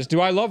how it is. Do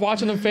I love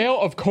watching them fail?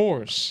 Of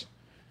course.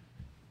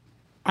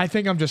 I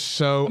think I'm just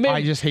so. mean-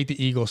 I just hate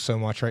the Eagles so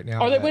much right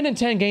now. Are they that- winning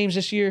 10 games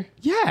this year?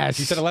 Yes.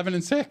 He said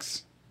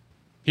 11-6.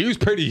 He was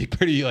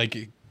pretty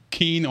like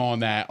keen on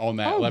that Oh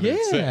 11-6.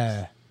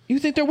 yeah. You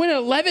think they're winning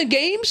 11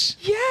 games?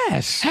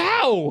 Yes.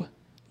 How?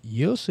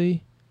 You'll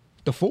see.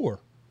 The 4.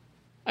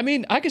 I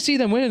mean, I could see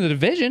them winning the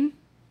division.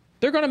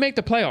 They're going to make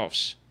the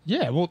playoffs.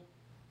 Yeah. Well.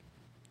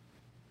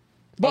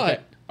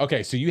 But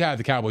Okay, so you have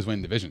the Cowboys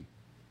win the division.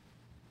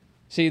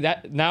 see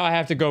that now I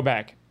have to go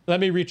back. Let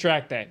me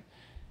retract that.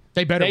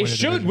 They better. They win the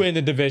should division. win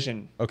the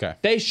division. Okay.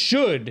 They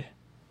should.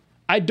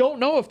 I don't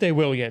know if they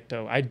will yet,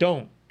 though. I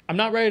don't. I'm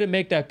not ready to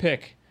make that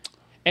pick.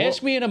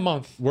 Ask me in a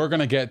month. We're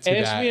gonna get to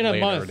Ask that me in a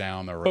later month.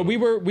 down the road. But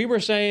we were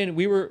saying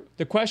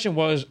the question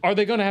was, are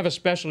they going to have a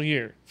special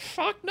year?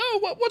 Fuck no.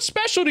 What's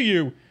special to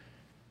you?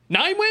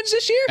 9 wins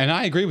this year? and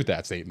I agree with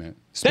that statement.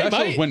 Special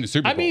might. is winning the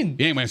Super Bowl. I mean,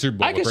 he ain't winning the Super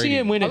Bowl. I with can see Brady.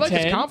 him I winning like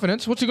 10. his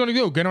confidence. What's he going to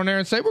do? Get on there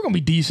and say we're going to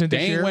be decent They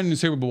this ain't year? winning the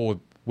Super Bowl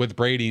with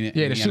Brady in Yeah,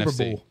 the the Super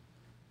NFC. Bowl.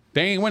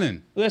 They ain't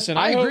winning. Listen,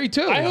 I hope- agree,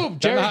 too. I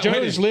hope They're Jerry not Jones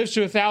winning. lives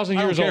to 1,000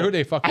 I don't years care old. who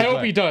they fucking I hope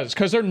play. he does,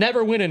 because they're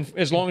never winning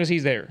as long as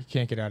he's there.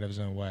 Can't get out of his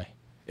own way.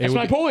 That's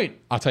my point.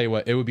 I'll tell you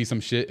what, it would be some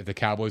shit if the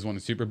Cowboys won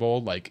the Super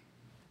Bowl like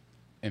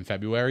in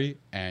February,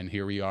 and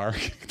here we are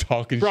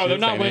talking Bro, shit. they're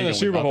not saying winning they the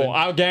ain't gonna Super win Bowl. nothing.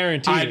 I'll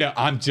guarantee I it. know.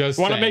 I'm just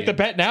Want to saying. make the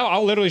bet now?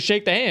 I'll literally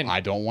shake the hand. I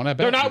don't want to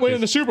bet. They're not winning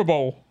the because- Super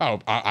Bowl. Oh,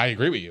 I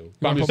agree with you.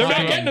 wanna I'm just put They're not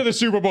saying- getting to the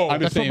Super Bowl. I'm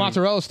Let's just put saying-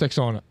 mozzarella sticks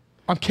on it.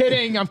 I'm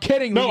kidding. No,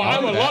 We I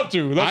can would do that. love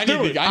to. Let's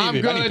do it. I I'm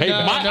need good. payback.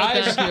 No, My no,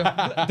 eyes-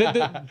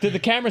 thank you. Did the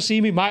camera see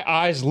me? My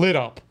eyes lit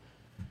up.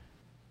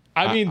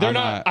 I mean, they're I'm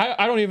not. not-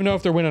 I don't even know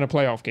if they're winning a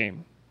playoff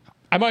game.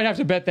 I might have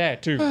to bet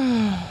that too.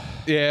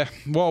 Yeah,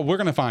 well, we're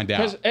gonna find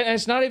Because out.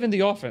 it's not even the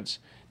offense.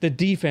 The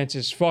defense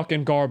is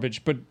fucking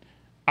garbage. But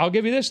I'll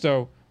give you this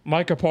though: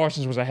 Micah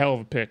Parsons was a hell of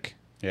a pick.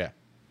 Yeah,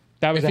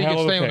 That was If a he hell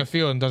can of a stay on the pick.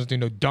 field and doesn't do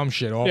no dumb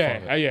shit off of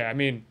it. Yeah. I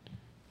mean,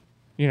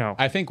 you know,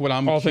 I think what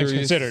I'm All things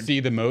curious to considered. see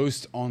the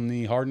most on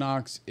the Hard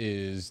Knocks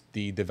is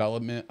the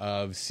development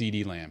of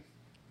CeeDee Lamb.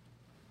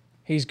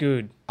 he's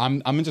good.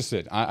 I'm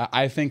interested.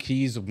 I think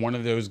he's one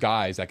of those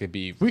guys that could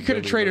be. We could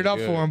have really, traded really up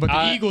good. for him, but the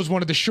I- Eagles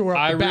wanted to shore up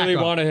I the really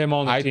backup. wanted him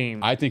on the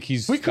team. I think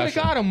he's. We could have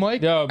special. got him,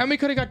 Mike. Yeah. And we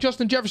could have got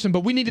Justin Jefferson,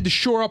 but we needed to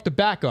shore up the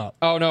backup.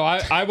 Oh no,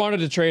 I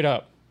wanted to trade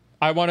up.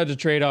 I wanted to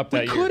trade up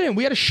that We year. couldn't.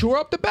 We had to shore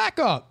up the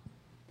backup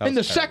That in the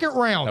was terrible. second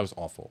round. That was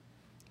awful.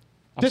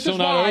 I'm still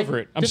not over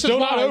it. I'm still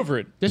not over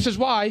it. This is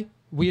why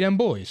we them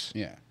boys.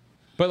 Yeah,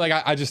 But like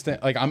I just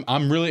think like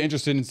I'm really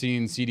interested in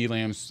seeing CD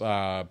Lamb's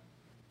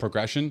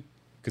progression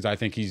because I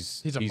think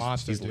he's a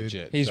monster, he's dude.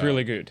 legit. He's So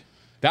really good.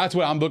 That's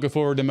what I'm looking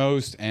forward to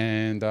most,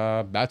 and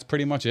that's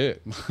pretty much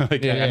it.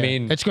 Like, Yeah, I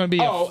mean, It's going to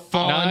be a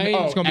fun.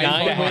 It's going to be a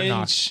nine fun Hard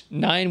Knocks.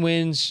 wins. 9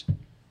 wins.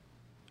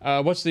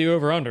 What's the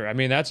over under? I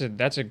mean, that's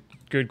a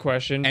good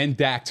question. and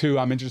Dak too.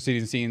 I'm interested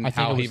in seeing I think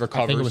how it he was,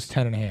 recovers. I think it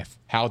was 10.5.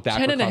 How Dak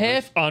 10 and a recovers.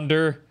 half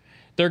under.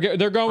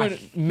 They're going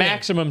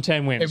maximum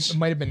 10 wins. It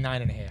might have been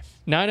 9.5.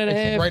 9.5.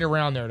 It's right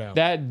around there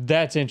though.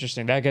 That's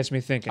interesting. That gets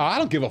me thinking. I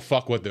don't give a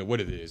fuck what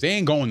it is. They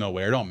ain't going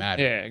nowhere. It don't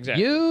matter. Yeah,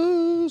 exactly.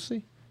 You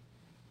see.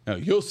 No,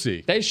 you'll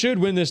see. They should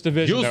win this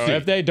division, You'll though. see.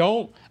 If they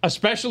don't,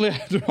 especially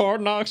after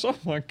Hard Knocks, oh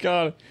my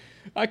god,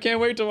 I can't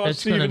wait to watch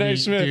It's gonna Stephen A. be,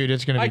 Smith. dude.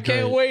 It's going to be. I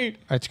can't great. wait.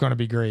 It's going to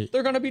be great.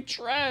 They're gonna be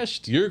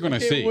trashed. You're gonna I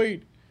can't see.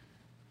 Wait.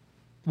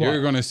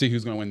 You're gonna see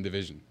who's gonna win the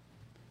division.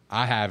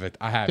 I have it.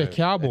 The a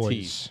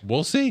Cowboys. team.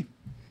 We'll see.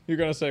 You're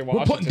gonna say We're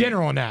Washington. putting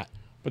dinner on that.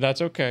 but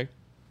that's okay.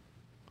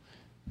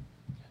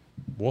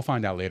 We'll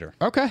find out later.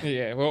 Okay.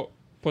 Yeah, we'll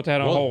put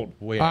that on We'll- hold.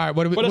 Well, All right.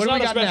 What do we, But it's what do we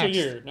not a got special next?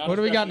 year. Not What a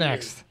do we got special year.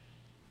 next?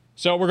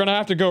 So we're gonna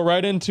have to go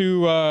right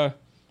into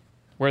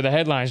where the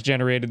headlines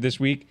generated this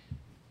week.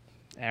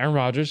 Aaron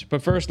Rodgers.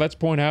 But first, let's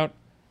point out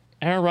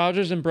Aaron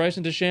Rodgers and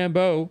Bryson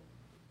DeChambeau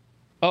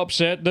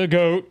upset the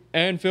GOAT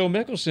and Phil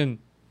Mickelson.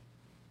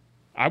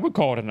 I would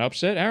call it an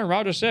upset. Aaron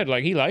Rodgers said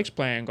like he likes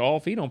playing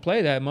golf. He don't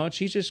play that much.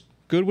 He's just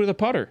good with a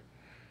putter.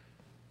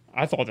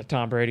 I thought that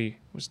Tom Brady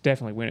was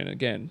definitely winning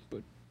again,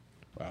 but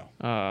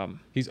wow.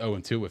 He's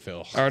 0-2 with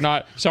Phil. or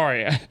not.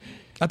 Sorry,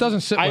 That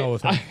doesn't sit well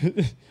with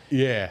him.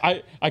 Yeah.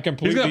 I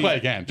completely. He's gonna play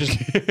again.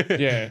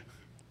 Yeah.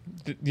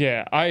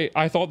 Yeah,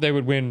 I thought they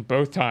would win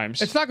both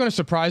times. It's not going to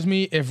surprise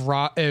me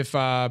if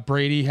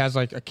Brady has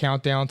like a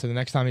countdown to the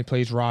next time he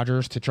plays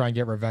Rodgers to try and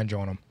get revenge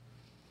on him.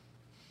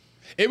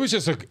 It was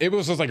just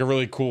like a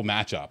really cool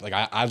matchup. Like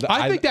I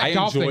think that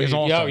golf thing is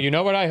enjoyed- awesome. Yo, you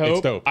know what I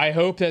hope? dope. I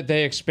hope that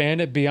they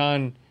expand it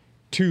beyond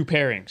 2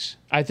 pairings.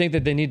 I think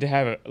that they need to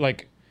have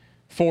like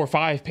 4 or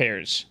 5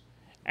 pairs.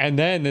 And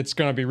then it's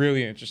going to be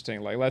really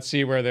interesting. Like, let's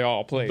see where they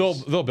all play.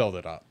 They'll build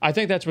it up. I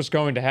think that's what's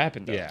going to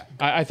happen, though. Yeah.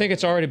 I think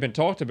it's already been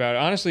talked about.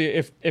 Honestly,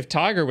 if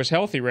Tiger was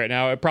healthy right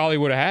now, it probably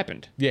would have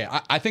happened.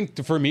 Yeah, I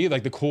think for me,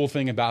 like the cool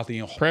thing about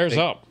the Prayers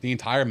up. the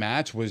entire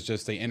match was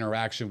just the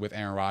interaction with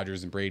Aaron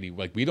Rodgers and Brady.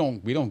 Like we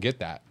don't get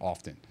that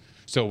often.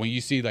 So when you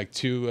see like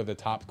 2 of the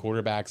top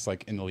quarterbacks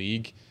like in the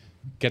league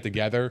get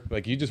together,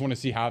 like you just want to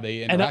see how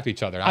they interact with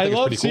each other. I think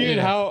love it's pretty seeing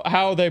cool.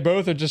 how they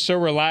both are just so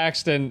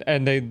relaxed and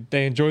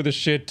they enjoy the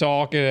shit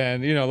talking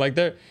and you know like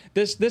they're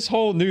this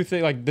whole new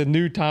thing like the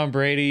new Tom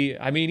Brady.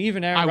 I mean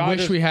even Aaron I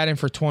Rodgers. wish we had him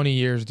for 20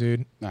 years,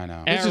 dude. I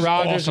know. This Aaron is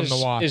Rodgers awesome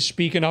to watch. is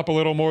speaking up a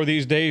little more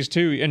these days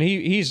too, and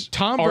he's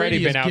Tom already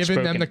Brady been has outspoken.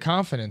 given them the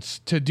confidence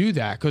to do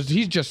that because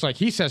he's just like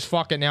he says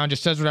fuck it now and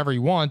just says whatever he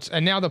wants,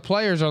 and now the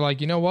players are like,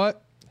 you know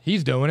what?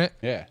 He's doing it.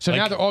 Yeah. So now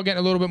Like- they're all getting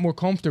a little bit more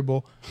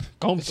comfortable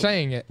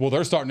saying it. Well,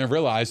 they're starting to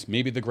realize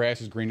maybe the grass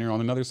is greener on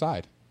another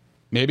side.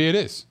 Maybe it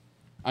is.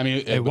 I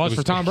mean, It was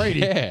for Tom Brady.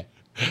 Yeah.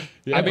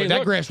 Yeah. I mean, that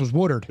look- grass was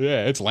watered.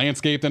 Yeah, it's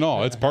landscaped and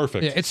all. It's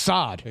perfect. Yeah, it's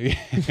sod.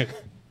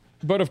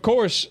 But of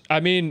course,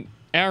 I mean,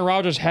 Aaron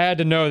Rodgers had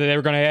to know that they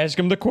were going to ask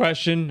him the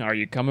question, "Are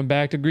you coming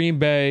back to Green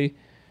Bay?"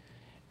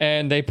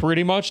 And they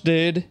pretty much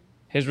did.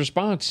 His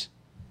response,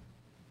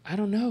 "I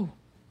don't know.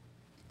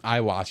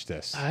 I watched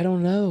this. I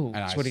don't know." And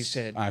That's what he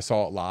said. I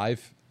saw it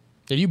live.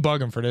 Yeah, you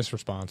bug him for this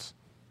response.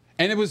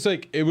 And it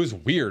was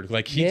weird.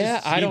 Like he Yeah,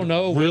 just I don't seemed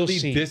know. We'll really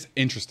see.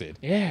 disinterested.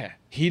 Yeah.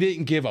 He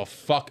didn't give a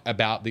fuck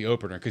about the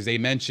opener because they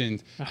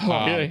mentioned.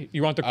 Oh, really?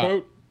 You want the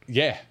quote?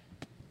 Yeah.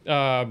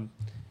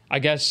 I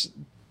guess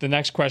the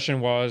next question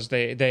was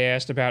they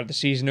asked about the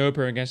season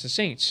opener against the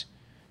Saints.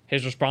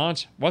 His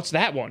response, "What's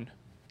that one?"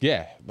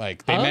 Yeah.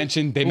 Like Huh?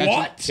 they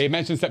What?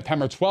 mentioned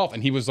September 12th,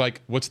 and he was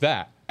like, "What's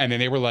that?" And then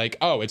they were like,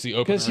 "Oh, it's the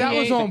opener." 'Cause That He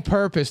was ain't- on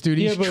purpose, dude.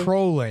 He's Yeah, but-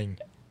 trolling.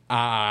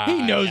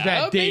 He knows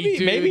that date,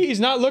 dude. Maybe he's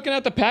not looking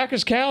at the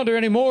Packers calendar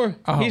anymore.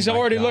 Oh He's my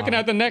already God. looking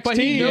at the next But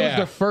team. he knows Yeah.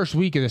 the first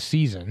week of the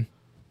season.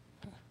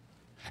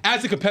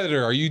 As a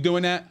competitor, are you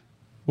doing that?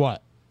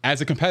 What?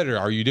 As a competitor,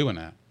 are you doing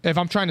that? If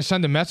I'm trying to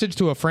send a message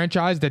to a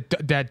franchise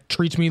that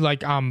treats me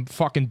like I'm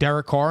fucking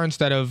Derek Carr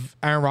instead of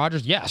Aaron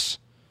Rodgers, yes.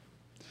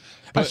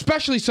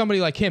 Especially somebody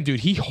like him,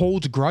 dude. He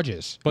holds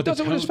grudges. But does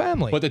it with his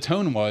family. But the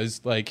tone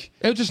was like,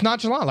 It was just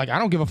nonchalant. Like, I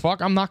don't give a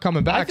fuck. I'm not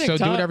coming back, think so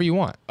do Tom- whatever you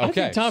want. I okay,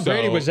 think Tom so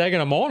Brady was egging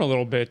him on a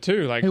little bit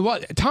too. Like, Hey,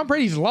 what? Tom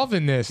Brady's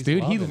loving this,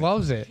 dude. He loving it.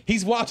 loves it.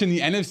 He's watching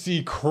the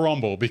NFC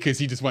crumble because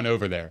he just went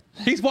over there.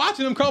 He's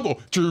watching them crumble.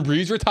 Drew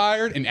Brees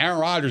retired, and Aaron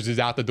Rodgers is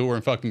out the door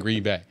in fucking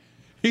Green Bay.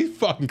 He's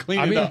fucking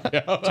cleaning up. Yo.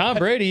 Tom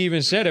Brady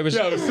even said it was.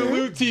 Yo,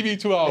 salute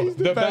TV12.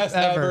 The best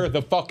ever.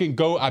 The fucking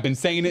GOAT. I've been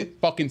saying it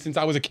fucking since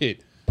I was a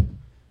kid.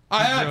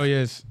 I It have. really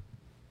is.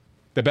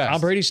 The best. Tom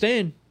Brady's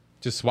staying.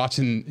 Just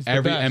watching the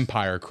every best.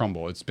 empire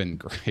crumble. It's been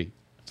great.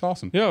 It's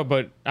awesome. Yeah,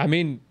 but I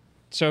mean,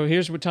 so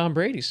here's what Tom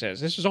Brady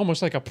says. This is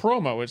almost like a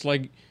promo. It's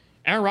like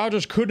Aaron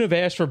Rodgers couldn't have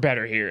asked for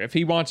better here. If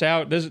he wants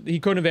out, he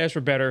couldn't have asked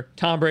for better.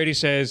 Tom Brady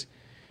says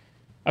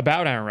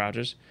about Aaron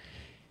Rodgers,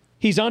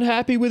 he's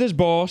unhappy with his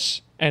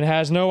boss and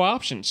has no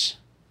options.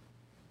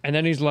 And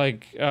then he's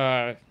like,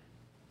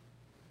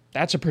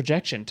 that's a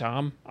projection,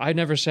 Tom. I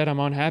never said I'm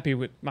unhappy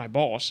with my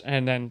boss.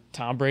 And then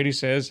Tom Brady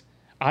says,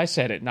 I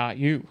said it, not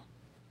you.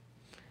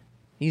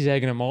 He's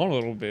egging him on a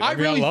little bit. I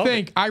really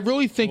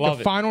think Love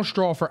the it. final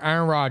straw for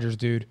Aaron Rodgers,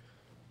 dude,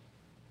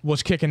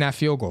 was kicking that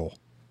field goal.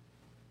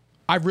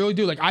 I really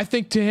do. Like, I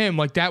think to him,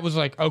 like, that was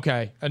like,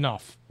 okay,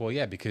 enough. Well,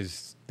 yeah,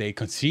 because they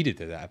conceded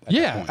to that.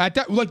 Yeah, at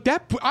that, like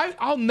that,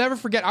 I'll never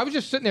forget. I was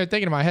just sitting there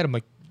thinking in my head, I'm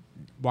like,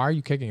 why are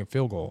you kicking a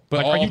field goal? But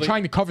Like, are all you the-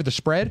 trying to cover the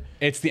spread?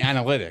 It's the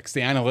analytics.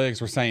 The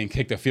analytics were saying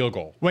kick the field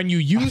goal. When you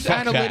use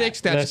Fuck that.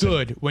 analytics, that's Listen.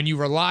 good. When you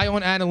rely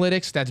on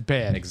analytics, that's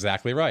bad.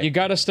 Exactly right. You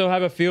got to still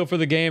have a feel for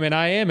the game, and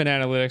I am an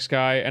analytics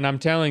guy, and I'm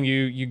telling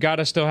you, you got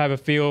to still have a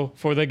feel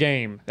for the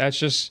game. That's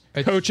just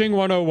coaching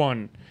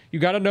 101. You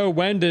got to know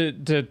when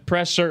to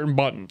press certain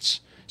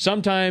buttons.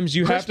 Sometimes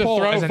you Chris have to Paul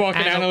throw is an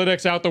fucking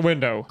analytics out the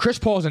window. Chris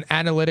Paul is an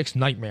analytics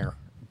nightmare.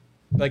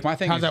 Like my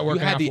thing How's is, that you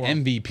working had out the for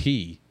him?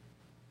 MVP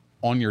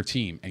on your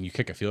team and you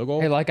kick a field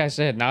goal. Hey, like I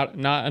said,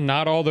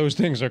 not all those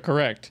things are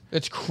correct.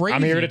 It's crazy.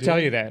 I'm here to dude. tell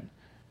you that.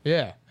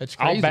 Yeah, it's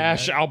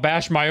crazy. I'll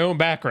bash my own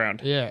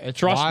background. Yeah, it's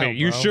Trust wild, me,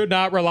 you bro. should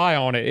not rely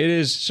on it. It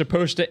is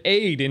supposed to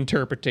aid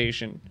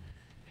interpretation.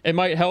 It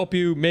might help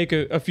you make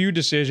a few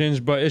decisions,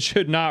 but it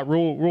should not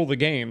rule the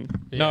game.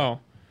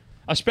 No,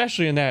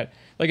 especially in that.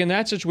 Like in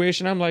that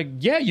situation, I'm like,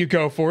 yeah, you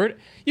go for it.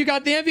 You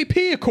got the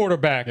MVP at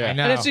quarterback, I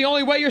know. and it's the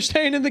only way you're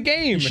staying in the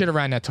game. You should have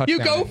ran that touchdown.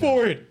 You go in.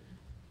 for it.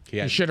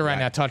 You should have ran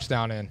that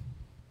touchdown in.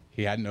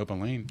 He had an open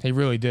lane. He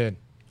really did.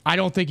 I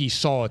don't think he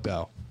saw it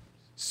though.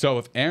 So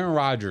if Aaron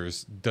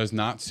Rodgers does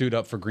not suit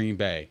up for Green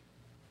Bay,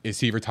 is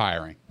he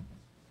retiring?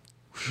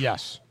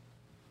 Yes.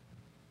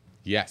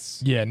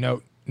 Yes. Yeah.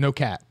 No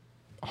cat.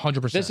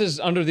 100%. This is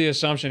under the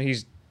assumption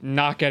he's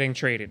not getting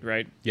traded,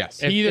 right? Yes.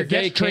 he either if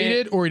they gets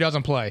traded or he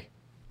doesn't play.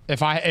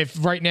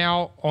 If right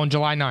now on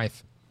July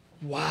 9th.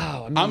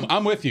 Wow. I mean,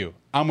 I'm with you.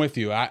 I'm with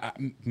you.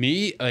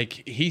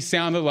 Like he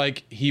sounded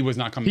like he was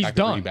not coming He's back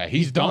done. to Green Bay.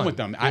 He's He's done done. with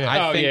them.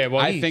 Yeah.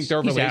 I think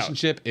their he's out.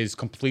 relationship is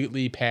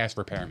completely past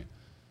repairment.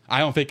 I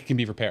don't think it can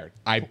be repaired.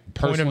 I Point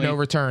personally of no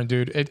return,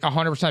 dude.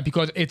 100%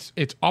 because it's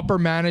upper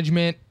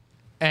management,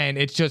 and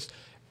it's just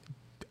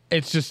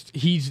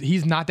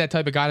he's not that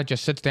type of guy that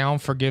just sits down,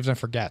 forgives, and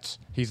forgets.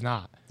 He's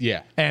not.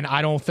 Yeah. And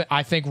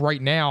I think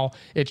right now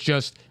it's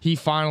just he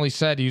finally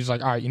said he was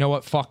like, all right, you know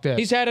what, fuck this.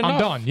 He's had enough. I'm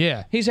done.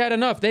 Yeah. He's had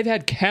enough. They've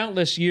had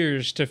countless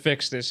years to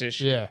fix this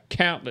issue. Yeah.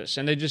 Countless.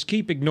 And they just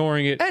keep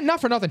ignoring it. And not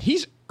for nothing,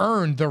 he's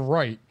earned the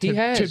right He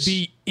has. to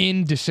be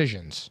in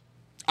decisions.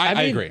 I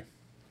mean, agree.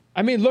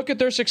 I mean, look at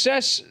their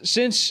success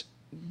since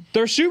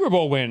their Super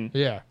Bowl win.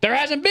 Yeah. There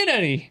hasn't been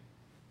any.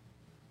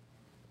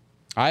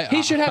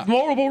 He should have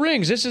multiple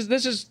rings. This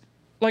is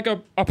like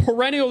a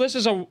perennial. This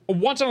is a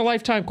once in a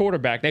lifetime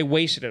quarterback. They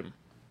wasted him.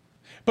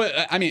 But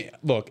I mean,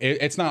 look,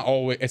 it's not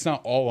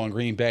all on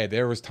Green Bay.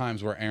 There was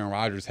times where Aaron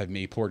Rodgers had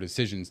made poor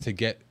decisions to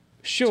get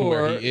to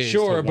where he is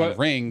to one but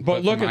ring.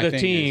 but look my at the thing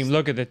team. is,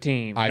 Look at the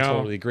team. I No.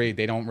 totally agree.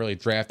 They don't really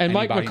draft And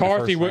Mike anybody in the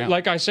McCarthy, first round.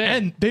 like I said,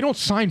 And they don't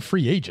sign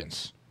free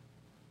agents.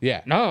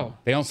 yeah, no.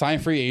 they don't sign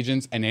free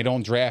agents and they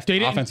don't draft They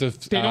didn't, offensive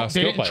they don't, they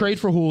skill didn't players. trade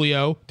for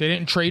Julio. They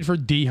didn't trade for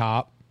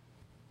D-Hop.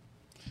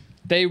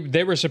 They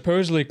were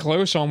supposedly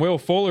close on Will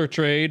Fuller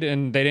trade,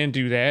 and they didn't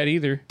do that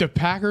either. The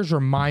Packers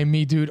remind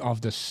me, dude,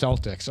 of the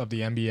Celtics of the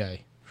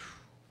NBA.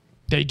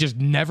 They just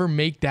never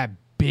make that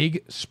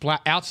big splash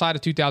outside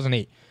of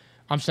 2008.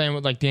 I'm saying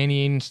with like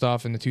Danny Ainge and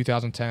stuff in the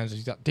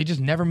 2010s. They just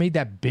never made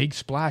that big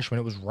splash when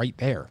it was right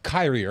there.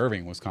 Kyrie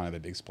Irving was kind of the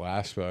big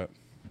splash, but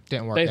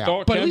Didn't work They out.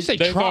 thought But at Kem- least they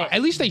they tried. thought-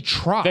 At least they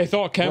tried. They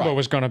thought Kemba Right.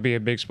 was going to be a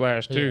big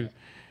splash too. Yeah.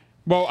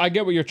 Well, I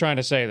get what you're trying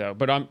to say though,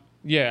 but I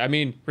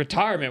mean,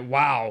 retirement.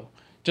 Wow,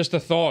 just the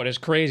thought is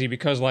crazy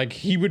because like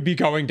he would be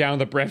going down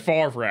the Brett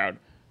Favre route,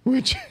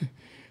 which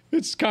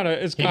it's kind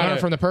of learned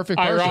from the perfect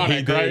person. ironic,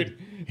 He did. right?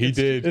 He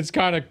did. It's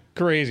kind of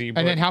crazy.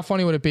 But, And then how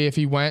funny would it be if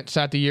he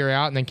sat the year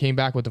out, and then came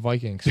back with the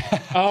Vikings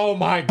oh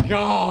my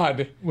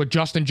God, with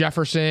Justin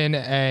Jefferson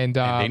and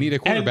they need a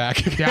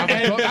quarterback. yeah,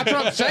 that's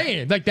what I'm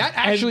saying. Like that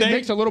actually And they-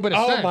 makes a little bit of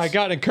oh sense. my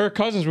God, and Kirk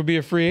Cousins would be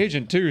a free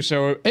agent too.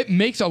 So It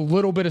makes a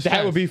little bit of sense.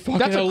 That would be fucking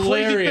That's a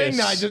hilarious. crazy thing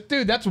that I just,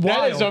 dude. That's that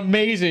wild. is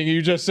amazing.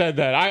 You just said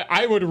that.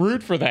 I would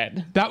root for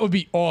that. That would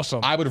be awesome.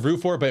 I would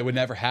root for it, but it would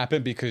never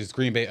happen because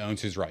Green Bay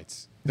owns his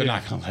rights. They're Yeah.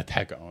 not going to let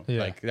that go.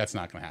 Yeah. Like that's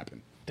not going to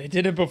happen. They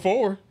did it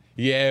before.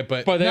 Yeah,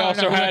 but But they No,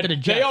 also he went had to the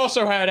Jets.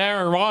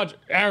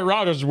 Aaron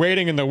Rodgers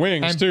waiting in the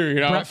wings and too.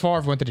 You know, Brett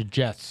Favre went to the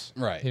Jets.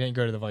 Right. He didn't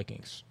go to the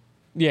Vikings.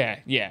 yeah.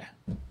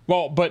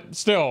 Well, but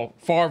still,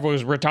 Favre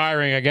was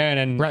retiring again,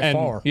 and Brett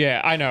Favre.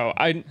 Yeah, I know.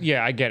 I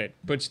get it,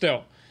 but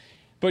still,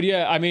 but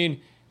yeah, I mean,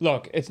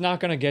 look, it's not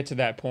going to get to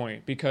that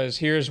point because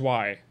here's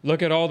why.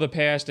 Look at all the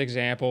past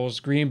examples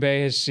Green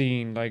Bay has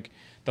seen. Like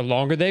the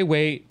longer they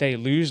wait, they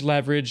lose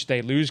leverage,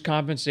 they lose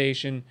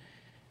compensation.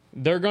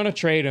 They're going to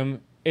trade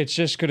him. It's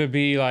just going to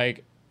be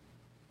like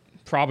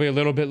probably a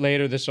little bit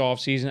later this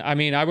offseason. I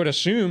mean, I would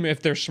assume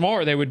if they're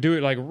smart, they would do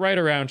it like right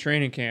around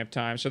training camp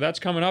time. So that's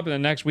coming up in the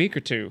next week or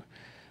two.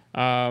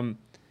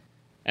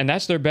 And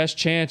that's their best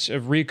chance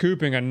of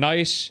recouping a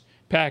nice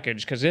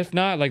package. Because if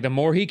not, like the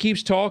more he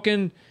keeps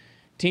talking,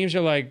 teams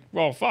are like,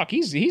 well, fuck,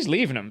 he's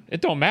leaving him.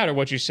 It don't matter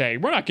what you say.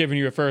 We're not giving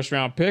you a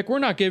first-round pick. We're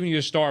not giving you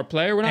a star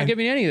player. We're not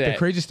giving you any of that. The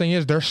craziest thing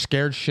is they're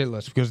scared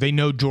shitless because they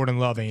know Jordan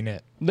Love ain't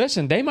it.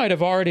 Listen, they might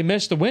have already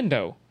missed the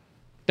window.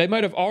 This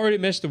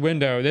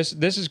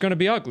is going to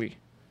be ugly.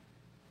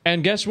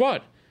 And guess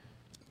what?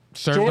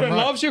 Serve Jordan them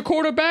right. Love's your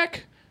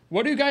quarterback.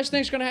 What do you guys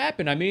think is going to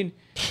happen? I mean,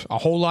 a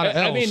whole lot of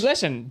L's. I mean,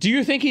 listen, do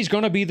you think he's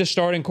going to be the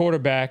starting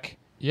quarterback?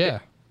 Yeah.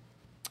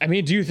 I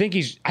mean, do you think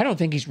I don't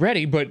think he's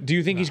ready, but do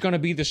you think he's going to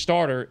be the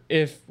starter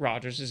if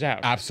Rodgers is out?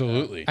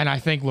 Absolutely. And I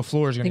think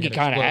LaFleur is going to get he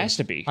kinda exposed. has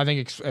to be. I think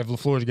if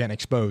LaFleur is getting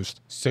exposed.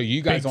 So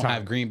you guys Big don't time.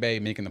 have Green Bay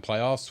making the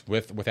playoffs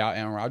without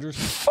Aaron Rodgers?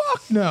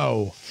 Fuck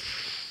no.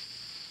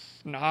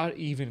 Not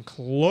even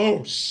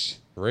close.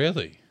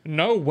 Really?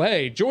 No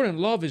way. Jordan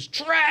Love is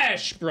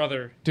trash,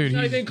 brother. Dude, he's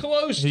not he's- even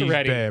close to he's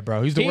ready. bad,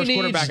 bro. He's the worst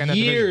quarterback in that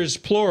division. Years,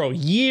 plural,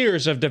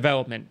 years of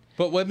development.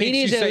 But what he makes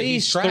needs you at say he's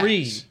least trash?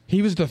 3.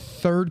 He was the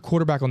third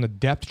quarterback on the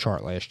depth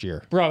chart last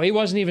year. Bro, he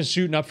wasn't even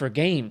suiting up for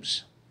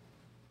games.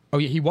 Oh,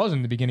 yeah, he was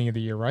in the beginning of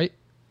the year, right?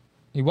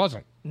 He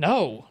wasn't.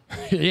 No.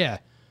 Yeah.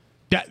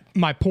 That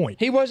my point.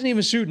 He wasn't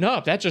even suiting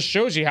up. That just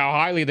shows you how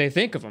highly they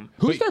think of him.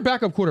 Who's their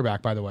backup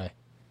quarterback, by the way?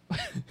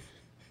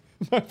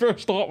 My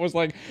first thought was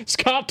like,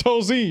 Scott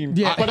Tolzien.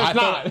 Yeah, but it's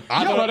not.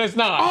 But it's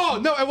not. Oh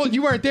no! Well,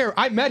 you weren't there.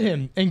 I met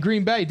him in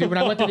Green Bay, dude. When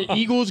I went to the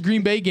Eagles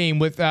Green Bay game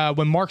with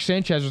when Mark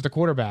Sanchez was the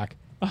quarterback.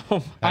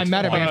 I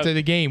met him after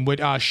the game with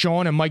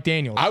Sean and Mike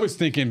Daniels. I was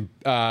thinking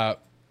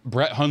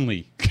Brett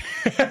Hundley.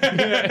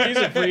 Yeah, he's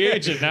a free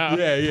agent now.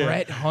 yeah.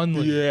 Brett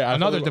Hundley. Yeah, I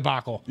another thought-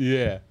 debacle.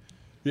 Yeah.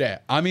 Yeah.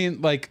 I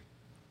mean, like,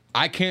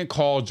 I can't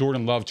call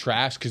Jordan Love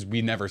trash because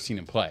we never seen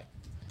him play.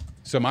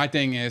 So my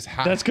thing is,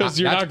 That's because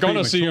you're not going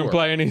to see him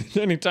play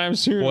anytime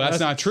soon. Well, that's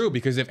not true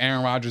because if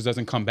Aaron Rodgers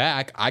doesn't come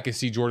back, I could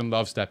see Jordan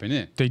Love stepping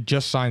in. They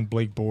just signed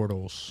Blake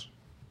Bortles.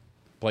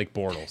 Blake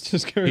Bortles.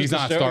 Just goes He's to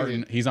not show starting.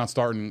 you. He's not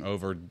starting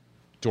over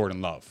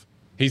Jordan Love.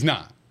 He's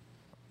not.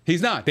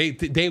 He's not.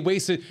 They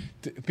wasted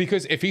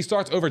because if he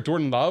starts over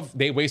Jordan Love,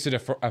 they wasted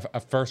a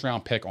first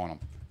round pick on him.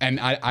 And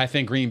I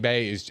think Green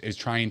Bay is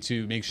trying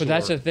to make sure. But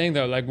that's the thing,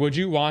 though. Like, would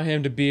you want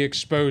him to be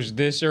exposed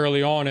this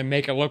early on and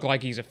make it look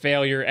like he's a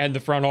failure and the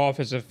front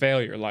office a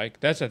failure? Like,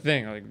 that's the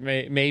thing. Like,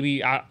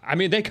 maybe I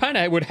mean, they kind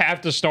of would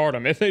have to start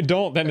him. If they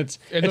don't, then it's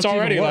looks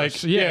already even like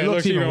worse. Yeah, it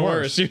looks even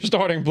worse. You're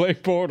starting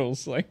Blake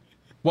Bortles, like.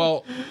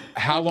 Well,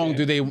 how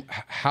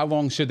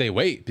long should they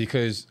wait?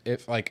 Because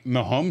if like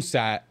Mahomes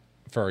sat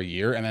for a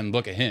year and then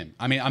look at him.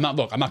 I mean, I'm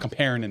not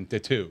comparing the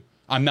two.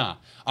 I'm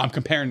not. I'm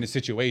comparing the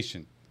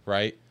situation,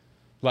 right?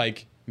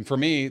 Like for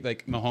me,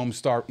 like Mahomes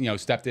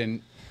stepped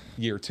in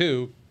year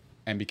 2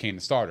 and became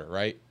the starter,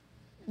 right?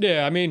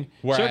 Yeah, I mean,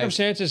 Whereas-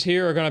 circumstances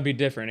here are going to be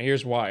different.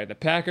 Here's why. The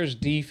Packers'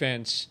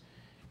 defense,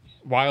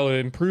 while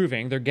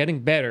improving, they're getting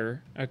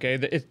better. Okay,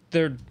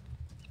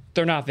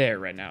 they're not there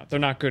right now. They're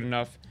not good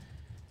enough.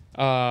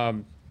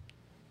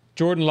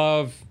 Jordan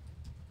Love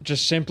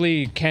just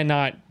simply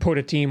cannot put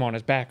a team on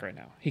his back right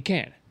now. He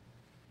can't.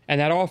 And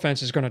that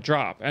offense is going to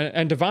drop.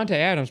 And Devontae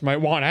Adams might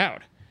want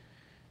out.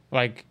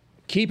 Like,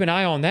 keep an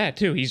eye on that,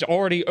 too. He's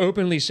already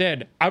openly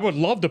said, I would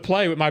love to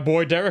play with my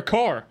boy Derek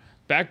Carr.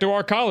 Back to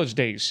our college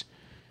days.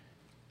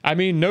 I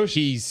mean, no...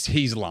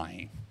 He's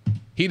lying.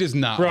 He does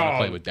not want to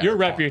play with Derek your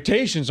Carr.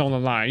 reputation's on the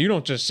line. You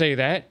don't just say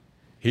that.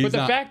 He's But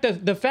not-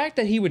 the fact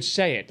that he would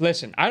say it,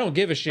 listen, I don't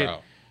give a shit. Bro.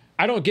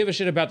 I don't give a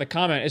shit about the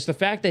comment. It's the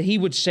fact that he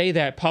would say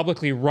that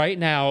publicly right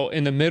now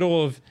in the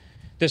middle of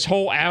this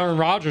whole Aaron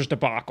Rodgers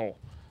debacle.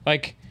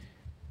 Like,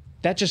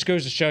 that just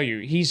goes to show you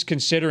he's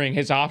considering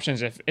his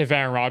options if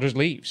Aaron Rodgers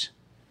leaves.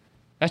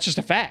 That's just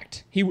a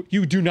fact. You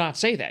do not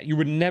say that. You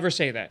would never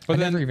say that. I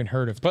never even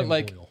heard of but Tim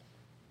like- Boyle.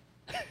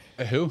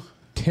 Who?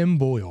 Tim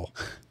Boyle.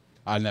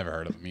 I've never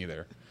heard of him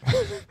either.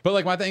 But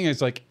like my thing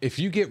is like if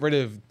you get rid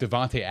of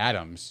Devontae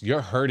Adams,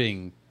 you're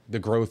hurting the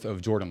growth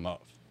of Jordan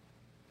Love.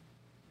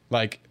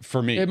 Like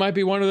for me, It might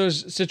be one of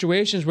those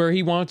situations where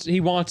he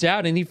wants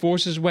out and he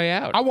forces his way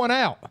out. I want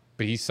out.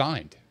 but he's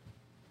signed.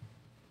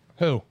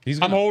 Who? He's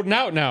I'm gonna, holding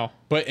out now.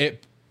 but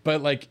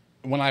like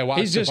when I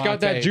watched, He's just got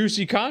that Devontae-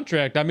 juicy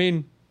contract. I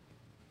mean,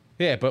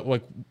 Yeah, but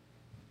like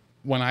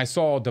when I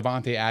saw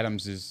Devontae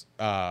Adams's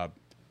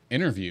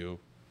interview,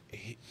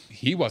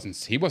 he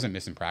wasn't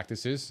missing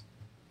practices.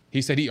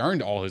 He said he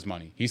earned all his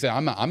money. He said,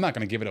 I'm not going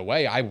to give it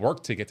away. I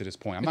worked to get to this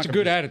point. It's a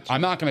good attitude.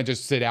 I'm not going to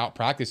just sit out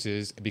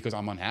practices because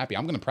I'm unhappy.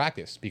 I'm going to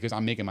practice because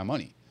I'm making my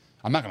money.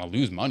 I'm not going to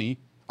lose money.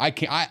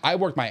 I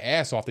worked my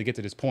ass off to get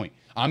to this point.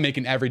 I'm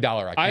making every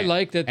dollar I can. I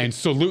like that- And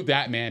salute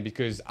that man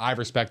because I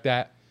respect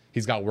that.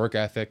 He's got work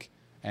ethic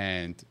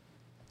and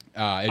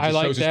it just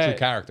like shows his that. true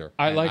character.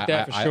 I And like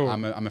that for sure.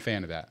 I'm a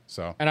fan of that.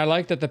 So and I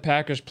like that the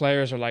Packers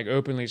players are like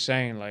openly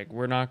saying like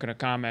we're not going to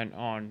comment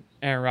on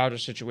Aaron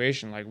Rodgers'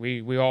 situation. Like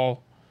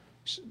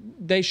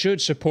they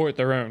should support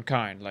their own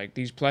kind. Like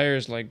these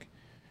players, like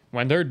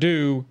when they're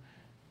due,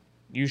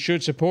 you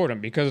should support them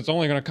because it's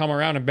only going to come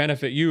around and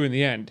benefit you in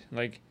the end.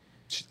 Like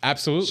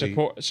absolutely.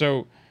 support.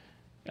 So,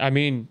 I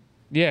mean,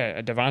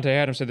 yeah, Devontae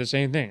Adams said the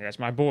same thing. That's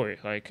my boy.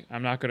 Like,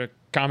 I'm not going to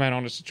comment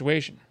on the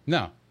situation.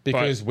 No,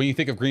 because when you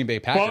think of Green Bay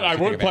Packers, But I you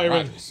think would of play Aaron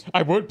with Rodgers.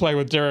 I would play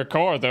with Derek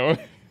Carr though.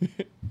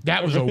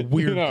 That was a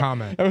weird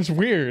comment. That was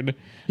weird.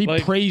 He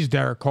Like, praised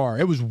Derek Carr.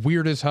 It was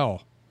weird as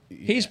hell.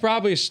 he's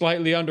probably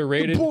slightly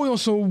underrated. The boy on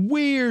some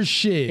weird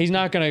shit. He's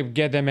not going to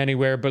get them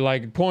anywhere, but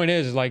like point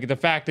is like the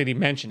fact that he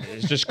mentioned it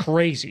is just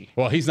crazy.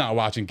 Well, he's not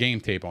watching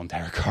game tape on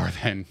Derek Carr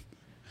then.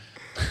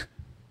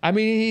 I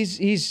mean,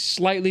 he's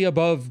slightly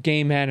above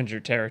game manager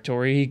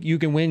territory. You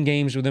can win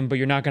games with him, but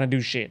you're not going to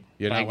do shit.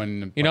 You're not Like, winning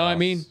the You know what I playoffs.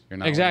 mean? You're not winning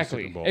the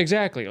Exactly. Super Bowl.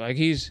 Exactly. Like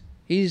he's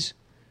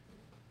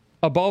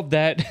above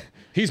that.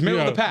 He's middle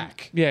you of the know,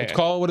 pack. yeah. Let's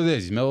call it what it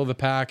is. He's middle of the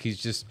pack. He's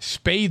just,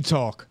 Spade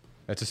talk.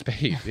 that's a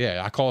spade.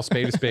 Yeah, I call a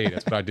spade a spade.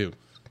 That's what I do.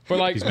 But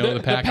like He's middle of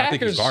the pack. I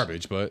think he's Packers-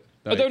 garbage, but.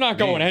 But they're not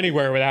going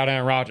anywhere without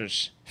Aaron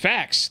Rodgers.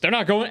 Facts. They're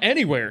not going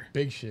anywhere.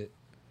 Big shit.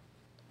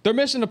 They're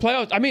missing the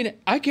playoffs. I mean,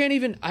 I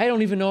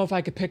don't even know if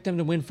I could pick them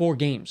to win 4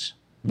 games.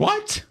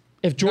 What?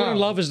 If Jordan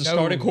Love is the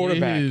starting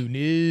quarterback,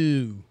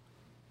 No.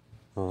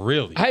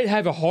 Really? I'd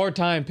have a hard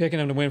time picking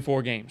them to win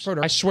 4 games.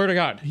 Bro, I swear to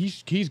God.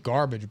 He's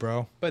garbage,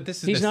 bro. But this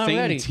is He's the not same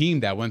ready. team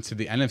that went to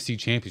the NFC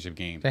Championship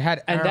game. They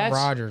had And Aaron that's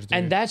Rodgers, dude.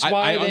 and that's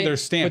why I they,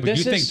 understand, but you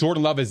this think is-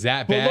 Jordan Love is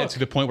that Well, bad look. to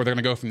the point where they're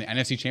going to go from the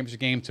NFC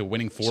Championship game to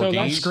winning 4 So games?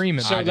 let's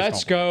screaming. So I just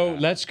let's don't believe go.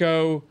 that. Let's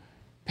go.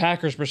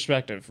 Packers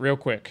perspective, real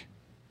quick.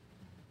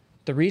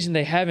 The reason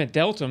they haven't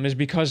dealt them is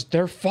because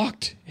they're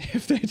fucked.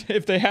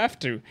 If they have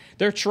to,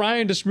 they're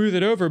trying to smooth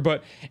it over,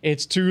 but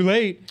it's too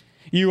late.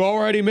 You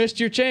already missed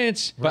your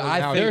chance. But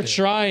I think they're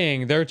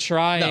trying. They're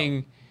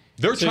trying.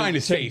 they're trying to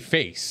to- save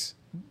face.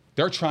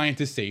 They're trying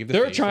to save the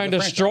They're face trying of the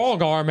to franchise.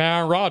 strong arm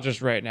Aaron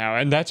Rodgers right now,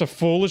 and that's a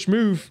foolish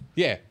move.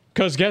 Yeah.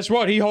 Because guess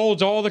what? He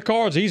holds all the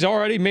cards. He's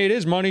already made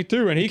his money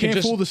too, and he can Can't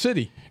just fool the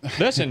city.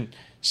 listen.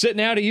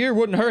 Sitting out a year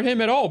wouldn't hurt him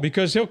at all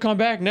because he'll come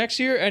back next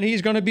year and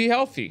he's going to be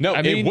healthy. No,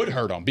 I mean, it would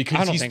hurt him I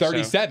because don't he's think so.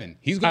 37.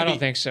 He's going I to don't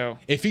think so.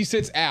 If he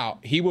sits out,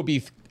 he will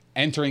be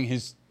entering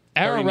his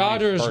Aaron 39th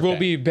Rodgers will birthday.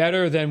 be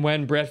better than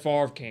when Brett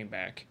Favre came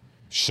back.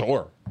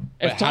 Sure. If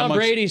But how Tom much-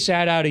 Brady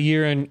sat out a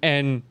year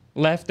and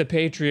left the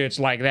Patriots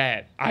like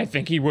that, I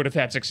think he would have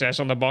had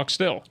success on the Bucs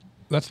still.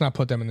 Let's not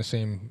put them in the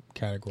same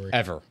category.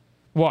 Ever.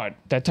 What?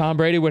 That Tom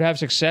Brady would have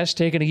success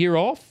taking a year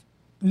off?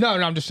 No,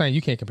 I'm just saying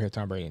you can't compare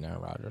Tom Brady and Aaron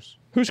Rodgers.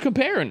 Who's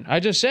comparing? I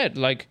just said,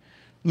 like,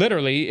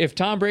 literally, if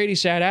Tom Brady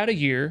sat out a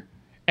year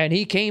and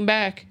he came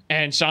back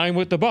and signed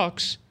with the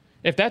Bucs,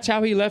 if that's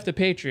how he left the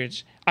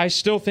Patriots, I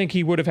still think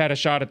he would have had a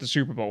shot at the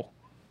Super Bowl.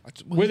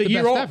 With He's a the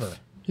year best off. ever.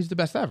 He's the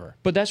best ever.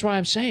 But that's why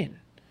I'm saying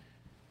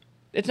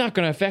it's not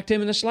going to affect him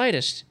in the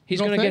slightest. He's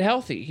You don't going to get think?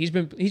 healthy. He's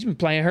been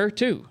playing hurt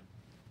too.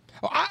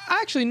 Oh, I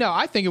actually no.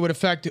 I think it would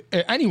affect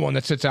anyone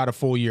that sits out a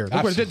full year.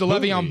 Look what it did to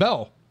Absolutely. Le'Veon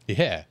Bell.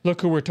 Yeah.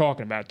 Look who we're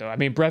talking about, though. I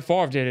mean, Brett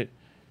Favre did it.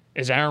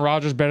 Is Aaron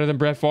Rodgers better than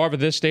Brett Favre at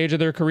this stage of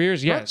their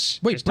careers? Yes.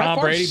 Wait, Is Brett Tom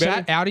Favre Brady better?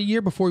 sat out a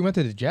year before he went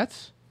to the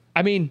Jets?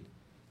 I mean,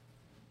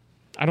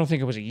 I don't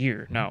think it was a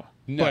year. No.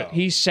 No. But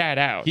he sat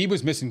out. He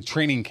was missing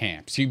training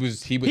camps. He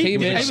was He missing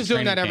was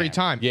doing that training every camp.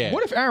 time. Yeah.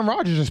 What if Aaron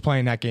Rodgers is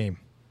playing that game?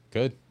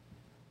 Good.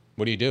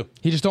 What do you do?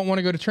 He just don't want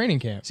to go to training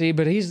camp. See,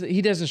 but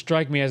he doesn't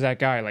strike me as that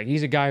guy. Like,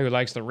 he's a guy who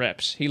likes the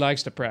reps. He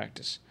likes to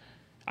practice.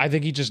 I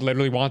think he just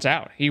literally wants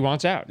out. He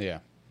wants out. Yeah.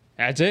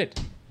 That's it.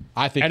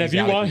 I think And he's if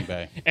you out of want, Green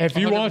Bay. if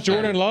you want 100%.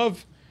 Jordan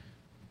Love,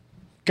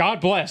 God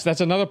bless.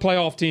 That's another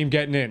playoff team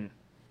getting in.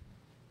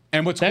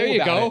 And what's There cool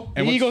you about go. it, The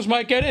and what's- Eagles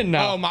might get in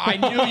now. Oh my! I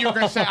knew you were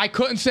going to say. I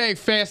couldn't say it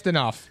fast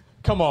enough.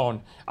 Come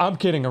on. I'm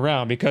kidding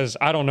around because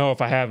I don't know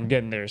if I have him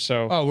getting there.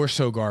 So Oh, we're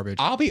so garbage.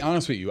 I'll be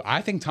honest with you.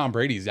 I think Tom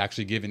Brady is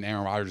actually giving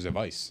Aaron Rodgers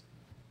advice.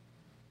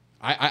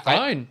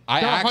 Fine.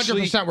 I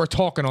actually 100% we're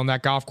talking on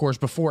that golf course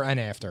before and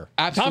after.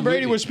 Tom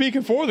Brady was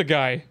speaking for the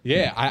guy.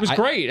 Yeah, It was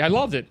great. I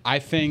loved it. I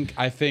think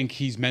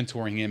he's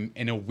mentoring him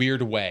in a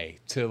weird way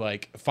to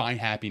like find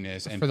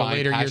happiness and For the find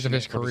later years of passion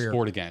his for the career.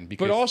 sport again.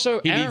 Because But also,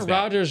 he needs Aaron that.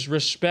 Rodgers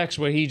respects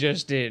what he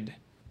just did.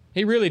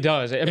 He really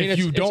does. I mean, If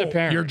you it's don't,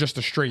 apparent. you're just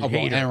a straight Oh,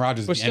 well, hater. Aaron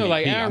Rodgers, But is the still,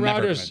 like MVP. Aaron I'm never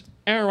Rodgers, gonna-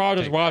 Aaron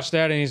Rodgers take watched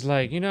that and he's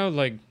like,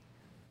 like,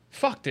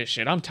 fuck this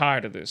shit. I'm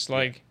tired of this.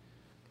 Like,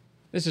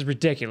 this is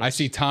ridiculous. I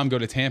see Tom go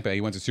to Tampa. He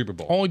went to Super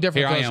Bowl. Only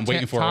difference Here I is am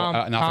waiting for Tom,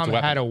 an Tom offensive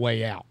weapon. had a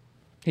way out.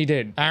 He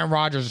did. Aaron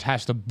Rodgers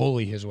has to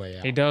bully his way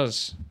out. He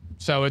does.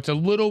 So it's a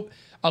little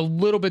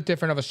bit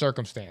different of a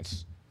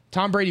circumstance.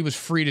 Tom Brady was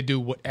free to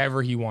do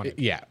whatever he wanted.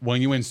 Yeah, when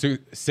you win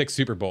 6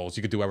 Super Bowls,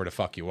 you could do whatever the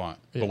fuck you want.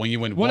 But when you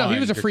win Well, no, one, he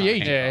was a you're free kinda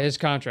agent. Yeah, handcuffed. his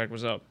contract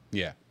was up.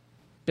 Yeah.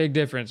 Big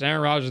difference.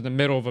 Aaron Rodgers in the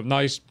middle of a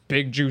nice,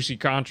 big, juicy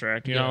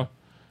contract, you know?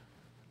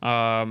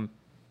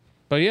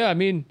 But yeah, I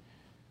mean,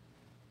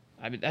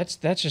 that's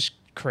just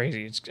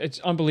crazy. It's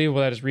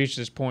unbelievable that it's reached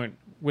this point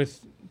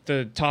with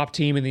the top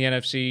team in the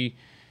NFC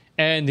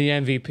and the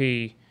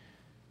MVP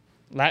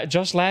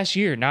just last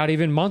year, not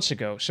even months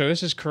ago. So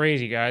this is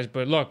crazy, guys.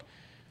 But look,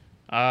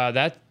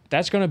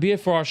 that's going to be it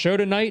for our show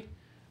tonight.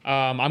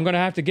 I'm going to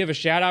have to give a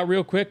shout out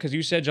real quick because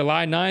you said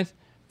July 9th.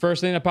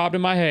 First thing that popped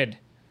in my head.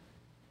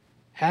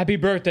 Happy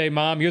birthday,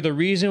 Mom. You're the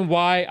reason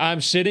why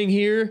I'm sitting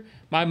here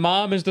My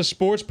mom is the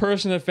sports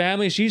person in the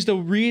family. She's the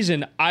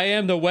reason I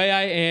am the way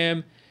I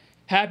am.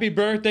 Happy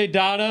birthday,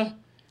 Donna.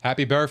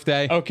 Happy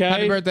birthday. Okay.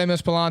 Happy birthday,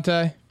 Miss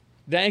Palante.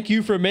 Thank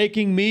you for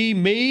making me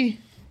me.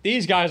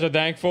 These guys are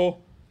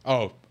thankful.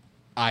 Oh,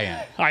 I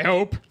am. I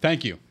hope.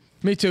 Thank you.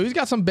 Me too. He's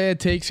got some bad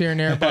takes here and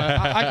there, but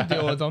I can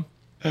deal with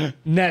them.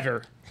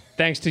 Never.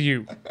 Thanks to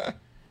you.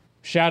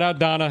 Shout out,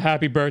 Donna.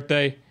 Happy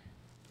birthday.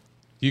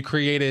 You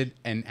created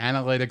an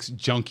analytics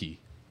junkie.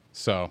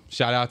 So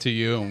shout out to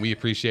you, and we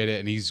appreciate it.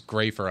 And he's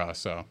great for us.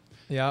 So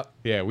Yep.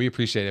 yeah, we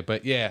appreciate it.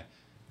 But yeah,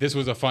 this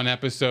was a fun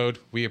episode.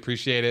 We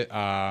appreciate it.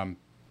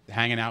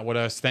 Hanging out with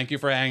us. Thank you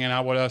for hanging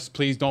out with us.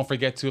 Please don't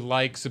forget to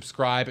like,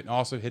 subscribe, and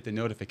also hit the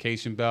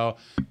notification bell.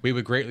 We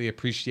would greatly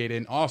appreciate it.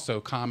 And also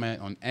comment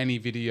on any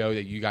video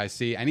that you guys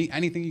see.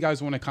 Anything you guys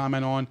want to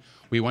comment on,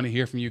 we want to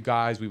hear from you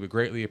guys. We would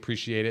greatly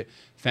appreciate it.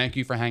 Thank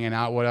you for hanging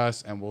out with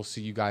us, and we'll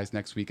see you guys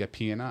next week at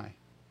P&I.